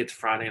then I'll get to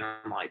Friday and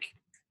I'm like,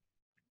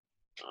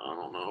 I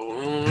don't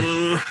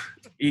know.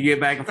 You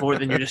get back and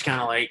forth, and you're just kind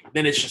of like.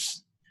 Then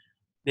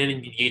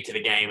you get to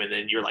the game, and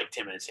then you're like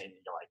 10 minutes in, and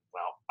you're like,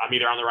 "Well, I'm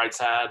either on the right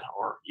side,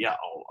 or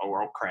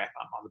oh crap,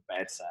 I'm on the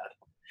bad side."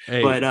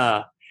 Hey,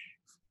 but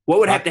what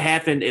would have to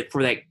happen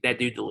for that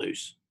dude to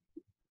lose?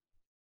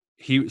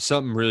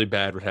 Something really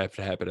bad would have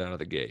to happen out of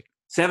the gate.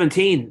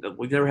 17.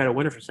 We've never had a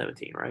winner for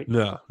 17, right?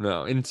 No.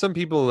 And some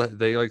people,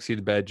 they like to see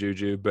the bad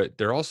juju, but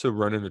they're also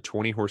running a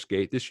 20-horse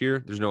gate this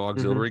year. There's no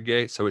auxiliary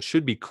gate, so it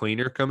should be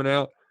cleaner coming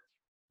out.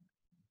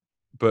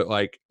 But,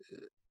 like,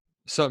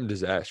 something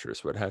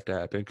disastrous would have to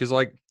happen. Because,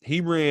 like, he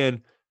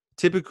ran –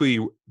 typically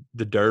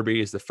the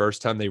Derby is the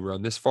first time they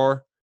run this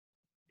far.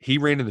 He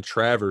ran in the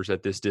Travers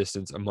at this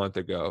distance a month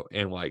ago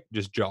and, like,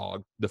 just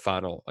jogged the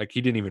final. Like,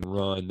 he didn't even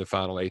run the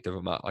final eighth of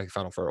a mile, like,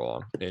 final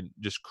furlong, and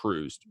just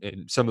cruised.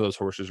 And some of those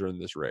horses are in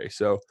this race.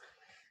 So,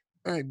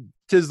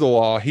 tis the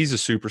law. He's a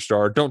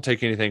superstar. Don't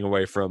take anything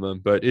away from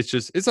him. But it's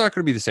not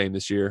going to be the same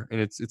this year,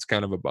 and it's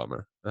kind of a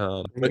bummer.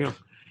 But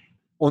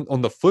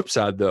on the flip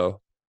side,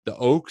 though, the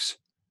Oaks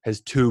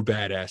has 2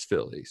 badass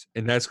fillies,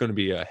 and that's going to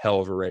be a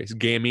hell of a race.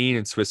 Gamine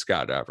and Swiss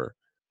Skydiver.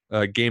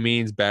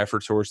 Gamine's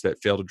Baffert's horse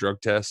that failed a drug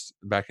test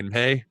back in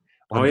May.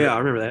 Oh, yeah, I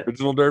remember that.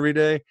 Original Derby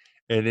day.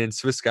 And then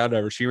Swiss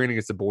Skydiver, she ran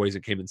against the boys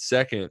and came in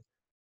second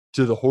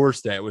to the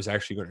horse that was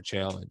actually going to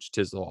challenge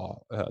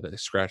Tisdall, the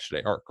scratch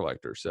today, Art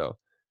Collector. So,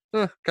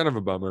 kind of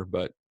a bummer,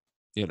 but,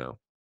 it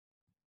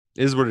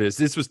is what it is.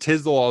 This was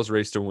Tisdall's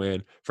race to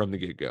win from the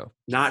get-go.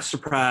 Not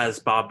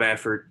surprised Bob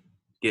Baffert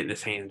getting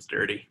his hands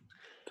dirty.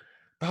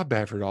 Bob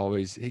Baffert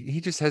always, he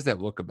just has that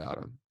look about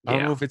him. I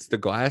don't know if it's the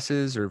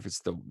glasses or if it's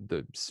the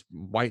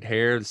white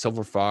hair, the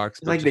silver fox.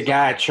 It's like the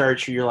guy at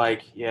church who you're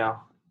like, yeah,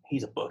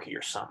 he's a bookie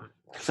or something.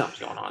 Something's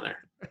going on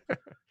there.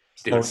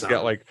 He's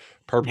got like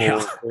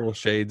purple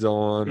shades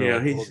on.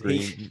 Yeah,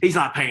 he's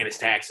not paying his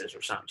taxes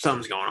or something.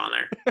 Something's going on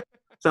there.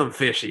 Something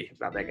fishy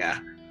about that guy.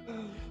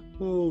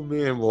 Oh,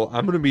 man. Well,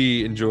 I'm going to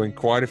be enjoying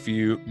quite a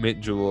few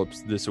mint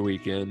juleps this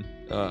weekend.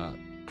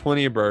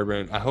 Plenty of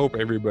bourbon. I hope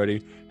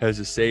everybody has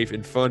a safe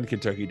and fun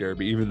Kentucky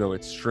Derby, even though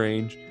it's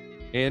strange.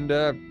 And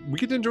we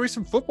get to enjoy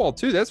some football,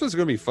 too. That's what's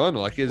going to be fun.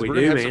 Like, we're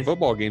going to have some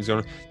football games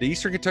going on. The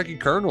Eastern Kentucky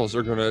Colonels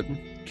are going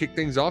to kick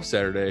things off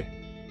Saturday.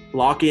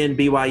 Lock in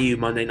BYU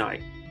Monday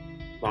night.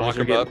 Lock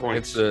them up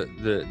against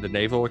the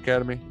Naval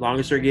Academy. Long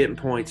as they're getting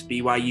points,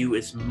 BYU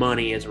is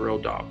money as a real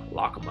dog.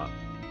 Lock them up.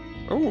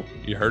 Oh,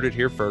 you heard it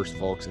here first,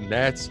 folks. And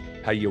that's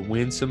how you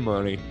win some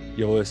money.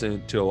 You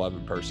listen to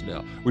 11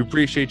 Personnel. We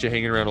appreciate you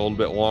hanging around a little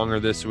bit longer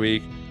this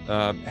week.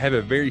 Have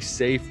a very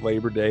safe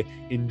Labor Day.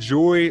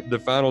 Enjoy the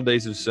final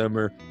days of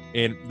summer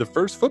and the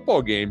first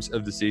football games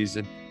of the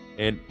season.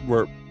 And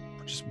we're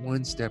just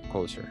one step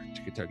closer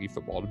to Kentucky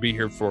football. To be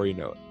here before you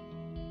know it.